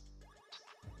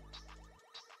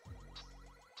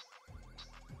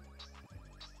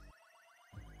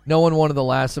 No one wanted the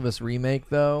Last of Us remake,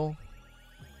 though.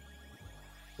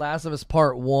 Last of Us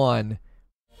Part 1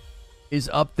 is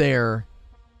up there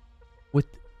with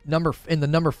in the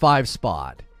number 5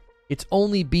 spot. It's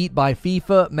only beat by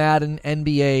FIFA, Madden,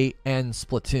 NBA, and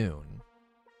Splatoon.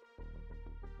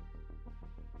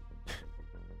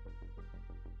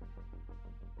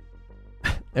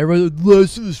 Everybody,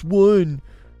 Last of Us 1.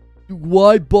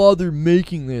 Why bother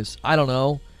making this? I don't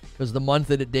know. Because the month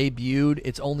that it debuted,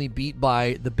 it's only beat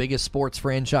by the biggest sports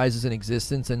franchises in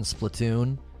existence and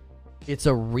Splatoon. It's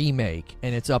a remake,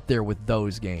 and it's up there with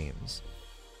those games.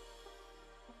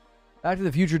 Back to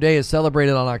the Future Day is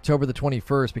celebrated on October the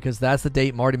 21st because that's the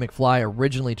date Marty McFly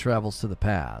originally travels to the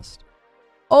past.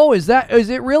 Oh, is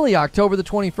it really October the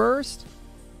 21st?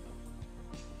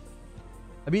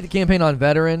 I beat the campaign on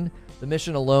Veteran. The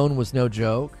mission alone was no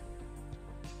joke.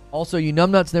 Also, you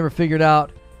numbnuts never figured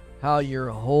out how your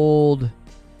hold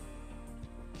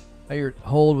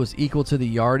was equal to the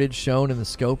yardage shown in the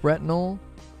scope retinal.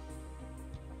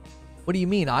 What do you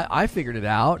mean? I figured it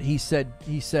out. He said,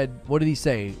 what did he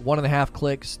say? 1.5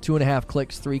 clicks, 2.5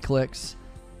 clicks, 3 clicks.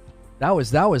 That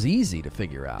was easy to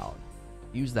figure out.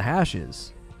 Use the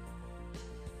hashes.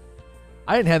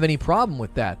 I didn't have any problem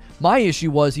with that. My issue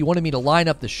was he wanted me to line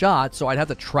up the shot, so I'd have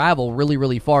to travel really,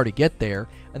 really far to get there.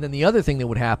 And then the other thing that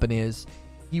would happen is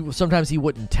sometimes he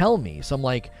wouldn't tell me. So I'm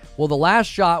like, well, the last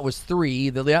shot was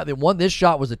 3. The one, this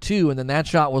shot was a 2, and then that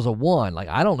shot was a 1. Like,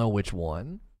 I don't know which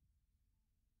one.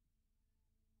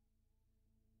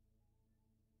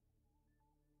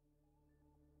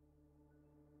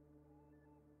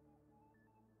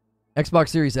 Xbox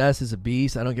Series S is a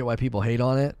beast. I don't get why people hate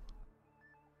on it.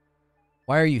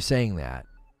 Why are you saying that?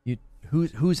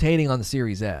 Who's hating on the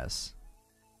Series S?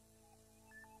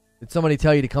 Did somebody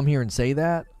tell you to come here and say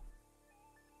that?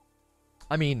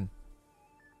 I mean,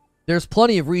 there's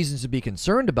plenty of reasons to be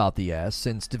concerned about the S,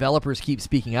 since developers keep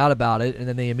speaking out about it, and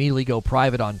then they immediately go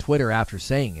private on Twitter after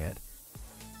saying it.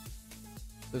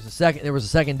 There was a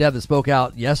second dev that spoke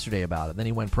out yesterday about it, then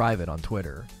he went private on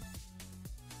Twitter.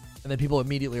 And then people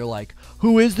immediately are like,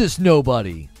 who is this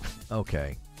nobody?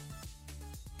 Okay.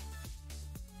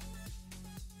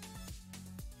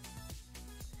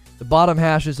 The bottom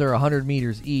hashes are 100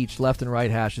 meters each. Left and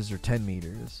right hashes are 10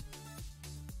 meters.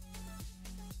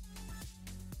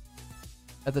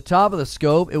 At the top of the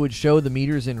scope, it would show the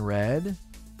meters in red.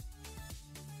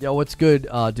 Yo, what's good,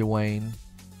 Dwayne?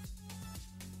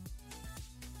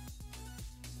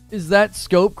 Is that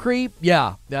scope creep?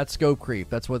 Yeah, that's scope creep.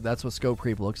 That's what scope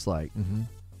creep looks like.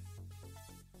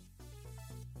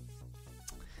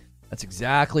 That's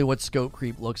exactly what scope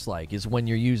creep looks like, is when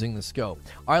you're using the scope.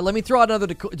 All right, let me throw out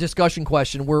another discussion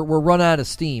question. We're running out of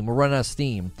steam.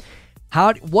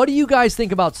 What do you guys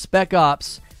think about Spec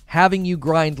Ops having you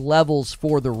grind levels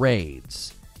for the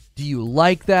raids? Do you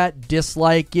like that?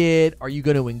 Dislike it? Are you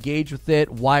going to engage with it?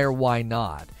 Why or why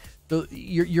not? So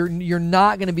you're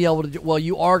not going to be able to. Well,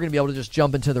 you are going to be able to just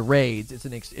jump into the raids.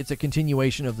 It's a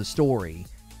continuation of the story.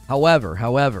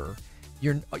 However,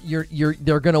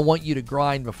 they're going to want you to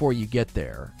grind before you get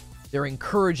there. They're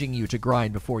encouraging you to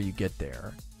grind before you get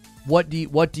there. What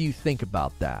do you think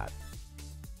about that?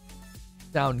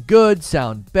 Sound good?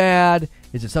 Sound bad?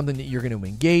 Is it something that you're going to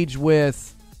engage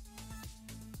with?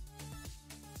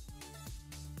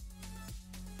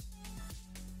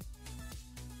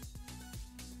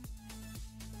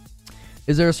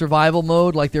 Is there a survival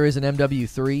mode like there is in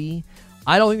MW3?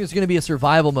 I don't think there's going to be a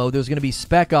survival mode. There's going to be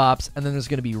Spec Ops, and then there's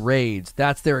going to be raids.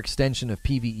 That's their extension of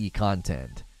PvE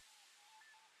content.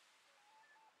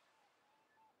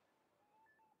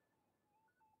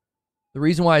 The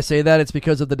reason why I say that, it's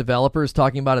because of the developers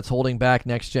talking about it's holding back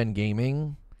next-gen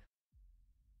gaming.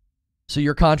 So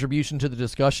your contribution to the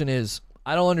discussion is,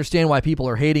 I don't understand why people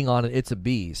are hating on it. It's a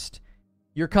beast.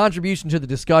 Your contribution to the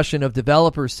discussion of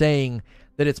developers saying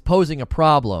that it's posing a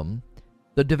problem.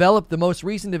 The most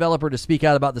recent developer to speak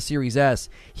out about the Series S,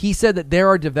 he said that there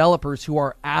are developers who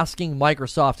are asking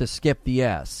Microsoft to skip the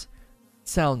S.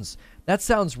 That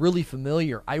sounds really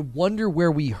familiar. I wonder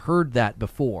where we heard that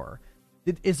before.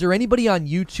 Is there anybody on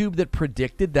YouTube that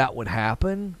predicted that would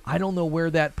happen? I don't know where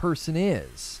that person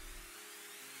is.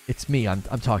 It's me. I'm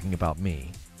talking about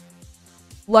me.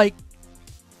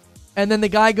 And then the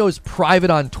guy goes private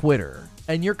on Twitter.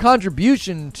 And your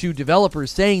contribution to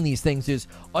developers saying these things is,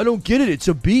 I don't get it, it's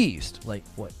a beast. Like,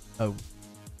 what? Oh.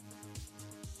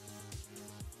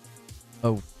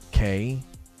 Okay.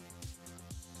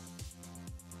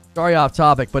 Sorry, off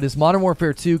topic, but is Modern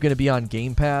Warfare 2 going to be on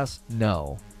Game Pass?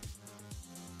 No.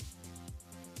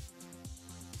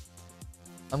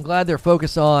 I'm glad they're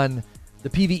focused on the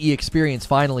PvE experience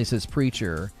finally, says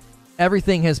Preacher.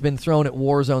 Everything has been thrown at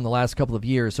Warzone the last couple of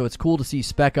years, so it's cool to see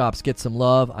Spec Ops get some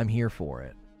love. I'm here for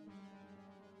it.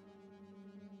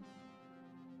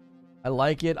 I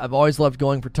like it. I've always loved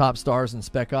going for top stars in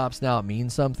Spec Ops. Now it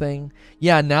means something.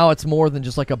 Yeah, now it's more than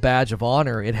just like a badge of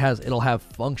honor. It'll have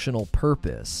functional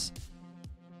purpose.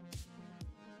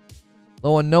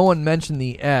 Though no one mentioned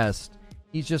the S,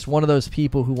 he's just one of those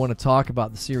people who want to talk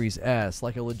about the Series S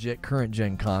like a legit current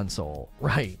gen console.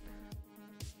 Right.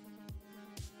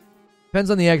 Depends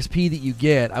on the XP that you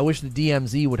get. I wish the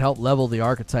DMZ would help level the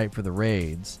archetype for the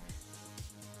raids.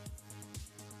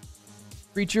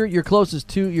 Creature,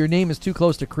 your name is too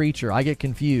close to Creature. I get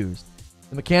confused.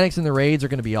 The mechanics in the raids are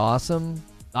going to be awesome.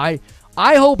 I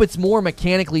hope it's more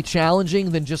mechanically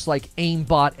challenging than just like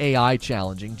aimbot AI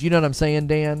challenging. Do you know what I'm saying,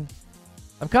 Dan?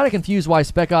 I'm kind of confused why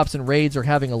Spec Ops and raids are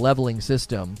having a leveling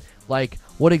system. Like,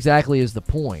 what exactly is the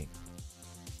point?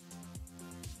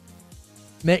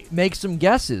 Make some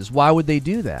guesses. Why would they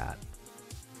do that?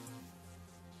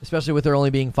 Especially with there only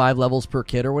being 5 levels per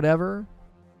kit or whatever.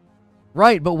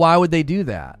 Right, but why would they do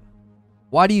that?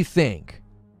 Why do you think?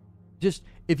 Just,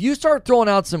 if you start throwing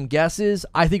out some guesses,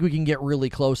 I think we can get really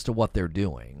close to what they're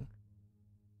doing.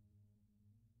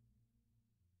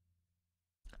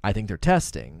 I think they're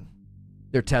testing.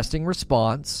 They're testing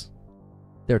response.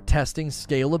 They're testing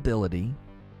scalability.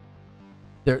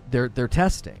 They're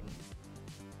testing.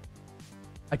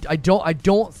 I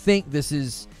don't think this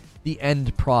is the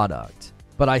end product,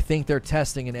 but I think they're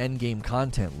testing an end game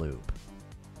content loop.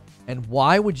 And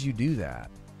why would you do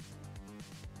that?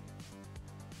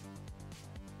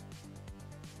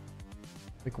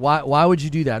 Like, why would you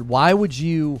do that? Why would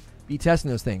you be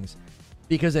testing those things?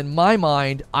 Because in my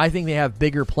mind, I think they have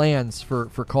bigger plans for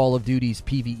Call of Duty's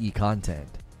PvE content.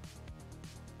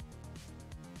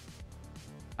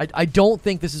 I don't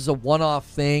think this is a one-off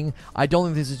thing. I don't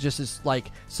think this is just like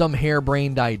some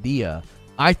harebrained idea.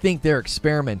 I think they're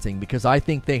experimenting because I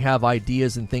think they have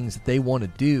ideas and things that they want to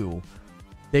do.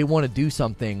 They want to do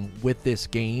something with this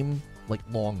game, like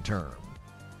long term.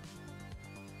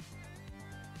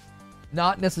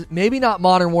 Maybe not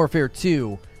Modern Warfare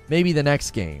 2, maybe the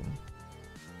next game.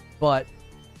 But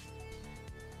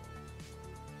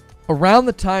around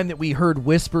the time that we heard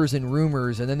whispers and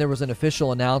rumors, and then there was an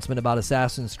official announcement about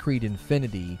Assassin's Creed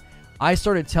Infinity, I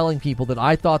started telling people that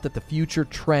I thought that the future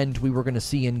trend we were going to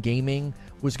see in gaming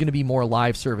was going to be more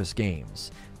live service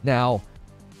games. Now,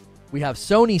 we have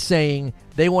Sony saying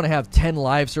they want to have 10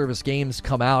 live service games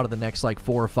come out in the next 4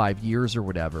 or 5 years or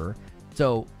whatever.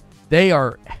 So they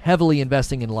are heavily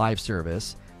investing in live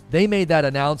service. They made that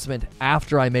announcement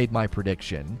after I made my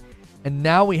prediction. And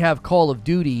now we have Call of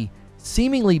Duty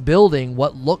seemingly building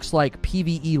what looks like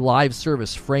PvE live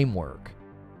service framework.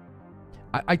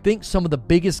 I think some of the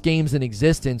biggest games in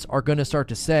existence are going to start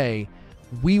to say,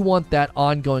 we want that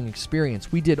ongoing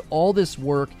experience. We did all this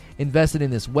work, invested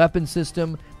in this weapon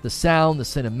system, the sound, the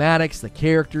cinematics, the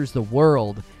characters, the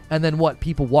world, and then what?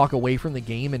 People walk away from the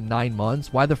game in 9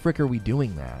 months? Why the frick are we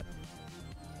doing that?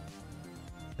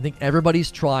 I think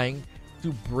everybody's trying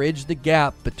to bridge the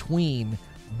gap between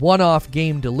one-off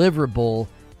game deliverable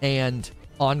and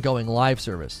ongoing live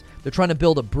service. They're trying to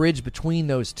build a bridge between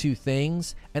those two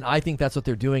things, and I think that's what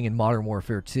they're doing in Modern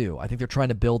Warfare 2. I think they're trying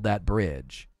to build that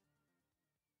bridge.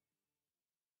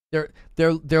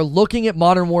 They're looking at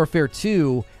Modern Warfare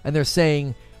 2 and they're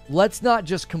saying, let's not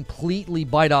just completely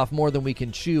bite off more than we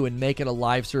can chew and make it a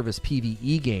live service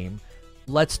PvE game.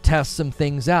 Let's test some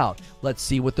things out. Let's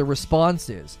see what the response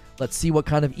is. Let's see what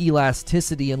kind of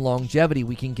elasticity and longevity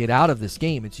we can get out of this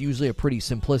game. It's usually a pretty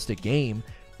simplistic game,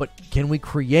 but can we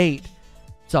create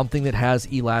something that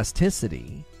has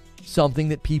elasticity? Something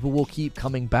that people will keep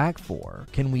coming back for?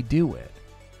 Can we do it?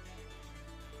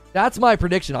 That's my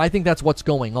prediction. I think that's what's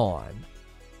going on.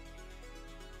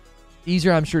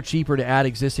 Easier, I'm sure, cheaper to add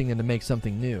existing than to make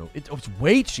something new. It's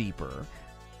way cheaper,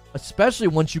 especially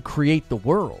once you create the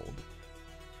world.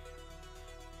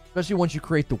 Especially once you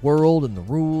create the world and the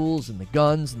rules and the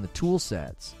guns and the tool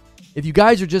sets. If you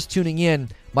guys are just tuning in,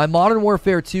 my Modern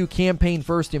Warfare 2 campaign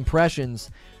first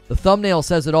impressions, the thumbnail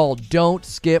says it all. Don't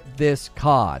skip this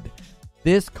COD.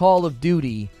 This Call of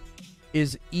Duty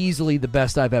is easily the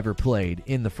best I've ever played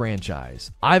in the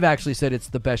franchise. I've actually said it's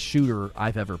the best shooter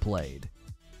I've ever played.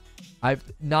 I've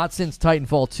not since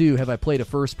Titanfall 2 have I played a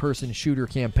first-person shooter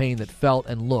campaign that felt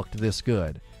and looked this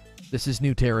good. This is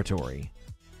new territory.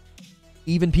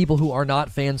 Even people who are not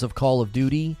fans of Call of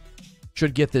Duty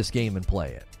should get this game and play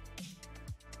it.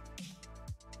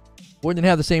 Wouldn't it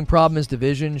have the same problem as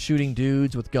Division? Shooting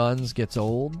dudes with guns gets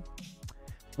old?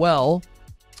 Well,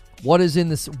 what is in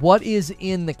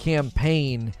the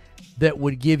campaign that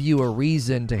would give you a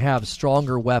reason to have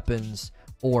stronger weapons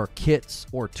or kits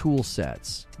or tool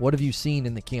sets? What have you seen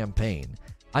in the campaign?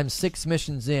 I'm 6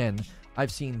 missions in.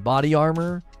 I've seen body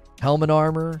armor, helmet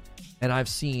armor, and I've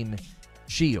seen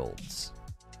shields.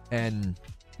 And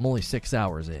I'm only 6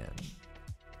 hours in.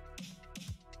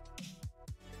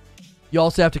 You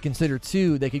also have to consider,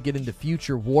 too, they could get into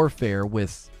future warfare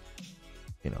with,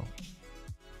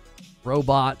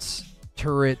 robots,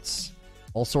 turrets,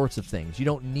 all sorts of things. You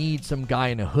don't need some guy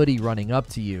in a hoodie running up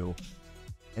to you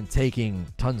and taking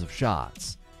tons of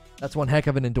shots. That's one heck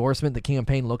of an endorsement. The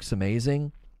campaign looks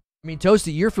amazing. I mean,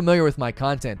 Toasty, you're familiar with my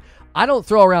content. I don't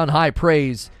throw around high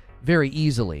praise very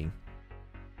easily.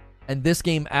 And this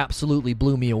game absolutely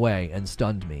blew me away and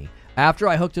stunned me. After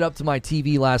I hooked it up to my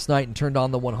TV last night and turned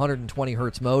on the 120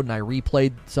 hertz mode and I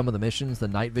replayed some of the missions, the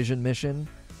night vision mission,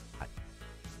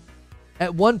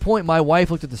 at one point my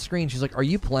wife looked at the screen. She's like, "Are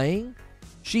you playing?"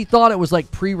 She thought it was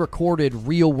like pre-recorded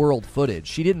real-world footage.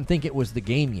 She didn't think it was the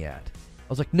game yet. I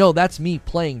was like, "No, that's me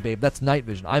playing, babe. That's night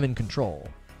vision. I'm in control."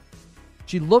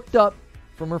 She looked up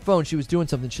from her phone. She was doing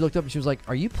something. She looked up and she was like,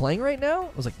 "Are you playing right now?"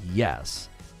 I was like, "Yes."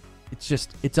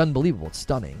 It's unbelievable. It's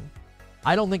stunning.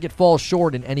 I don't think it falls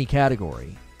short in any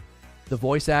category. The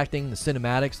voice acting, the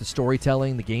cinematics, the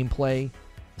storytelling, the gameplay,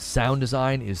 the sound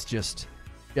design is just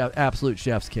absolute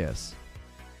chef's kiss.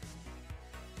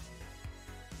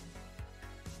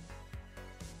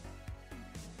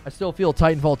 I still feel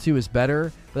Titanfall 2 is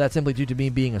better, but that's simply due to me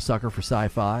being a sucker for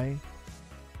sci-fi.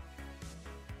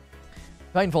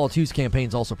 Titanfall 2's campaign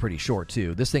is also pretty short,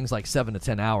 too. This thing's like 7 to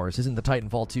 10 hours. Isn't the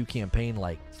Titanfall 2 campaign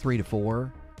like 3 to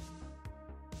 4?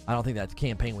 I don't think that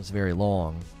campaign was very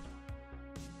long.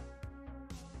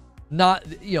 Not,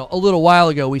 a little while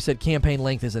ago we said campaign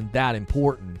length isn't that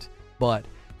important, but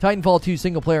Titanfall 2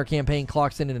 single-player campaign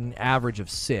clocks in at an average of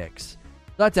 6.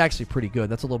 That's actually pretty good.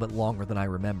 That's a little bit longer than I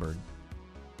remembered.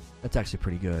 That's actually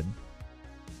pretty good.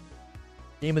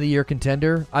 Game of the Year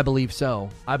contender? I believe so.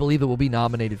 I believe it will be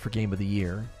nominated for Game of the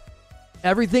Year.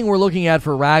 Everything we're looking at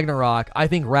for Ragnarok, I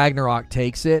think Ragnarok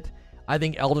takes it. I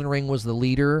think Elden Ring was the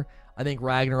leader. I think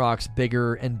Ragnarok's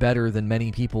bigger and better than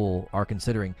many people are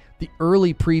considering. The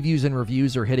early previews and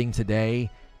reviews are hitting today,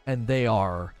 and they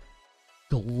are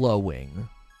glowing.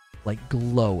 Like,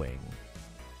 glowing.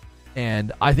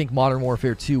 And I think Modern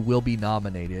Warfare 2 will be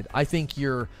nominated. I think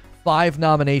your 5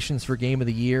 nominations for Game of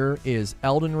the Year is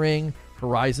Elden Ring,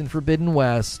 Horizon Forbidden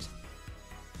West,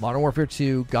 Modern Warfare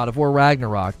 2, God of War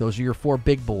Ragnarok. Those are your 4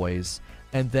 big boys.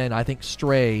 And then I think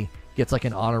Stray gets like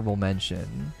an honorable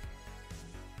mention.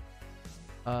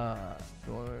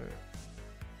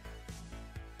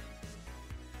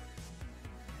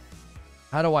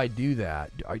 How do I do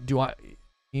that?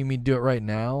 You mean do it right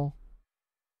now?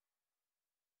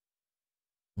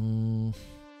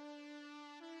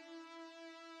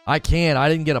 I can. I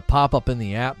didn't get a pop-up in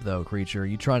the app, though, Creature. Are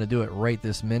you trying to do it right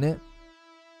this minute?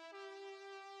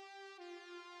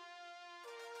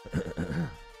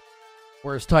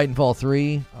 Where's Titanfall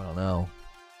 3? I don't know.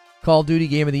 Call of Duty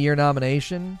Game of the Year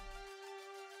nomination?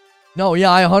 No,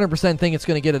 yeah, I 100% think it's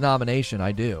going to get a nomination.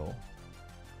 I do.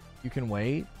 You can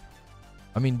wait.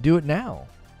 I mean, do it now.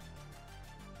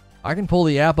 I can pull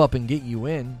the app up and get you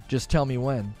in. Just tell me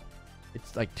when.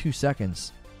 It's like 2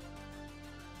 seconds.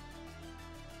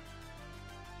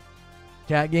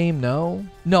 Cat game, no.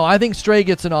 No, I think Stray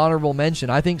gets an honorable mention.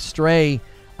 I think Stray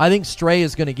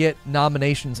is going to get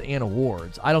nominations and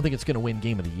awards. I don't think it's going to win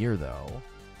Game of the Year, though.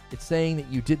 It's saying that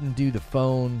you didn't do the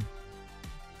phone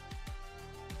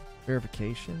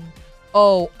verification.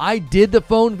 Oh, I did the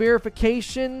phone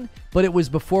verification, but it was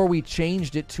before we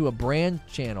changed it to a brand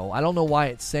channel. I don't know why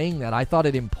it's saying that. I thought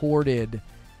it imported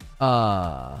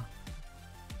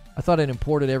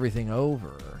everything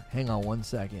over. Hang on one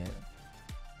second.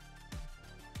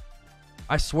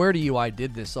 I swear to you I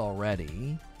did this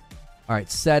already. All right,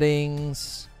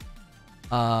 settings.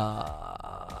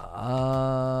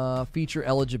 Feature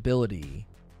eligibility.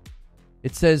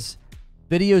 It says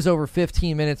videos over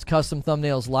 15 minutes, custom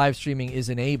thumbnails, live streaming is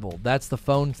enabled. That's the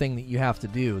phone thing that you have to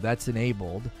do. That's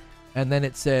enabled. And then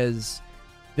it says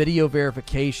video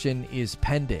verification is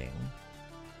pending.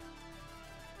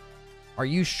 Are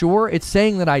you sure? It's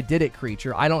saying that I did it,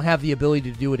 Creature. I don't have the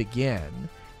ability to do it again.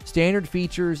 Standard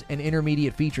features and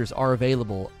intermediate features are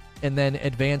available, and then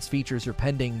advanced features are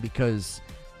pending because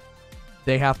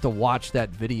they have to watch that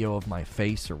video of my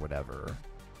face or whatever.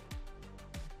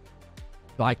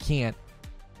 So I can't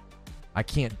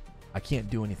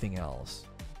do anything else.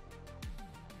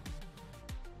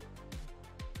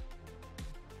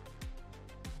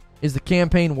 Is the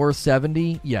campaign worth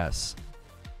 $70? Yes.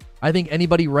 I think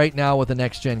anybody right now with a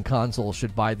next-gen console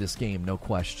should buy this game, no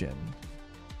question.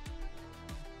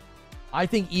 I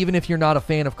think even if you're not a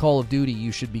fan of Call of Duty,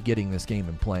 you should be getting this game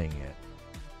and playing it.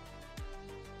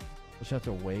 Just have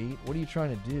to wait. What are you trying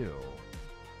to do?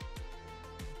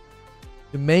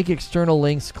 To make external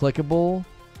links clickable.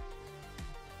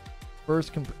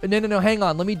 First, no, hang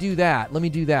on. Let me do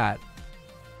that.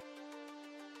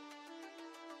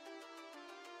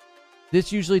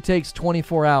 This usually takes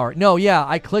 24 hours. No, yeah,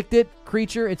 I clicked it,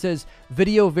 Creature. It says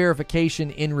video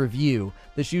verification in review.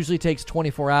 This usually takes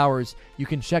 24 hours. You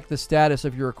can check the status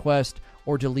of your request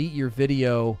or delete your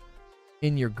video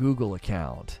in your Google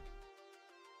account.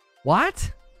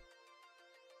 What?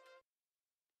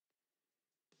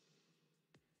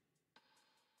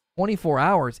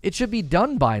 $24. It should be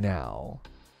done by now.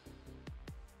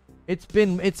 It's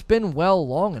been well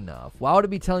long enough. Why would it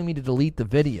be telling me to delete the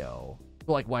video?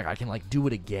 Like, what, I can do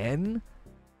it again?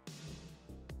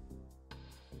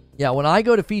 Yeah, when I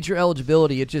go to feature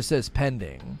eligibility, it just says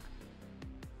pending.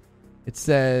 It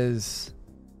says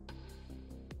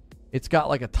it's got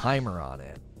like a timer on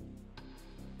it.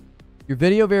 Your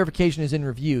video verification is in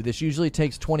review. This usually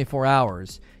takes 24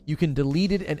 hours. You can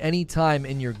delete it at any time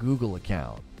in your Google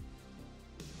account.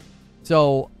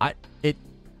 So,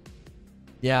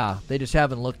 yeah, they just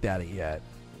haven't looked at it yet.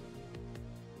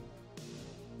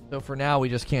 So for now, we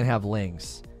just can't have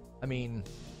links. I mean,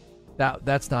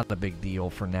 that's not a big deal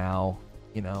for now.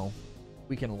 You know,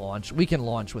 we can launch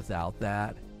without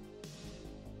that.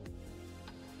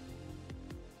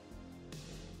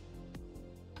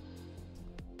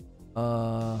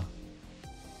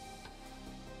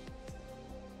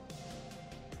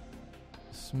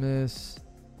 Dismiss.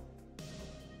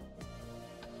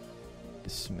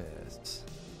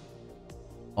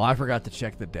 Oh, I forgot to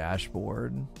check the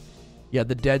dashboard. Yeah,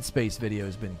 the Dead Space video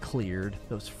has been cleared.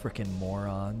 Those frickin'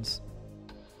 morons.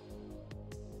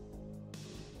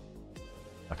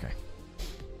 Okay.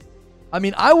 I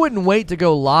mean, I wouldn't wait to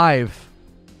go live.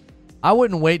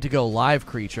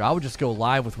 Creature. I would just go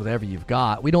live with whatever you've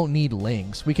got. We don't need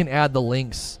links. We can add the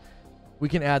links.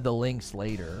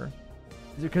 Later.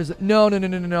 Because no,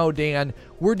 Dan.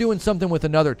 We're doing something with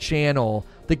another channel.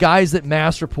 The guys that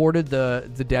mass reported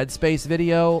the Dead Space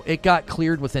video, it got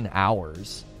cleared within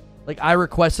hours. Like, I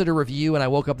requested a review and I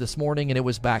woke up this morning and it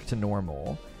was back to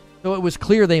normal. So it was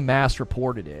clear they mass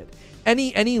reported it.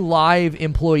 Any live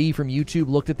employee from YouTube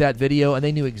looked at that video and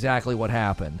they knew exactly what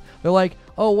happened. They're like,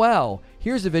 oh wow,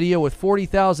 here's a video with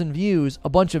 40,000 views, a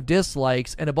bunch of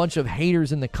dislikes, and a bunch of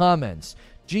haters in the comments.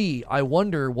 Gee, I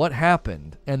wonder what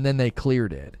happened. And then they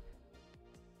cleared it.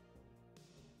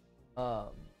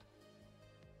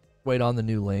 Wait on the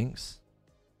new links.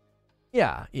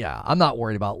 Yeah, yeah. I'm not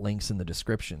worried about links in the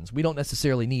descriptions. We don't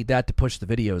necessarily need that to push the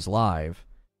videos live.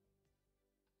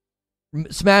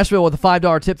 Smashville with a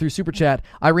 $5 tip through Super Chat.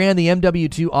 I ran the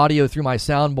MW2 audio through my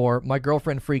soundboard. My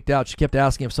girlfriend freaked out. She kept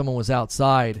asking if someone was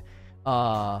outside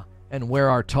and where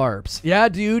are tarps. Yeah,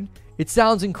 dude. It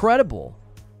sounds incredible.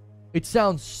 It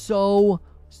sounds so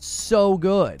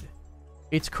good.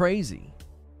 It's crazy.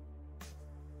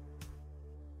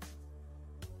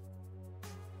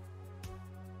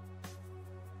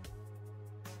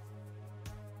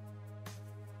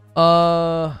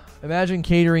 Imagine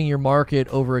catering your market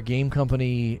over a game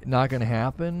company. Not going to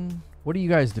happen. What are you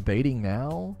guys debating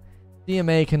now?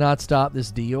 CMA cannot stop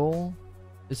this deal.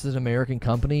 This is an American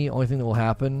company. Only thing that will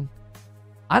happen.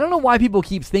 I don't know why people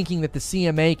keep thinking that the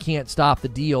CMA can't stop the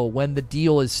deal when the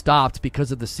deal is stopped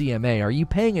because of the CMA. Are you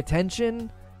paying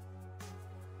attention?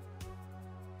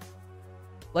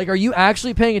 Like, are you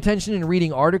actually paying attention and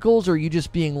reading articles, or are you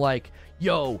just being like,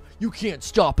 yo, you can't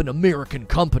stop an American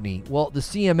company? Well, the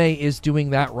CMA is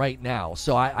doing that right now.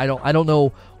 So I don't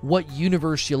know what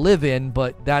universe you live in,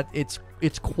 but that it's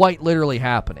quite literally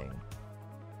happening.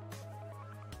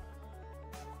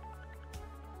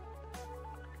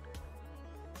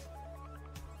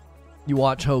 You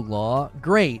watch Hogue Law?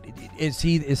 Great. Is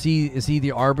he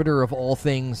the arbiter of all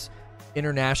things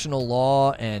international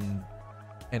law and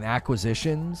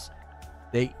acquisitions?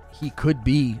 He could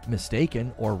be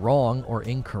mistaken or wrong or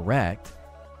incorrect.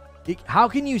 How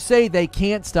can you say they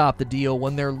can't stop the deal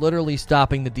when they're literally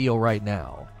stopping the deal right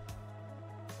now?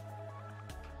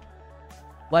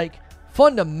 Like,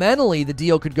 fundamentally, the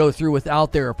deal could go through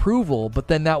without their approval, but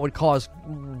then that would cause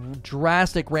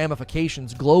drastic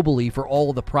ramifications globally for all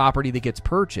of the property that gets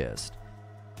purchased.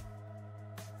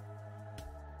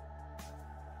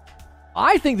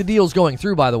 I think the deal's going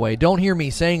through, by the way. Don't hear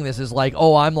me saying this as like,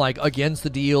 oh, I'm like against the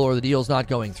deal or the deal's not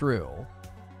going through.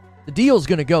 The deal's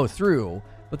going to go through,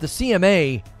 but the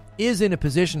CMA is in a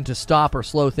position to stop or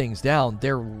slow things down.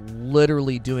 They're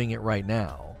literally doing it right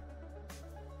now.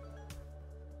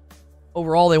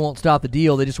 Overall, they won't stop the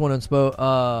deal. They just want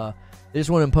to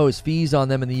impose fees on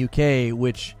them in the UK,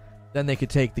 which then they could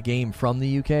take the game from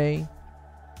the UK.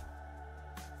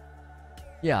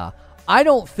 Yeah. I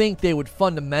don't think they would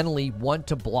fundamentally want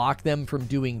to block them from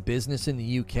doing business in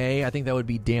the UK. I think that would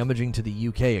be damaging to the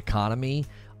UK economy.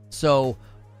 So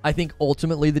I think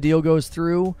ultimately the deal goes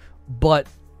through, but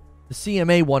the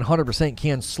CMA 100%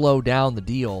 can slow down the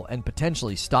deal and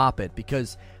potentially stop it,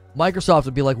 because Microsoft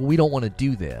would be like, well, we don't want to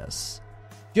do this.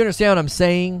 Do you understand what I'm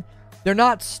saying? They're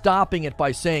not stopping it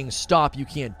by saying, stop, you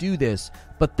can't do this,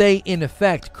 but they in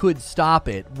effect could stop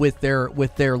it with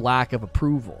their lack of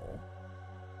approval.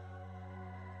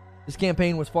 This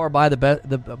campaign was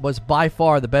was by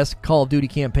far the best Call of Duty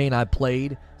campaign I've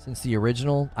played since the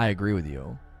original. I agree with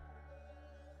you.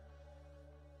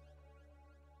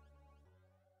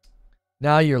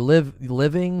 Now you're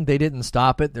living. They didn't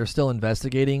stop it. They're still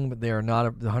investigating, but they are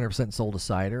not the 100% sole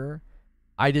decider.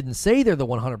 I didn't say they're the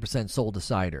 100% sole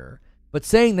decider, but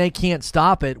saying they can't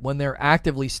stop it when they're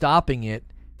actively stopping it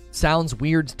sounds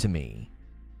weird to me.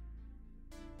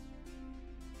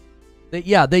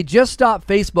 They just stopped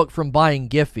Facebook from buying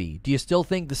Giphy. Do you still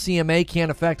think the CMA can't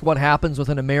affect what happens with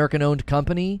an American-owned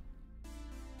company?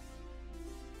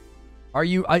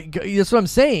 That's what I'm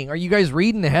saying. Are you guys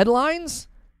reading the headlines?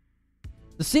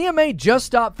 The CMA just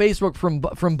stopped Facebook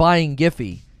from buying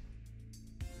Giphy.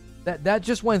 That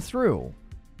just went through.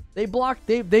 They blocked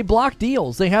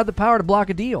deals. They had the power to block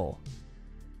a deal.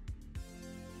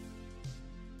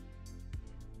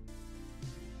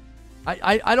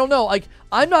 I don't know. Like,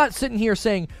 I'm not sitting here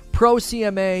saying pro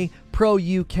CMA, pro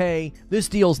UK, this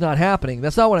deal's not happening.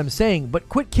 That's not what I'm saying. But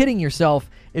quit kidding yourself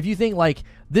if you think like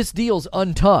this deal's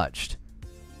untouched.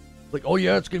 Like, oh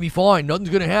yeah, it's going to be fine. Nothing's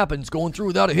going to happen. It's going through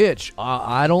without a hitch.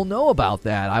 I don't know about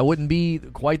that. I wouldn't be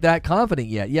quite that confident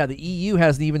yet. Yeah, the EU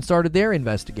hasn't even started their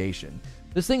investigation.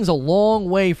 This thing's a long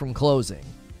way from closing.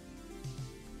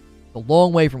 A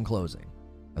long way from closing.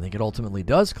 I think it ultimately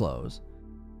does close.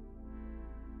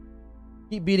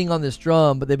 Keep beating on this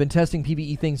drum, but they've been testing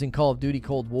PvE things in Call of Duty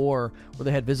Cold War where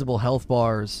they had visible health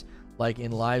bars like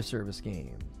in live service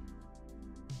games.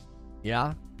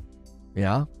 Yeah?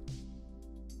 Yeah?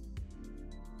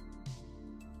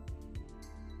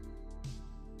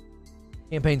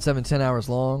 Campaign 7-10 hours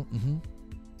long. Mm-hmm.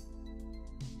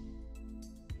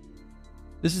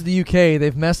 This is the UK.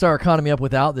 They've messed our economy up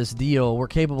without this deal. We're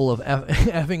capable of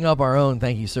effing up our own.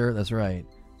 Thank you, sir. That's right.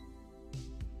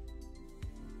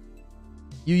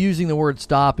 You using the word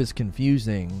stop is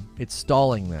confusing. It's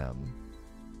stalling them.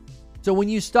 So when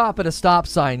you stop at a stop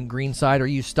sign, green side, are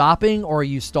you stopping or are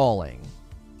you stalling?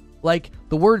 Like,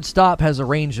 the word stop has a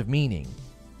range of meaning.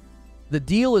 The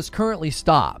deal is currently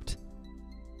stopped,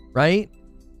 right?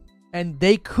 And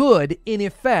they could, in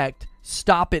effect,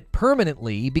 stop it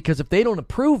permanently, because if they don't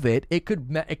approve it, it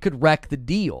could wreck the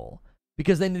deal.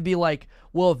 Because then it'd be like,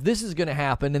 well, if this is going to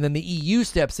happen and then the EU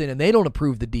steps in and they don't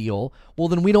approve the deal, well,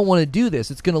 then we don't want to do this.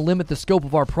 It's going to limit the scope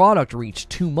of our product reach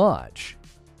too much.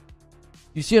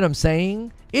 You see what I'm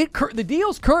saying? The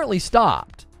deal's currently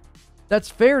stopped. That's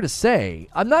fair to say.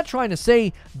 I'm not trying to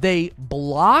say they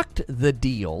blocked the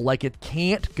deal, like it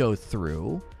can't go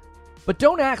through. But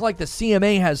don't act like the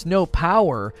CMA has no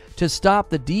power to stop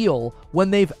the deal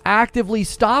when they've actively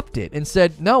stopped it and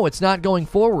said, no, it's not going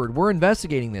forward. We're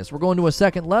investigating this. We're going to a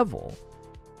second level.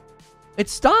 It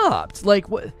stopped. Like,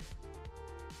 what?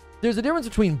 There's a difference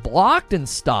between blocked and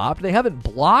stopped. They haven't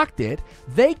blocked it.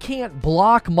 They can't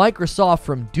block Microsoft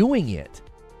from doing it.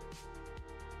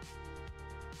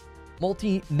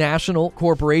 Multinational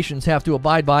corporations have to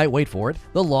abide by, wait for it,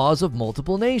 the laws of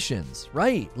multiple nations.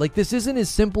 Right. Like, this isn't as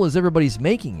simple as everybody's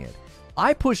making it.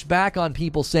 I push back on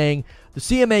people saying the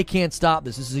CMA can't stop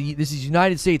this. This is a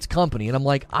United States company. And I'm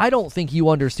like, I don't think you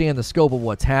understand the scope of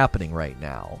what's happening right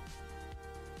now.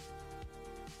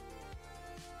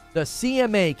 The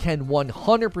CMA can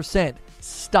 100%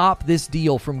 stop this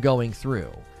deal from going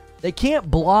through. They can't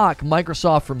block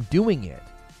Microsoft from doing it.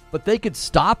 But they could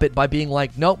stop it by being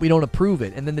like, nope, we don't approve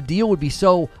it. And then the deal would be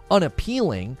so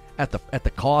unappealing at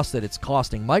the cost that it's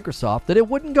costing Microsoft that it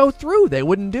wouldn't go through. They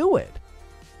wouldn't do it.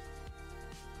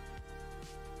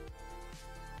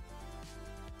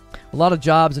 A lot of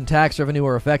jobs and tax revenue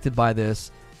are affected by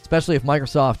this, especially if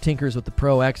Microsoft tinkers with the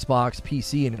Pro Xbox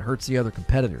PC and it hurts the other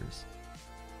competitors.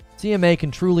 CMA can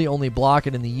truly only block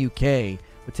it in the UK,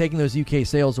 but taking those UK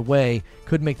sales away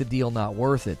could make the deal not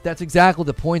worth it. That's exactly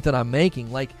the point that I'm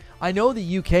making. Like, I know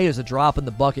the UK is a drop in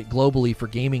the bucket globally for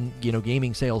gaming,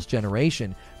 gaming sales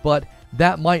generation, but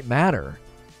that might matter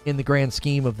in the grand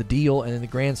scheme of the deal and in the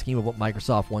grand scheme of what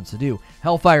Microsoft wants to do.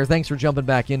 Hellfire, thanks for jumping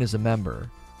back in as a member.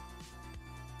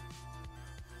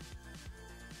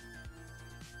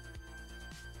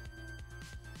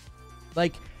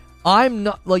 Like, I'm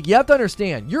not, like, you have to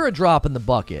understand, you're a drop in the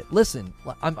bucket. Listen,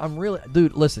 I'm really,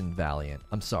 dude, listen, Valiant,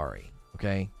 I'm sorry,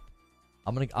 okay?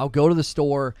 I'll go to the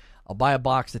store, I'll buy a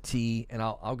box of tea, and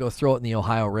I'll go throw it in the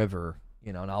Ohio River,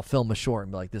 and I'll film a short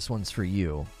and be like, this one's for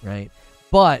you, right?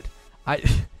 But,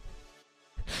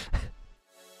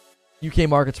 UK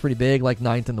market's pretty big, like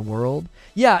 9th in the world.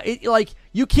 Yeah,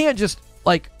 you can't just,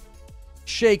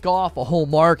 shake off a whole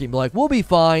market and be like, we'll be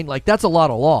fine. Like, that's a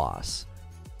lot of loss.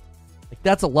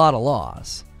 That's a lot of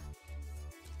loss.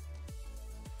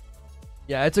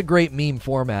 Yeah, it's a great meme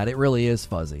format. It really is,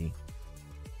 Fuzzy.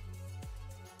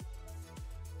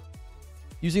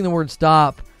 Using the word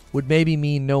stop would maybe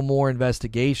mean no more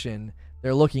investigation.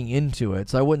 They're looking into it,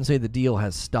 so I wouldn't say the deal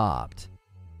has stopped.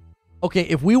 Okay,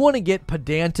 if we want to get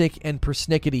pedantic and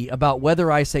persnickety about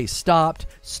whether I say stopped,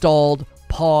 stalled,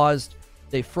 paused,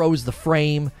 they froze the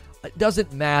frame, it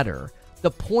doesn't matter. The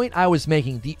point I was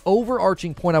making, the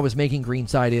overarching point I was making,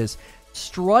 Greenside, is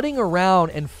strutting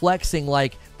around and flexing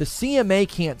like the CMA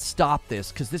can't stop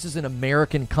this because this is an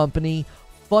American company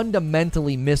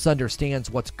fundamentally misunderstands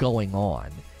what's going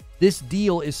on. This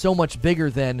deal is so much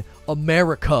bigger than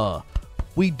America.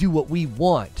 We do what we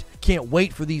want. Can't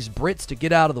wait for these Brits to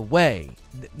get out of the way.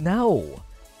 No.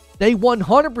 They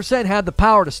 100% have the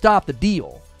power to stop the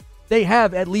deal. They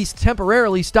have at least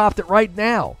temporarily stopped it right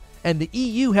now. And the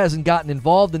EU hasn't gotten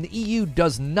involved, and the EU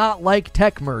does not like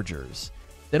tech mergers.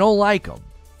 They don't like them.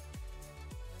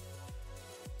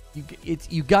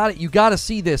 You got to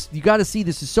see this. You got to see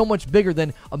this is so much bigger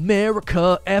than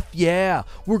America. Yeah,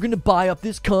 we're gonna buy up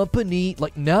this company.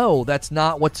 Like, no, that's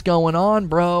not what's going on,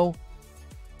 bro.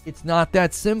 It's not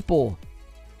that simple.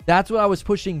 That's what I was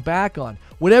pushing back on.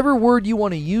 Whatever word you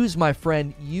want to use, my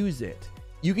friend, use it.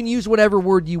 You can use whatever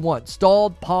word you want.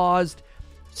 Stalled, paused,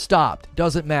 stopped,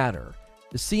 doesn't matter.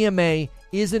 The CMA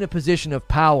is in a position of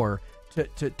power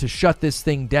to shut this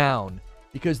thing down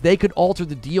because they could alter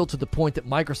the deal to the point that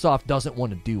Microsoft doesn't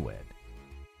want to do it.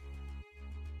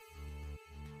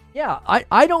 Yeah,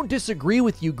 I don't disagree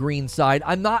with you, Greenside.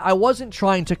 I wasn't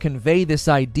trying to convey this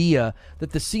idea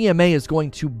that the CMA is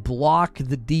going to block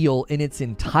the deal in its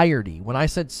entirety. When I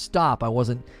said stop, I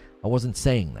wasn't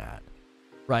saying that.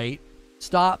 Right?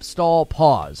 Stop, stall,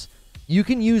 pause. You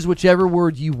can use whichever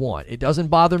word you want. It doesn't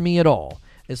bother me at all.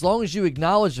 As long as you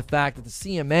acknowledge the fact that the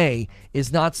CMA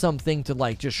is not something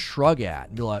to just shrug at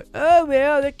and be like, oh,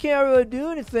 well, they can't really do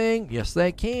anything. Yes,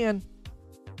 they can.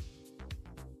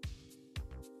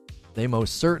 They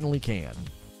most certainly can.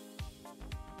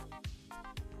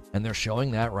 And they're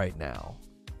showing that right now.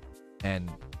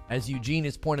 And As Eugene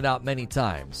has pointed out many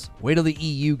times, wait till the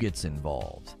EU gets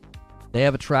involved. They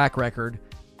have a track record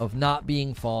of not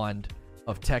being fond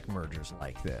of tech mergers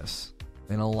like this.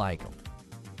 They don't like them.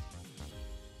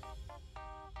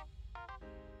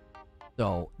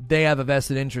 So they have a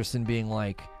vested interest in being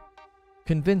like,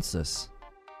 convince us.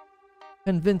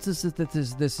 Convince us that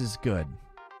this is good.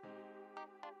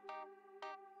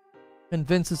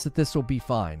 Convince us that this will be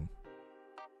fine.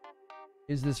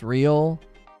 Is this real?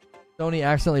 Sony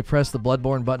accidentally pressed the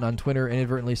Bloodborne button on Twitter,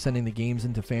 inadvertently sending the games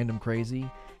into fandom crazy.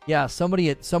 Yeah,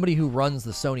 somebody who runs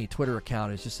the Sony Twitter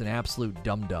account is just an absolute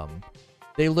dum-dum.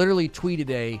 They literally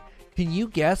tweeted can you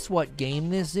guess what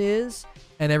game this is?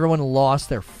 And everyone lost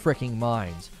their freaking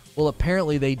minds. Well,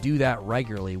 apparently they do that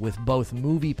regularly with both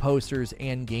movie posters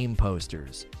and game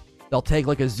posters. They'll take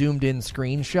like a zoomed in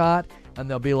screenshot and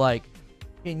they'll be like,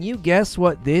 can you guess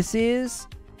what this is?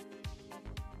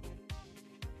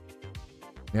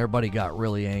 Everybody got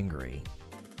really angry.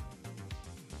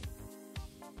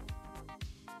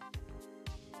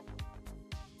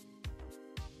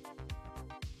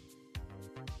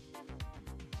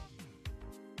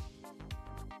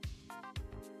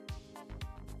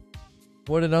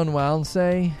 What did Unwound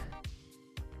say?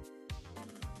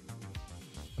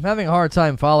 I'm having a hard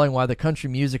time following why the Country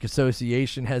Music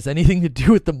Association has anything to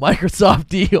do with the Microsoft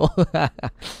deal.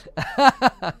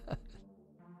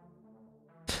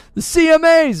 The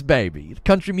CMAs, baby. The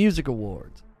Country Music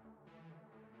Awards.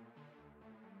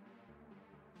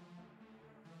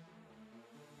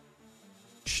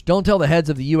 Shh, don't tell the heads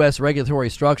of the U.S. regulatory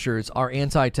structures are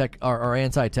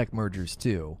anti-tech mergers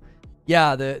too.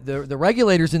 Yeah, the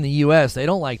regulators in the U.S., they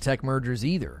don't like tech mergers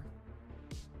either.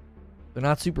 They're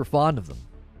not super fond of them.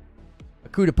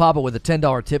 Akuda Papa with a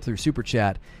 $10 tip through Super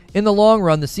Chat. In the long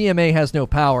run, the CMA has no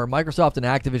power. Microsoft and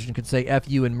Activision could say F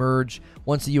you and merge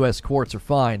once the U.S. courts are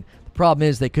fine. The problem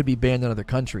is they could be banned in other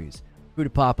countries.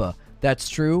 Akuda Papa, that's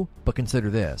true, but consider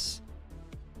this.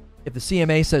 If the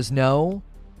CMA says no,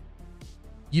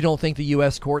 you don't think the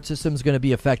U.S. court system is going to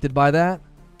be affected by that?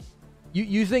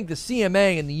 You think the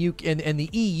CMA and the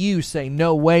EU say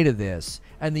no way to this,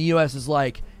 and the U.S. is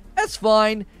like, that's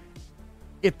fine.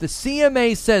 If the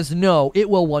CMA says no, it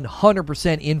will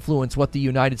 100% influence what the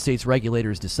United States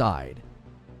regulators decide.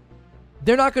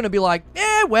 They're not going to be like,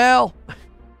 well,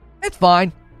 it's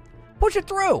fine. Push it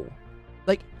through.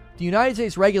 Like, the United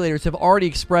States regulators have already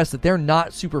expressed that they're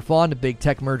not super fond of big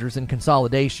tech mergers and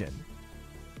consolidation.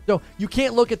 So you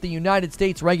can't look at the United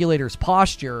States regulators'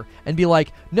 posture and be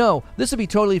like, no, this would be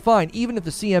totally fine, even if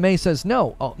the CMA says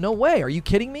no. Oh, no way. Are you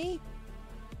kidding me?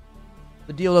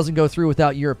 The deal doesn't go through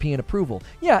without European approval.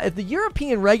 Yeah, if the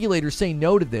European regulators say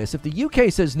no to this, if the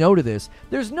UK says no to this,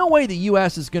 there's no way the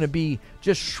US is going to be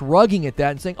just shrugging at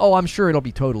that and saying, oh, I'm sure it'll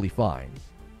be totally fine.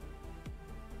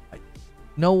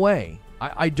 No way.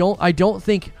 I don't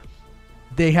think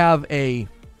they have a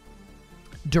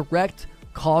direct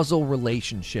causal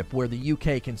relationship where the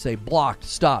UK can say blocked,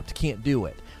 stopped, can't do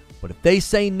it. But if they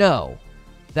say no,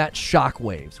 that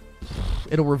shockwaves.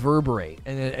 It'll reverberate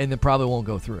and it probably won't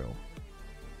go through.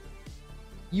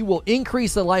 You will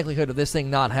increase the likelihood of this thing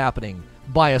not happening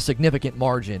by a significant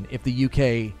margin if the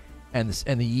UK and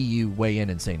the EU weigh in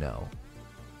and say no.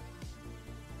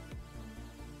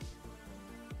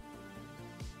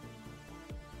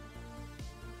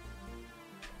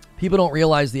 People don't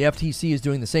realize the FTC is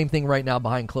doing the same thing right now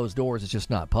behind closed doors. It's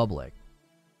just not public.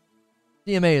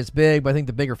 CMA is big, but I think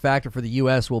the bigger factor for the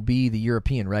U.S. will be the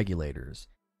European regulators.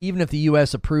 Even if the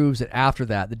U.S. approves it after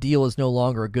that, the deal is no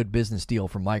longer a good business deal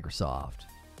for Microsoft.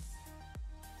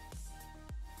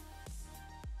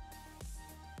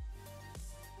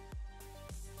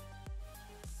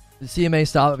 Did CMA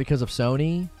stop it because of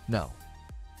Sony? No.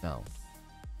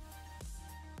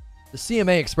 The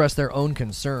CMA expressed their own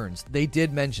concerns. They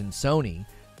did mention Sony,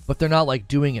 but they're not like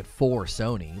doing it for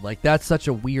Sony. Like, that's such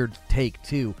a weird take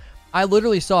too. I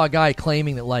literally saw a guy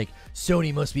claiming that like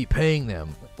Sony must be paying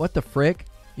them. What the frick?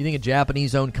 You think a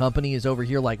Japanese-owned company is over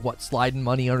here like what, sliding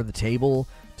money under the table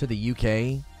to the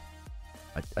UK?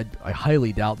 I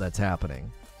highly doubt that's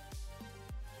happening.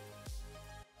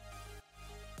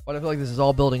 But I feel like this is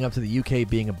all building up to the UK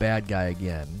being a bad guy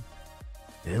again.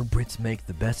 Well, Brits make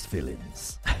the best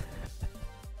villains.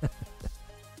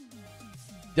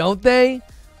 Don't they?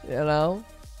 You know?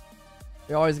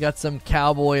 They always got some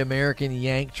cowboy American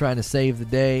Yank trying to save the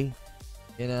day.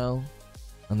 You know?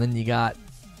 And then you got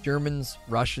Germans,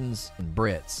 Russians, and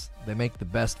Brits. They make the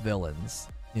best villains.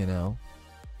 You know?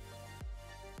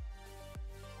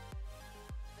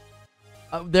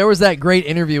 There was that great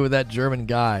interview with that German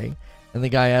guy. And the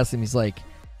guy asked him, he's like,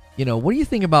 you know, what do you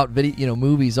think about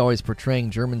movies always portraying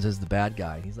Germans as the bad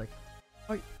guy? He's like,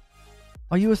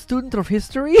 Are you a student of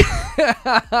history?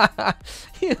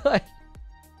 He's like,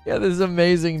 yeah, this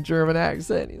amazing German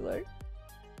accent. He's like,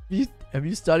 have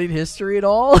you studied history at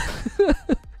all?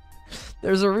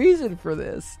 There's a reason for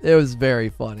this. It was very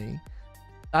funny.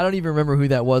 I don't even remember who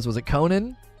that was. Was it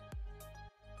Conan?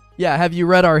 Yeah, have you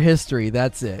read our history?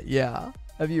 That's it. Yeah.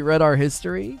 Have you read our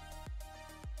history?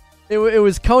 It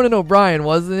was Conan O'Brien,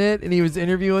 wasn't it? And he was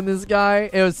interviewing this guy.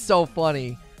 It was so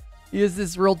funny. He has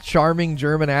this real charming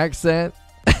German accent.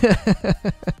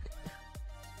 It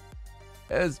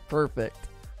was perfect.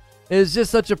 It was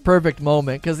just such a perfect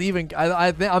moment because even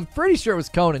I'm pretty sure it was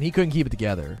Conan. He couldn't keep it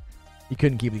together.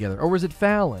 Or was it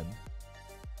Fallon?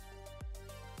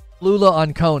 Flula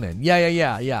on Conan.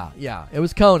 Yeah. It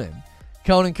was Conan.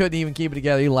 Conan couldn't even keep it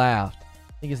together. He laughed.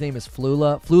 I think his name is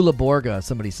Flula. Flula Borga,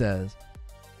 somebody says.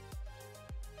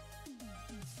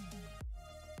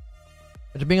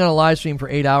 After being on a live stream for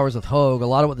 8 hours with Hogue, a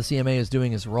lot of what the CMA is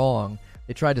doing is wrong.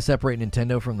 They tried to separate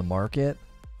Nintendo from the market.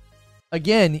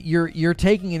 Again, you're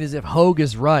taking it as if Hogue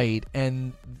is right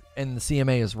and the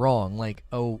CMA is wrong. Like,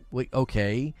 oh, wait,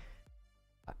 okay.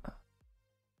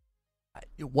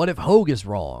 What if Hogue is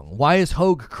wrong? Why is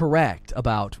Hogue correct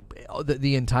about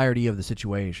the entirety of the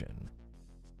situation?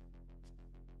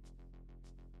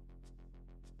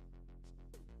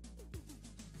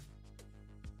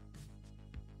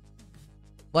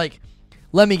 Like,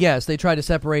 let me guess, they tried to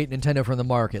separate Nintendo from the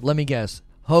market. Let me guess,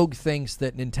 Hogue thinks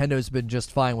that Nintendo's been just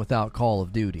fine without Call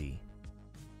of Duty.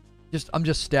 I'm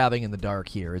just stabbing in the dark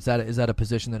here. Is that a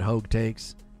position that Hogue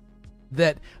takes?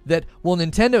 That well,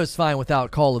 Nintendo's fine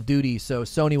without Call of Duty, so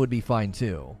Sony would be fine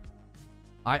too.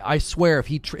 I swear, if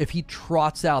he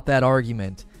trots out that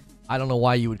argument, I don't know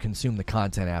why you would consume the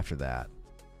content after that.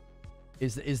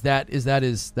 Is that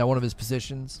one of his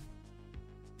positions?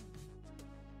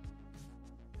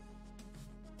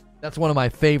 That's one of my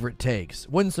favorite takes.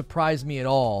 Wouldn't surprise me at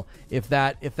all if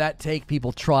that take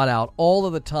people trot out all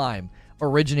of the time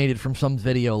originated from some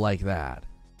video like that.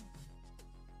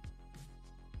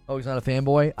 Hogue's not a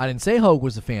fanboy? I didn't say Hogue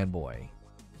was a fanboy.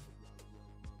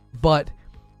 But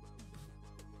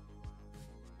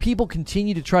people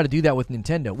continue to try to do that with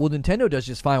Nintendo. Well, Nintendo does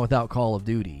just fine without Call of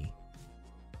Duty.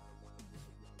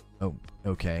 Oh,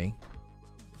 okay.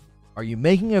 Are you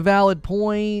making a valid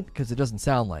point? Because it doesn't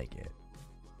sound like it.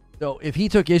 So if he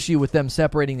took issue with them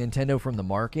separating Nintendo from the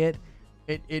market,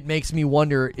 it makes me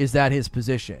wonder, is that his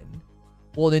position?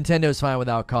 Well, Nintendo's fine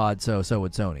without COD, so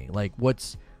would Sony. Like,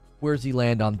 where's he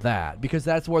land on that? Because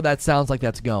that's where that sounds like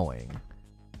that's going.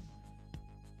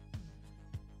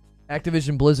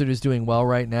 Activision Blizzard is doing well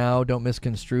right now. Don't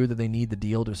misconstrue that they need the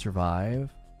deal to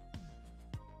survive.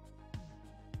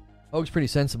 Hogue's pretty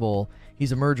sensible.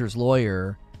 He's a merger's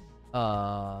lawyer.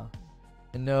 And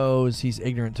knows he's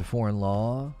ignorant to foreign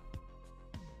law.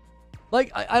 Like,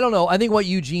 I don't know. I think what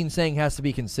Eugene's saying has to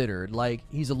be considered. Like,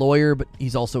 he's a lawyer, but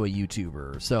he's also a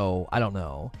YouTuber. So, I don't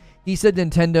know. He said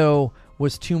Nintendo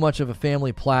was too much of a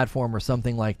family platform or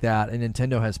something like that, and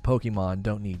Nintendo has Pokemon,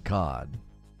 don't need COD.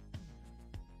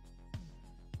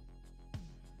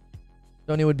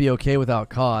 Sony would be okay without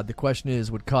COD. The question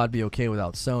is, would COD be okay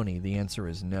without Sony? The answer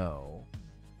is no.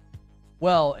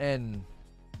 Well, and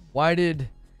why did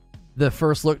the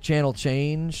First Look channel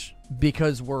change?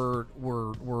 Because we're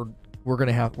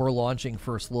launching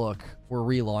First Look. We're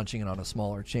relaunching it on a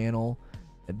smaller channel.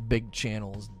 That big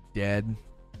channel's dead.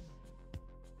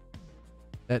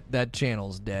 That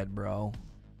channel's dead, bro.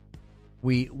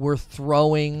 We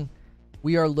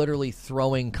are literally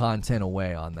throwing content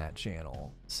away on that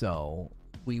channel. So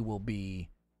we will be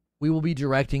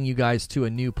directing you guys to a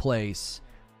new place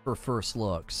for First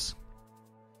Looks.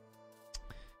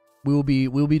 We'll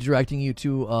be directing you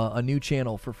to a new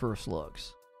channel for First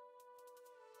Looks.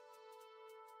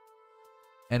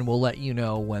 And we'll let you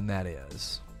know when that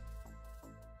is.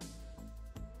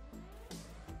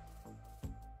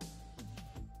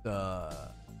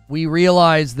 We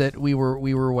realized that we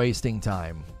were wasting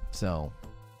time, so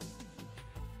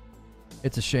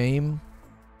it's a shame.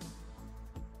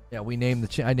 Yeah, I named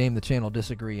the channel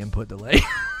Disagree Input Delay.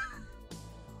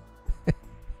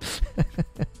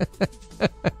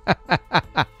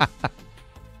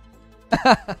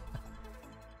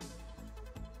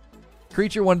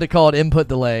 Creature wanted to call it Input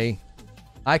Delay.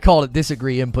 I called it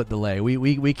Disagree Input Delay.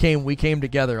 We came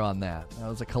together on that. That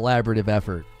was a collaborative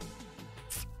effort.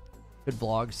 Could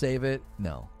vlog save it?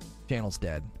 No. Channel's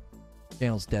dead.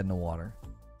 Channel's dead in the water.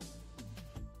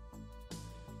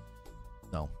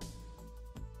 No.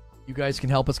 You guys can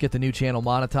help us get the new channel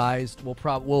monetized. We'll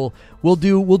probably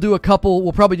do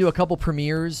a couple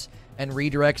premieres and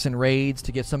redirects and raids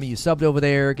to get some of you subbed over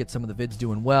there, get some of the vids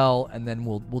doing well, and then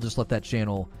we'll just let that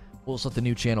channel We'll just let the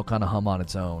new channel kind of hum on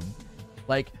its own.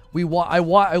 Like, I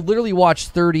literally watched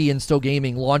 30 and Still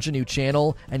Gaming launch a new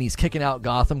channel, and he's kicking out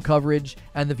Gotham coverage,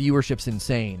 and the viewership's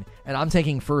insane. And I'm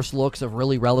taking first looks of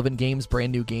really relevant games,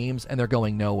 brand new games, and they're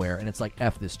going nowhere. And it's like,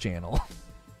 F this channel.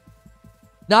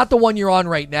 Not the one you're on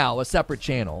right now, a separate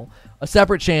channel. A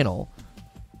separate channel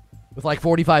with like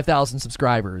 45,000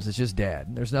 subscribers. It's just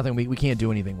dead. There's nothing, we can't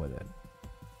do anything with it.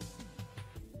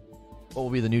 What will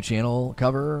be the new channel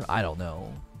cover? I don't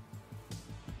know.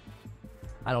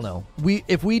 I don't know.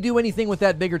 If we do anything with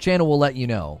that bigger channel, we'll let you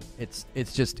know. It's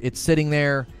sitting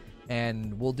there,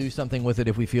 and we'll do something with it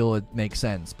if we feel it makes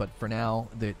sense. But for now,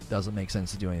 it doesn't make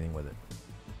sense to do anything with it.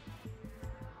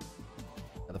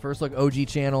 The First Look OG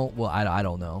channel, well, I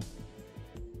don't know.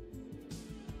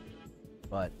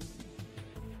 But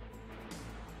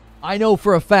I know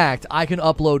for a fact I can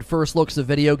upload first looks of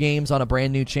video games on a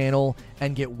brand new channel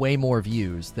and get way more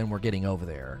views than we're getting over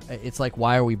there. It's like,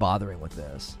 why are we bothering with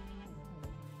this?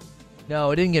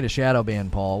 No, it didn't get a shadow ban,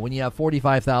 Paul. When you have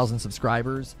 45,000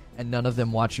 subscribers and none of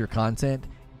them watch your content,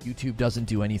 YouTube doesn't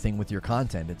do anything with your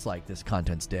content. It's like, this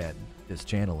content's dead. This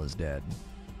channel is dead.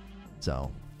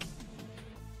 So,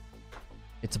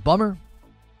 it's a bummer,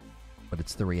 but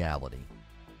it's the reality.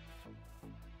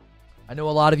 I know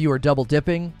a lot of you are double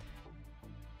dipping.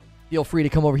 Feel free to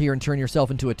come over here and turn yourself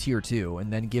into a tier 2,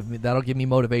 and then that'll give me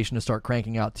motivation to start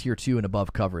cranking out tier 2 and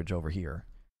above coverage over here.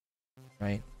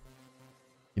 Right?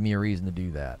 Give me a reason to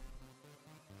do that.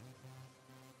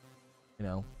 You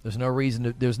know, there's no reason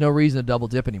to double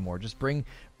dip anymore. Just bring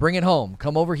it home.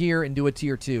 Come over here and do a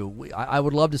tier 2. I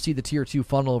would love to see the tier 2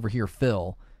 funnel over here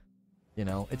fill. You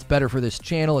know, it's better for this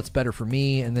channel, it's better for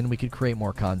me, and then we could create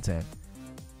more content.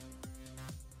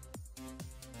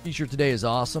 T-shirt today is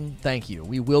awesome. Thank you.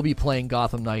 We will be playing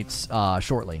Gotham Knights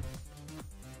shortly.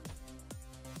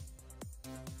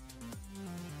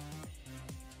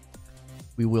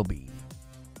 We will be.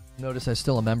 Notice I'm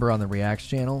still a member on the Reacts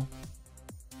channel.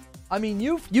 I mean,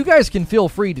 you guys can feel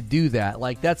free to do that.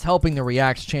 Like, that's helping the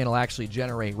Reacts channel actually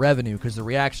generate revenue, because the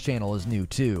Reacts channel is new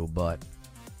too, but,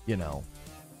 you know.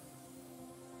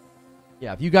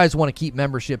 Yeah, if you guys want to keep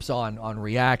memberships on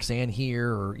Reacts and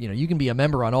here, or, you know, you can be a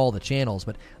member on all the channels,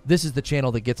 but this is the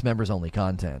channel that gets members-only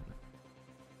content.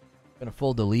 Gonna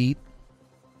full delete.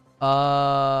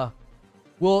 Well,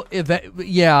 we're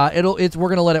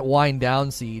gonna let it wind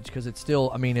down, Siege, because it still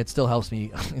helps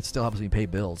me. It still helps me pay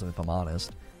bills. If I'm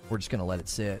honest, we're just gonna let it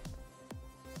sit.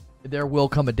 There will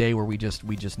come a day where we just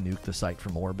nuke the site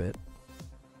from orbit.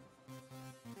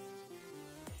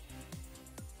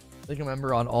 Like a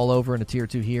member on all over and a tier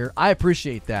 2 here. I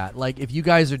appreciate that. Like, if you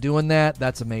guys are doing that,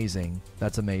 that's amazing.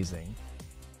 That's amazing.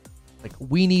 Like,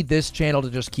 we need this channel to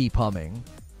just keep humming.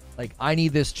 Like, I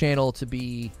need this channel to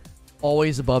be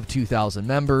always above 2,000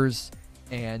 members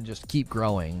and just keep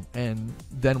growing, and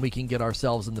then we can get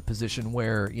ourselves in the position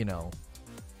where, you know,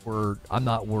 I'm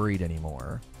not worried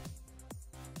anymore.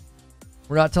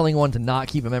 We're not telling one to not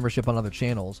keep a membership on other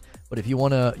channels, but if you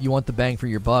want the bang for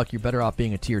your buck, you're better off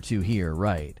being a tier 2 here,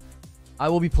 right? I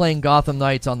will be playing Gotham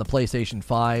Knights on the PlayStation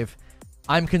 5.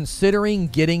 I'm considering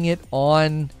getting it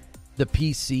on the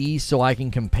PC so I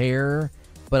can compare,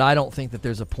 but I don't think that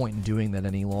there's a point in doing that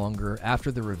any longer.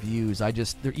 After the reviews,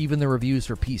 even the reviews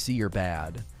for PC are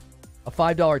bad. A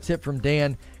 $5 tip from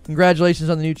Dan.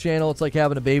 Congratulations on the new channel. It's like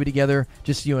having a baby together,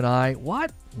 just you and I.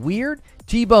 What? Weird?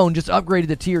 T-Bone just upgraded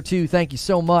to tier 2. Thank you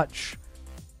so much.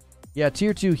 Yeah,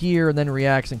 tier 2 here, and then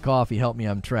Reacts and Coffee. Help me,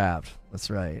 I'm trapped. That's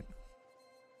right.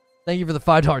 Thank you for the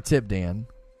 $5 tip, Dan.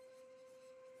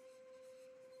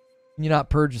 Can you not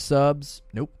purge the subs?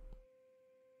 Nope.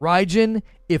 Raijin,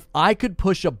 if I could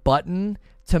push a button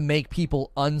to make people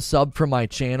unsub from my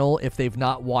channel if they've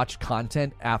not watched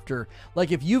content after,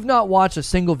 like, if you've not watched a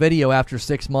single video after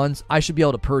 6 months, I should be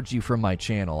able to purge you from my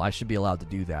channel. I should be allowed to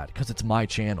do that because it's my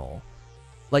channel.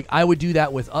 Like, I would do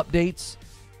that with updates.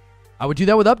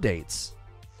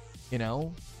 You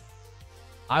know?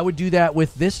 I would do that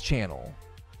with this channel.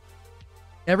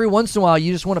 Every once in a while,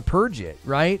 you just want to purge it,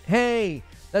 right? Hey,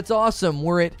 that's awesome.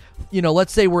 We're at,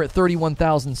 let's say we're at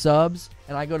 31,000 subs,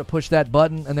 and I go to push that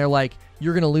button, and they're like,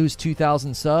 you're going to lose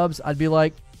 2,000 subs. I'd be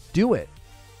like, do it.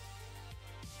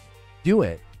 Do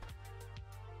it.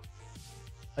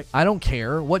 Like, I don't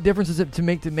care. What difference is it to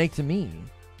make to me?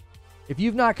 If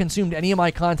you've not consumed any of my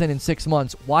content in 6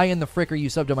 months, why in the frick are you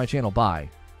subbed to my channel? Bye.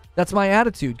 That's my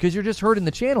attitude, because you're just hurting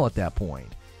the channel at that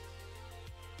point.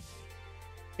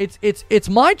 It's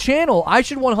my channel. I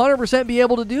should 100% be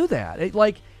able to do that.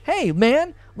 Like, hey,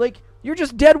 man, like, you're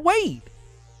just dead weight.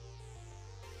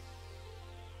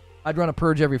 I'd run a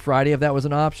purge every Friday if that was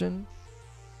an option.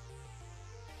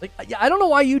 Like, I don't know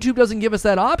why YouTube doesn't give us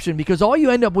that option, because all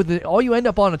you end up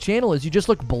on a channel is you just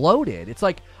look bloated. It's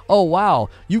like, oh wow,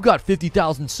 you got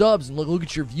 50,000 subs and look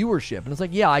at your viewership, and it's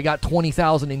like, yeah, I got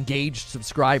 20,000 engaged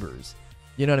subscribers.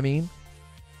 You know what I mean?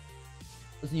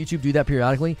 Doesn't YouTube do that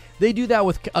periodically? They do that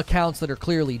with accounts that are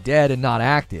clearly dead and not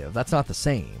active. That's not the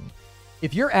same.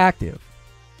 If you're active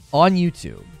on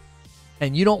YouTube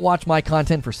and you don't watch my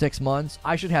content for 6 months,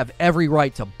 I should have every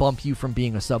right to bump you from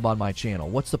being a sub on my channel.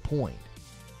 What's the point?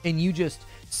 And you just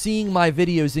seeing my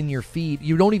videos in your feed,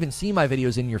 you don't even see my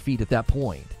videos in your feed at that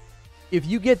point. If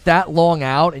you get that long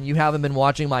out and you haven't been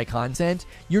watching my content,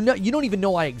 you don't even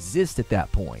know I exist at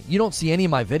that point. You don't see any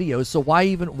of my videos, so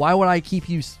why would I keep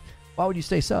you, why would you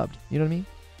stay subbed? You know what I mean?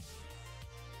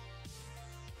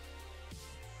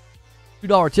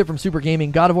 $2 tip from Super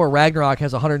Gaming. God of War Ragnarok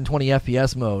has 120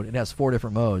 FPS mode. It has 4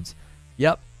 different modes.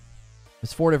 Yep.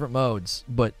 It's 4 different modes,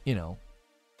 but, you know,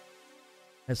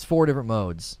 has 4 different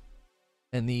modes.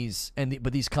 And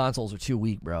but these consoles are too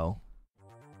weak, bro.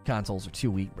 Consoles are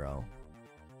too weak, bro.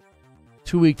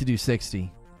 Too weak to do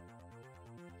 60.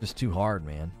 Just too hard,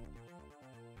 man.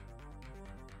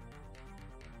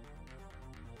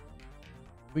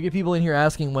 We get people in here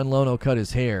asking when Lono cut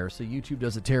his hair, so YouTube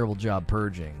does a terrible job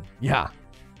purging. Yeah.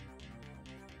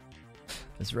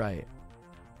 That's right.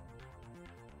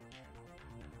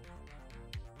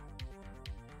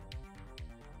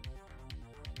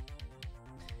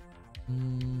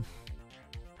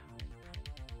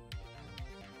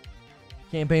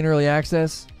 Campaign early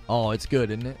access? Oh, it's good,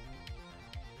 isn't it?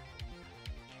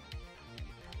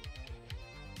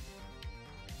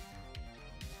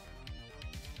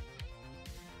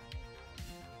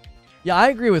 Yeah, I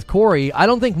agree with Corey. I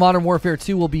don't think Modern Warfare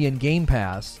 2 will be in Game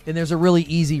Pass, and there's a really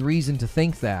easy reason to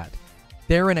think that.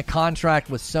 They're in a contract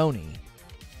with Sony.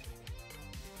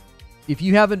 Have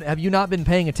you not been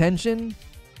paying attention?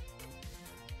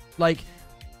 Like,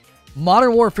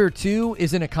 Modern Warfare 2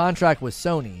 is in a contract with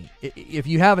Sony. If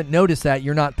you haven't noticed that,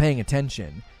 you're not paying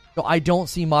attention. So I don't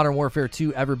see Modern Warfare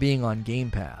 2 ever being on Game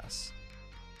Pass.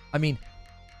 I mean,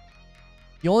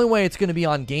 the only way it's going to be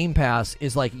on Game Pass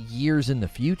is like years in the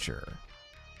future.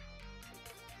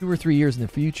 2 or 3 years in the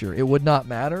future. It would not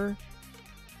matter.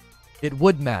 It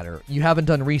would matter. You haven't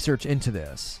done research into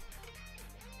this.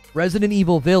 Resident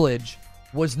Evil Village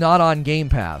was not on Game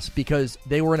Pass because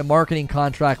they were in a marketing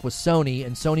contract with Sony,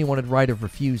 and Sony wanted right of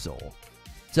refusal.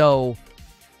 So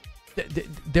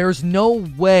there's no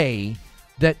way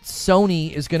that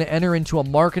Sony is going to enter into a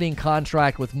marketing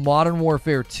contract with Modern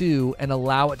Warfare 2 and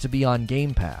allow it to be on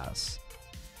Game Pass.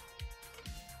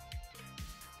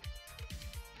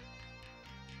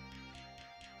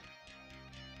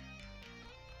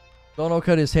 Lono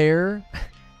cut his hair.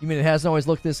 You mean it hasn't always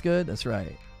looked this good? That's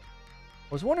right.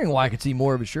 I was wondering why I could see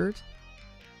more of his shirt.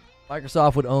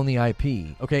 Microsoft would own the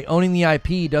IP. Okay, owning the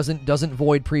IP doesn't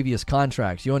void previous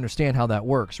contracts. You understand how that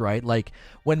works, right? Like,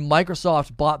 when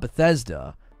Microsoft bought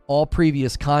Bethesda, all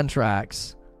previous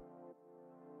contracts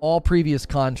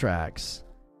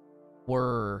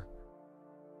were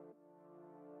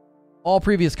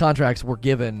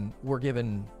given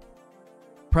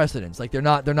precedence. Like, they're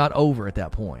not over at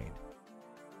that point.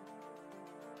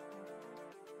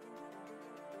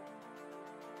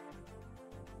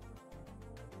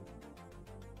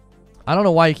 I don't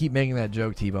know why you keep making that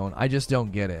joke, T-Bone. I just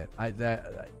don't get it.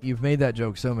 You've made that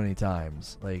joke so many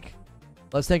times. Like,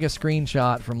 let's take a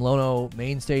screenshot from Lono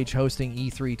main stage hosting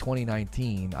E3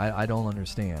 2019. I don't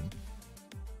understand.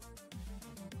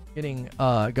 Getting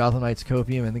Gotham Knights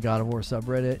Copium in the God of War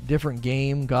subreddit. Different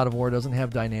game. God of War doesn't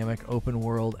have dynamic open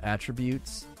world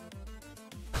attributes.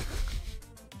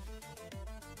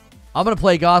 I'm going to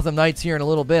play Gotham Knights here in a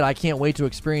little bit. I can't wait to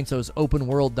experience those open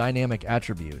world dynamic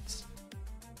attributes.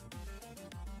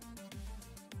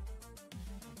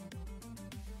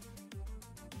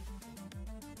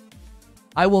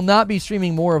 I will not be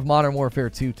streaming more of Modern Warfare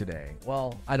 2 today.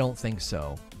 Well, I don't think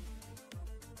so.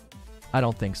 I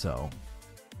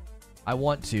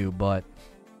want to, but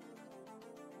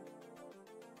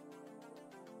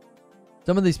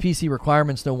some of these PC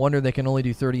requirements, no wonder they can only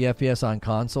do 30 FPS on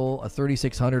console. A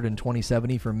 3600 and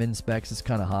 2070 for min specs is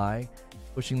kind of high.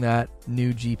 Pushing that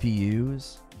new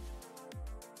GPUs.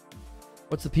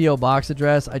 What's the P.O. box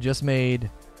address? I just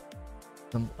made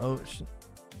some... Oh,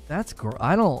 that's...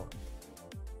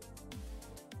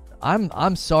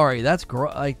 I'm sorry. That's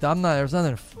like, I'm not. There's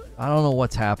nothing. I don't know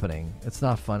what's happening. It's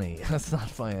not funny. That's not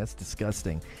funny. That's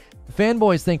disgusting. The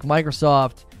fanboys think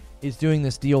Microsoft is doing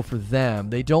this deal for them.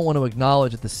 They don't want to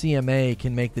acknowledge that the CMA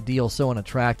can make the deal so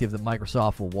unattractive that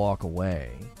Microsoft will walk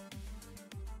away.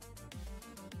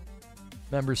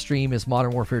 Member stream is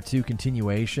Modern Warfare 2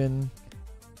 continuation.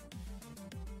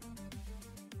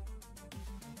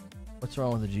 What's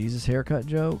wrong with the Jesus haircut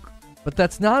joke? But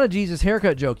that's not a Jesus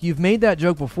haircut joke. You've made that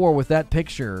joke before with that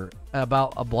picture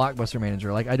about a Blockbuster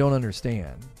manager. Like, I don't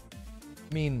understand.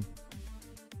 I mean,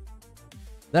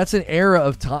 that's an era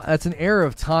of time. That's an era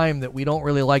of time that we don't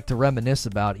really like to reminisce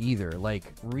about either. Like,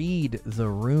 read the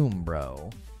room,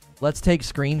 bro. Let's take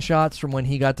screenshots from when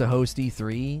he got to host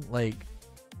E3. Like,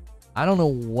 I don't know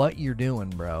what you're doing,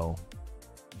 bro.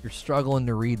 You're struggling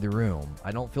to read the room.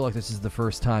 I don't feel like this is the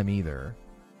first time either.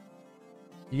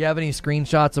 Do you have any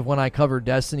screenshots of when I covered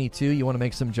Destiny 2? You want to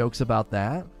make some jokes about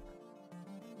that? Do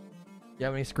you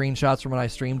have any screenshots from when I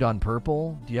streamed on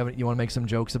Purple? You want to make some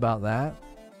jokes about that?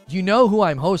 You know who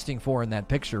I'm hosting for in that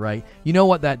picture, right? You know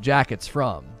what that jacket's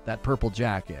from, that purple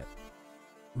jacket.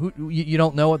 You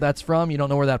don't know what that's from? You don't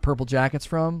know where that purple jacket's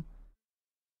from?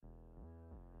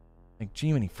 Like,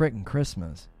 Jiminy frickin'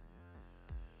 Christmas.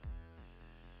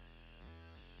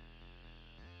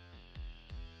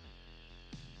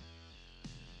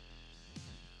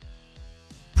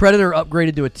 Predator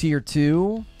upgraded to a tier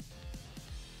 2.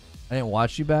 I didn't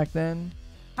watch you back then.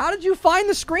 How did you find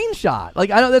the screenshot?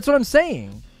 Like, that's what I'm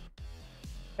saying.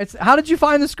 How did you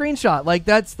find the screenshot? Like,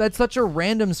 that's such a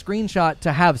random screenshot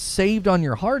to have saved on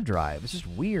your hard drive. It's just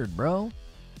weird, bro.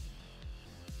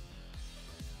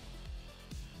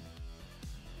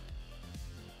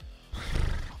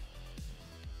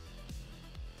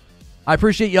 I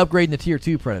appreciate you upgrading to tier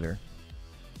 2, Predator.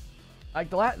 Like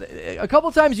a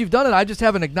couple times you've done it, I just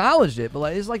haven't acknowledged it. But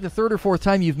like, it's like the third or fourth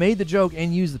time you've made the joke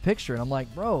and used the picture, and I'm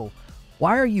like, bro,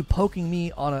 why are you poking me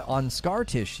on scar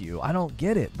tissue? I don't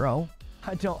get it, bro.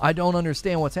 I don't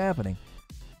understand what's happening.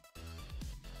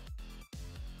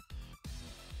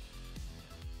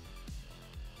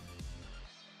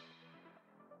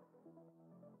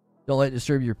 Don't let it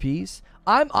disturb your peace.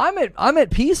 I'm at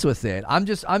peace with it.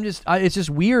 It's just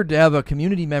weird to have a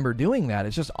community member doing that.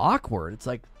 It's just awkward. It's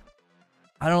like,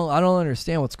 I don't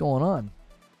understand what's going on.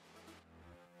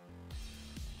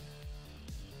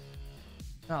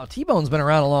 No, T-Bone's been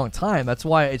around a long time. That's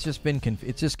why it's just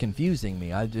confusing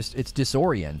me. It's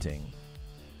disorienting.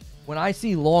 When I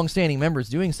see long-standing members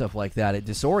doing stuff like that, it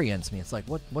disorients me. It's like,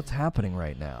 what's happening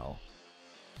right now?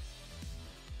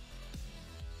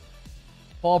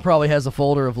 Paul probably has a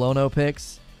folder of Lono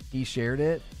pics. He shared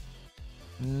it.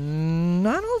 I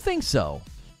don't think so.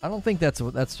 I don't think that's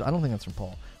from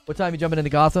Paul. What time are you jumping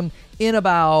into Gotham? In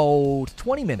about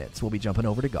 20 minutes, we'll be jumping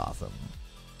over to Gotham.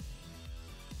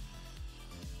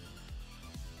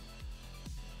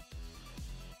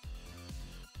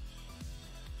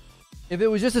 If it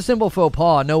was just a simple faux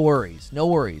pas, no worries. No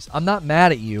worries. I'm not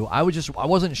mad at you. I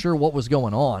wasn't sure what was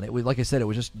going on. It was, like I said, it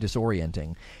was just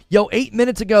disorienting. Yo, 8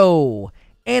 minutes ago,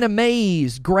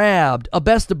 Animaze grabbed a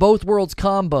best of both worlds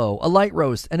combo, a light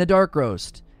roast and a dark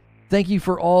roast. Thank you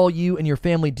for all you and your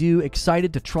family do.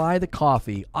 Excited to try the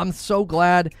coffee. I'm so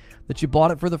glad that you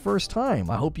bought it for the first time.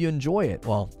 I hope you enjoy it.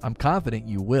 Well, I'm confident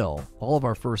you will. All of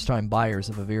our first-time buyers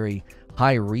have a very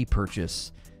high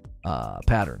repurchase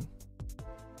pattern.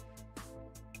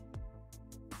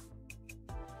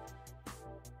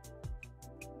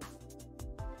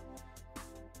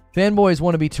 Fanboys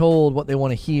want to be told what they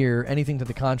want to hear. Anything to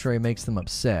the contrary makes them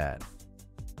upset.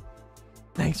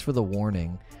 Thanks for the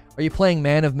warning. Are you playing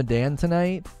Man of Medan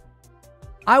tonight?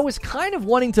 I was kind of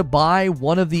wanting to buy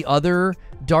one of the other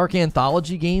Dark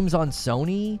Anthology games on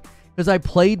Sony because I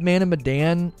played Man of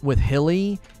Medan with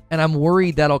Hilly, and I'm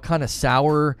worried that'll kind of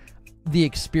sour the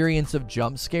experience of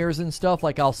jump scares and stuff.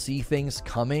 Like, I'll see things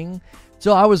coming.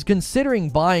 So I was considering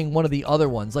buying one of the other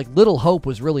ones. Like, Little Hope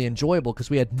was really enjoyable because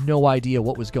we had no idea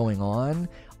what was going on.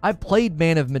 I played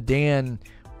Man of Medan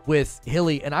with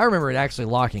Hilly, and I remember it actually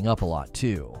locking up a lot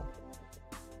too.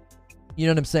 You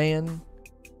know what I'm saying?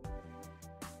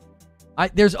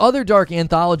 There's other Dark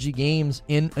Anthology games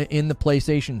in the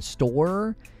PlayStation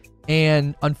Store,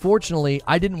 and unfortunately,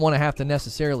 I didn't want to have to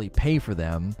necessarily pay for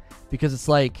them because it's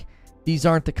like, these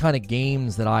aren't the kind of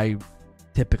games that I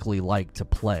typically like to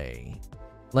play.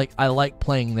 Like, I like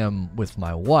playing them with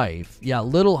my wife. Yeah,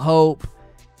 Little Hope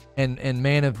and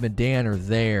Man of Medan are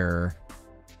there.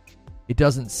 It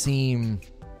doesn't seem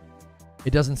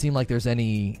like there's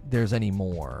any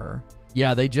more.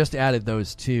 Yeah, they just added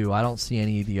those two. I don't see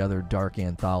any of the other Dark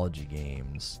Anthology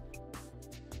games.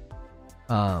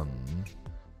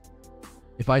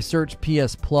 If I search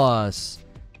PS Plus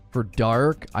for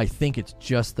Dark, I think it's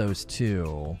just those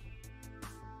two.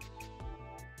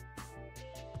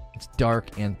 It's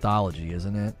Dark Anthology,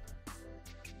 isn't it?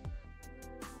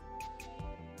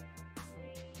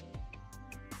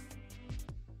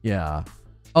 Yeah.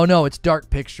 Oh, no, it's Dark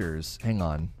Pictures. Hang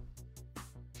on.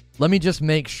 Let me just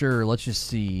make sure. Let's just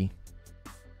see.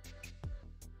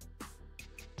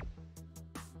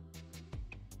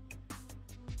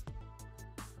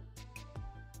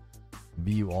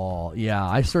 you all. Yeah,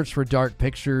 I searched for Dark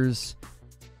Pictures,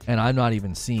 and I'm not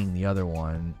even seeing the other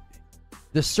one.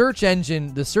 The search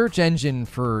engine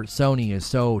for Sony is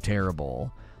so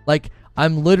terrible. Like,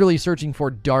 I'm literally searching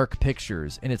for Dark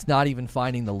Pictures, and it's not even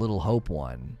finding the Little Hope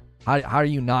one. How are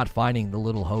you not finding the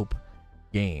Little Hope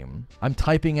game? I'm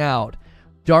typing out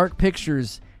Dark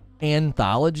Pictures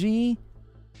Anthology,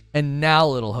 and now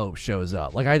Little Hope shows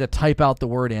up. Like, I had to type out the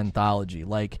word anthology.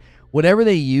 Like, whatever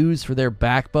they use for their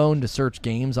backbone to search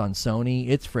games on Sony,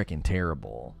 it's freaking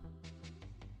terrible.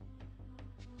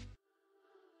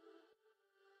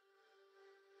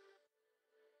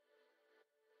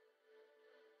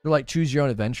 They're like choose your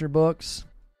own adventure books.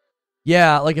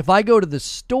 Yeah, like if I go to the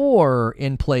store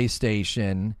in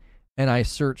PlayStation and I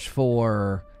search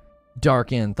for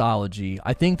Dark Anthology,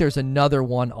 I think there's another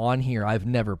one on here I've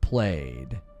never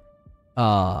played.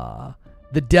 The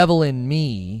Devil in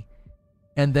Me,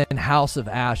 and then House of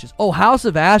Ashes. Oh, House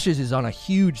of Ashes is on a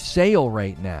huge sale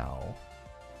right now.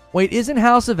 Wait, isn't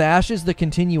House of Ashes the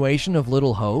continuation of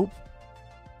Little Hope?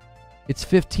 It's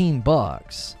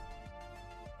 $15.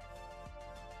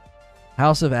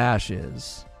 House of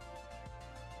Ashes.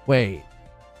 Wait.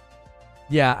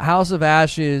 Yeah, House of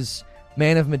Ashes,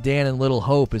 Man of Medan, and Little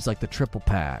Hope is like the triple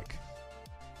pack.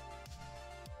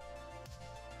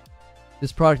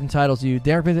 This product entitles you.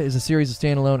 Dark Pictures is a series of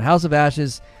standalone. House of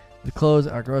Ashes, the clothes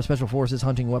are special forces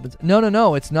hunting weapons.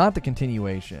 No, it's not the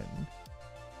continuation.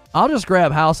 I'll just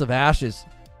grab House of Ashes.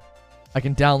 I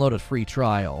can download a free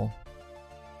trial.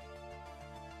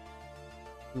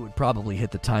 It would probably hit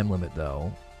the time limit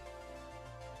though.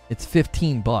 It's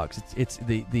 $15.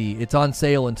 It's on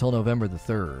sale until November the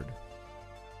 3rd.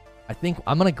 I think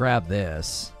I'm gonna grab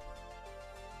this.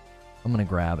 I'm gonna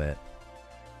grab it.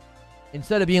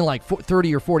 Instead of being like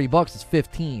 30 or $40, it's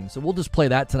 15. So we'll just play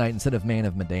that tonight instead of Man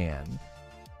of Medan.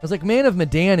 I was like, Man of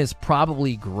Medan is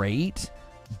probably great,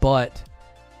 but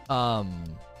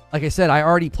like I said, I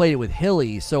already played it with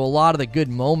Hilly, so a lot of the good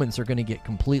moments are going to get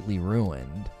completely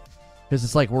ruined because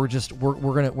it's like we're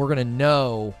gonna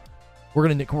know. We're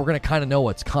gonna kind of know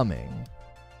what's coming.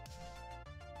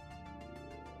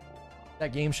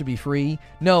 That game should be free.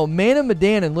 No, Man of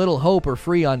Medan and Little Hope are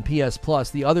free on PS Plus.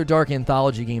 The other Dark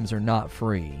Anthology games are not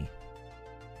free.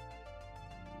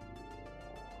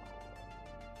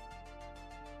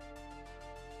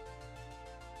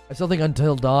 I still think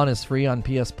Until Dawn is free on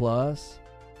PS Plus.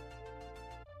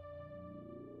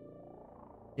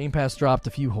 Game Pass dropped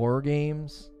a few horror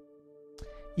games.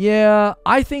 Yeah,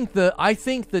 I think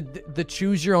the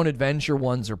choose your own adventure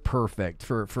ones are perfect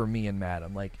for me and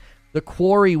Madam. Like The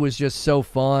Quarry was just so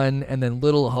fun, and then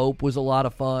Little Hope was a lot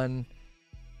of fun.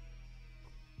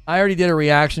 I already did a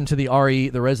reaction to the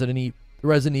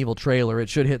Resident Evil trailer. It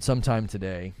should hit sometime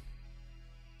today.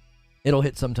 It'll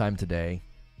hit sometime today.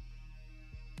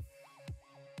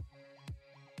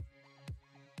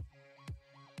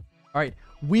 All right,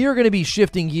 we are going to be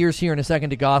shifting gears here in a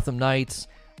second to Gotham Knights.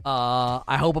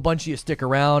 I hope a bunch of you stick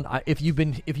around. If you've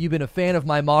been a fan of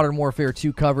my Modern Warfare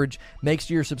 2 coverage, make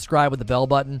sure you're subscribed with the bell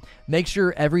button. Make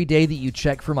sure every day that you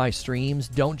check for my streams,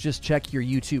 don't just check your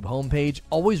YouTube homepage.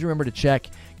 Always remember to check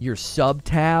your sub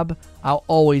tab. I'll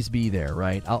always be there,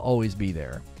 right? I'll always be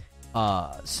there.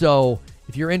 So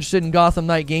if you're interested in Gotham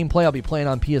Knight gameplay, I'll be playing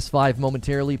on PS5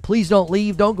 momentarily. Please don't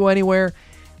leave. Don't go anywhere.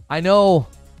 I know.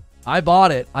 I bought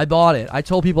it. I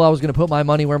told people I was going to put my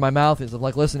money where my mouth is. I'm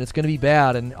like, listen, it's going to be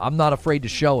bad, and I'm not afraid to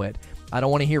show it. I don't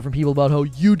want to hear from people about how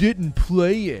you didn't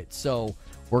play it. So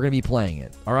we're going to be playing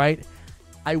it, all right?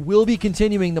 I will be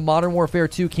continuing the Modern Warfare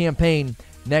 2 campaign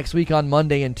next week on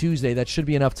Monday and Tuesday. That should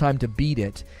be enough time to beat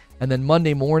it. And then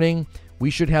Monday morning,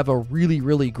 we should have a really,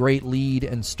 really great lead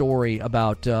and story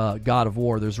about God of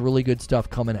War. There's really good stuff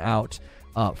coming out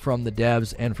from the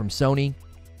devs and from Sony.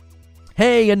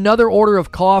 Hey, another order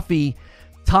of coffee.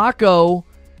 Taco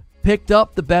picked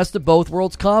up the Best of Both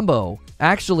Worlds combo.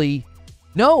 Actually,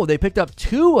 no, they picked up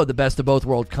 2 of the Best of Both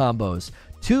Worlds combos.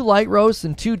 2 light roasts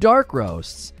and 2 dark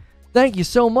roasts. Thank you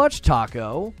so much,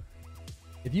 Taco.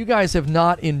 If you guys have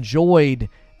not enjoyed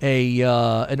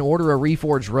an order of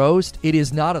Reforged roast, it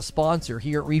is not a sponsor.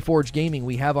 Here at Reforged Gaming,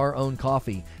 we have our own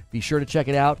coffee. Be sure to check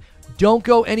it out. Don't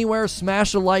go anywhere.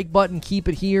 Smash the like button. Keep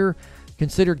it here.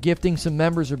 Consider gifting some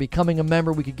members or becoming a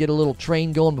member. We could get a little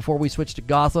train going before we switch to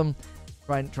Gotham.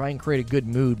 Try and create a good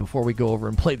mood before we go over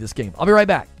and play this game. I'll be right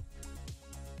back.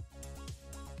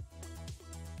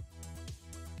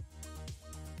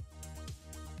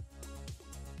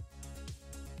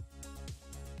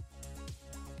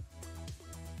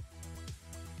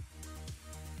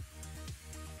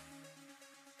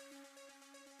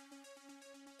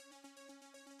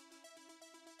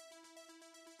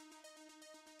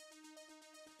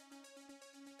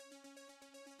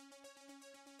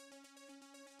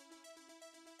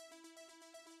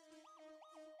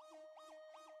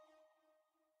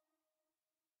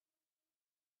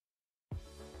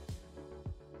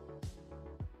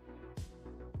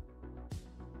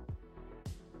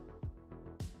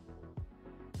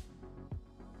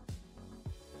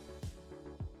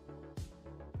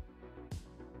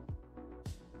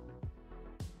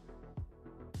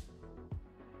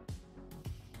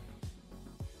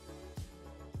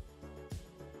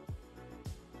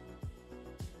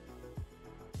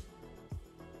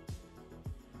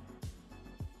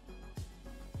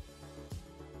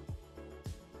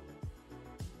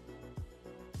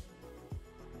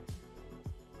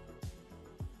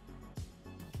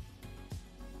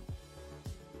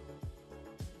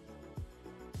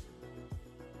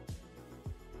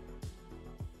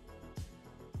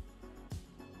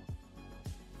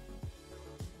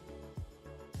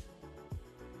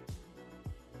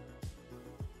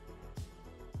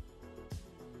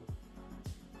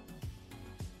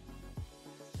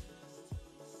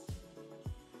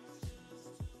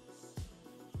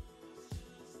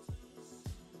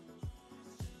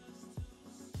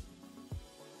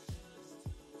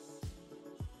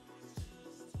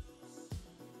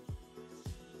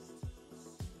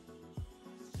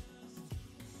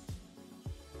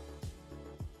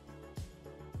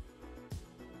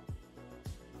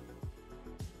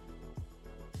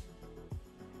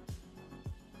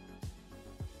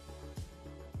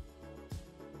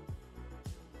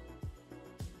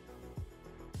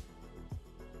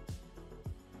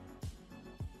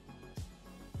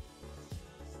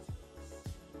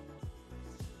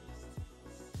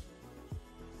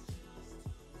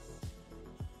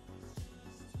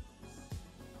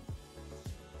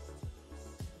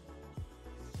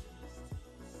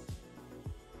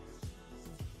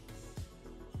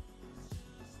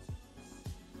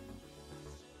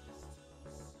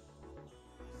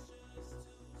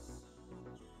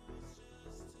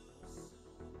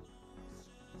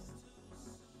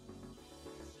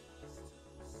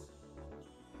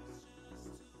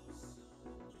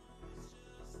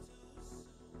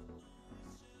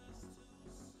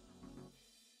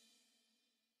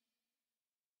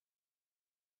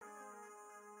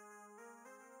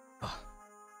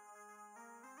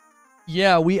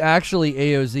 Yeah, we actually,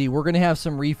 AOZ, we're going to have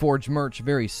some Reforged merch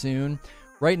very soon.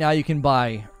 Right now you can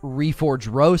buy Reforged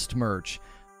Roast merch,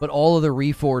 but all of the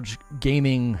Reforged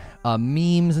gaming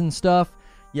memes and stuff,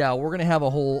 yeah, we're going to have a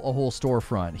whole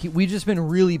storefront. We've just been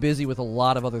really busy with a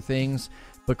lot of other things,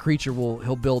 but Creature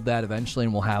he'll build that eventually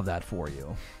and we'll have that for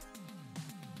you.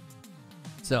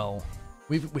 So,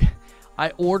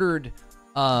 I ordered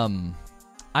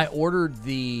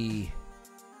the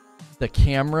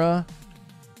camera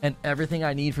and everything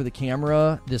I need for the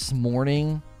camera this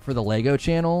morning for the Lego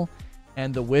channel,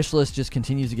 and the wish list just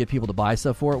continues to get people to buy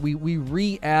stuff for it. We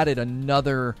re-added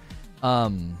another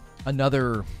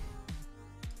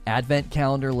advent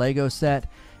calendar Lego set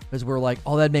because we're like,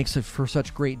 oh, that makes it for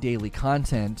such great daily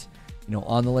content, you know,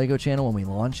 on the Lego channel when we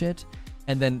launch it,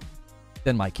 and then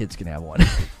my kids can have one.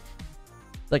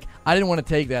 Like, I didn't want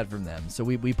to take that from them, so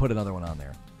we put another one on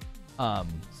there.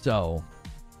 So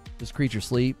does Creature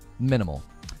sleep? Minimal.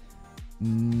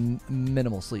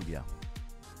 Minimal sleep, yeah.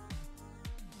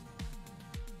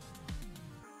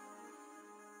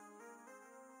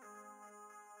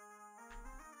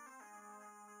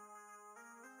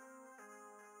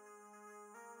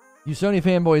 You Sony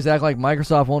fanboys act like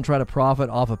Microsoft won't try to profit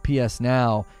off of PS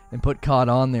Now and put COD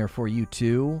on there for you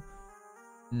too.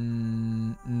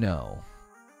 No.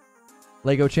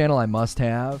 Lego channel I must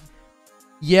have.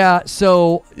 Yeah,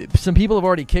 so some people have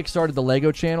already kickstarted the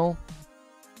Lego channel.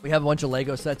 We have a bunch of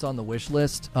Lego sets on the wish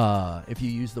list if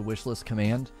you use the wish list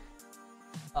command.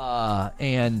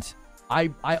 And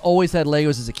I always had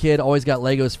Legos as a kid, always got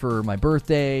Legos for my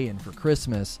birthday and for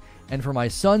Christmas. And for my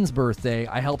son's birthday,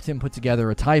 I helped him put together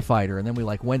a TIE Fighter. And then we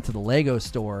went to the Lego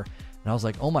store and I was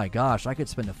like, oh my gosh, I could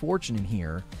spend a fortune in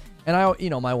here. And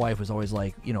my wife was always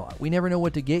like, we never know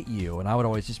what to get you. And I would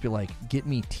always just be like, get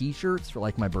me t-shirts for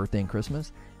my birthday and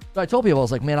Christmas. So I told people, I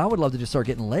was like, man, I would love to just start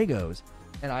getting Legos.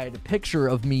 And I had a picture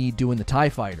of me doing the TIE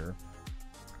Fighter.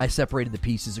 I separated the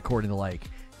pieces according to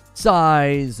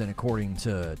size and according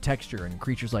to texture. And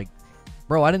Creature's like,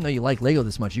 bro, I didn't know you like Lego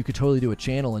this much. You could totally do a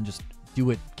channel and just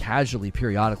do it casually,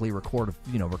 periodically, record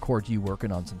you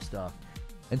working on some stuff.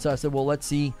 And so I said, well, let's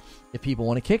see if people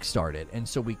want to kickstart it. And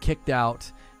so we kicked out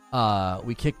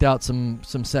some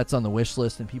sets on the wish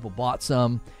list, and people bought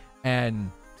some. And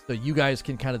so you guys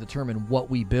can kind of determine what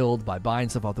we build by buying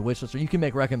stuff off the wish list, or you can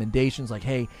make recommendations like,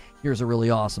 hey, here's a really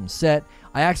awesome set.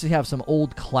 I actually have some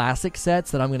old classic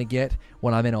sets that I'm going to get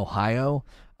when I'm in Ohio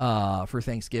for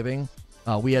Thanksgiving.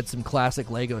 We had some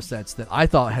classic Lego sets that I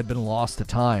thought had been lost to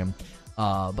time,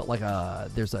 but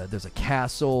there's a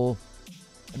castle,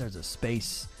 and there's a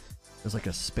space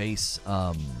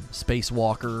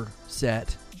spacewalker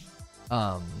set.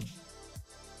 Oh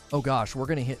gosh, we're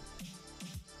gonna hit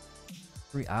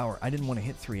 3 hours. I didn't want to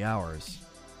hit 3 hours.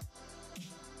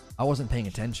 I wasn't paying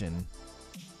attention.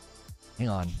 Hang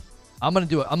on. I'm gonna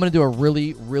do a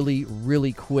really, really,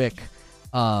 really quick.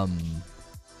 I'm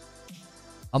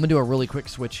gonna do a really quick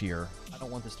switch here. I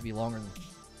don't want this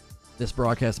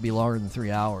broadcast to be longer than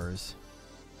 3 hours.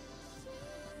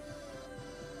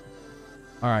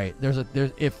 All right.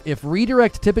 If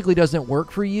redirect typically doesn't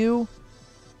work for you.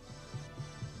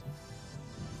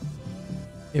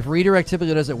 If redirect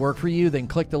typically doesn't work for you, then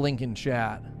click the link in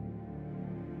chat.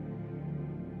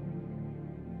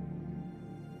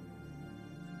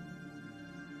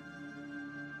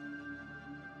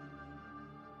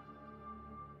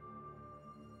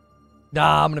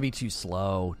 Nah, I'm going to be too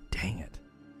slow. Dang it.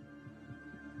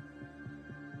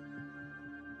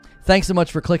 Thanks so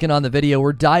much for clicking on the video.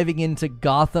 We're diving into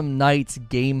Gotham Knights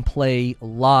gameplay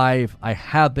live. I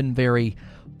have been very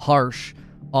harsh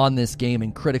on this game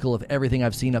and critical of everything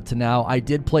I've seen up to now. I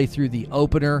did play through the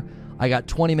opener. I got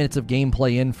 20 minutes of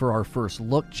gameplay in for our first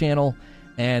look channel,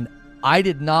 and I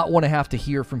did not want to have to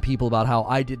hear from people about how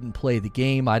I didn't play the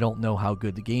game. I don't know how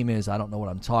good the game is. I don't know what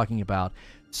I'm talking about.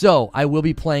 So I will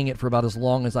be playing it for about as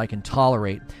long as I can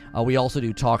tolerate. We also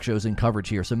do talk shows and coverage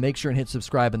here, so make sure and hit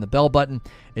subscribe and the bell button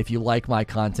if you like my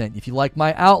content, if you like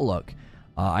my outlook.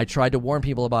 I tried to warn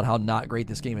people about how not great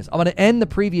this game is. I'm going to end the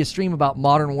previous stream about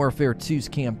Modern Warfare 2's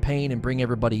campaign and bring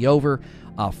everybody over.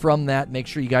 From that, make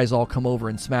sure you guys all come over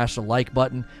and smash the like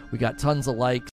button. We got tons of likes.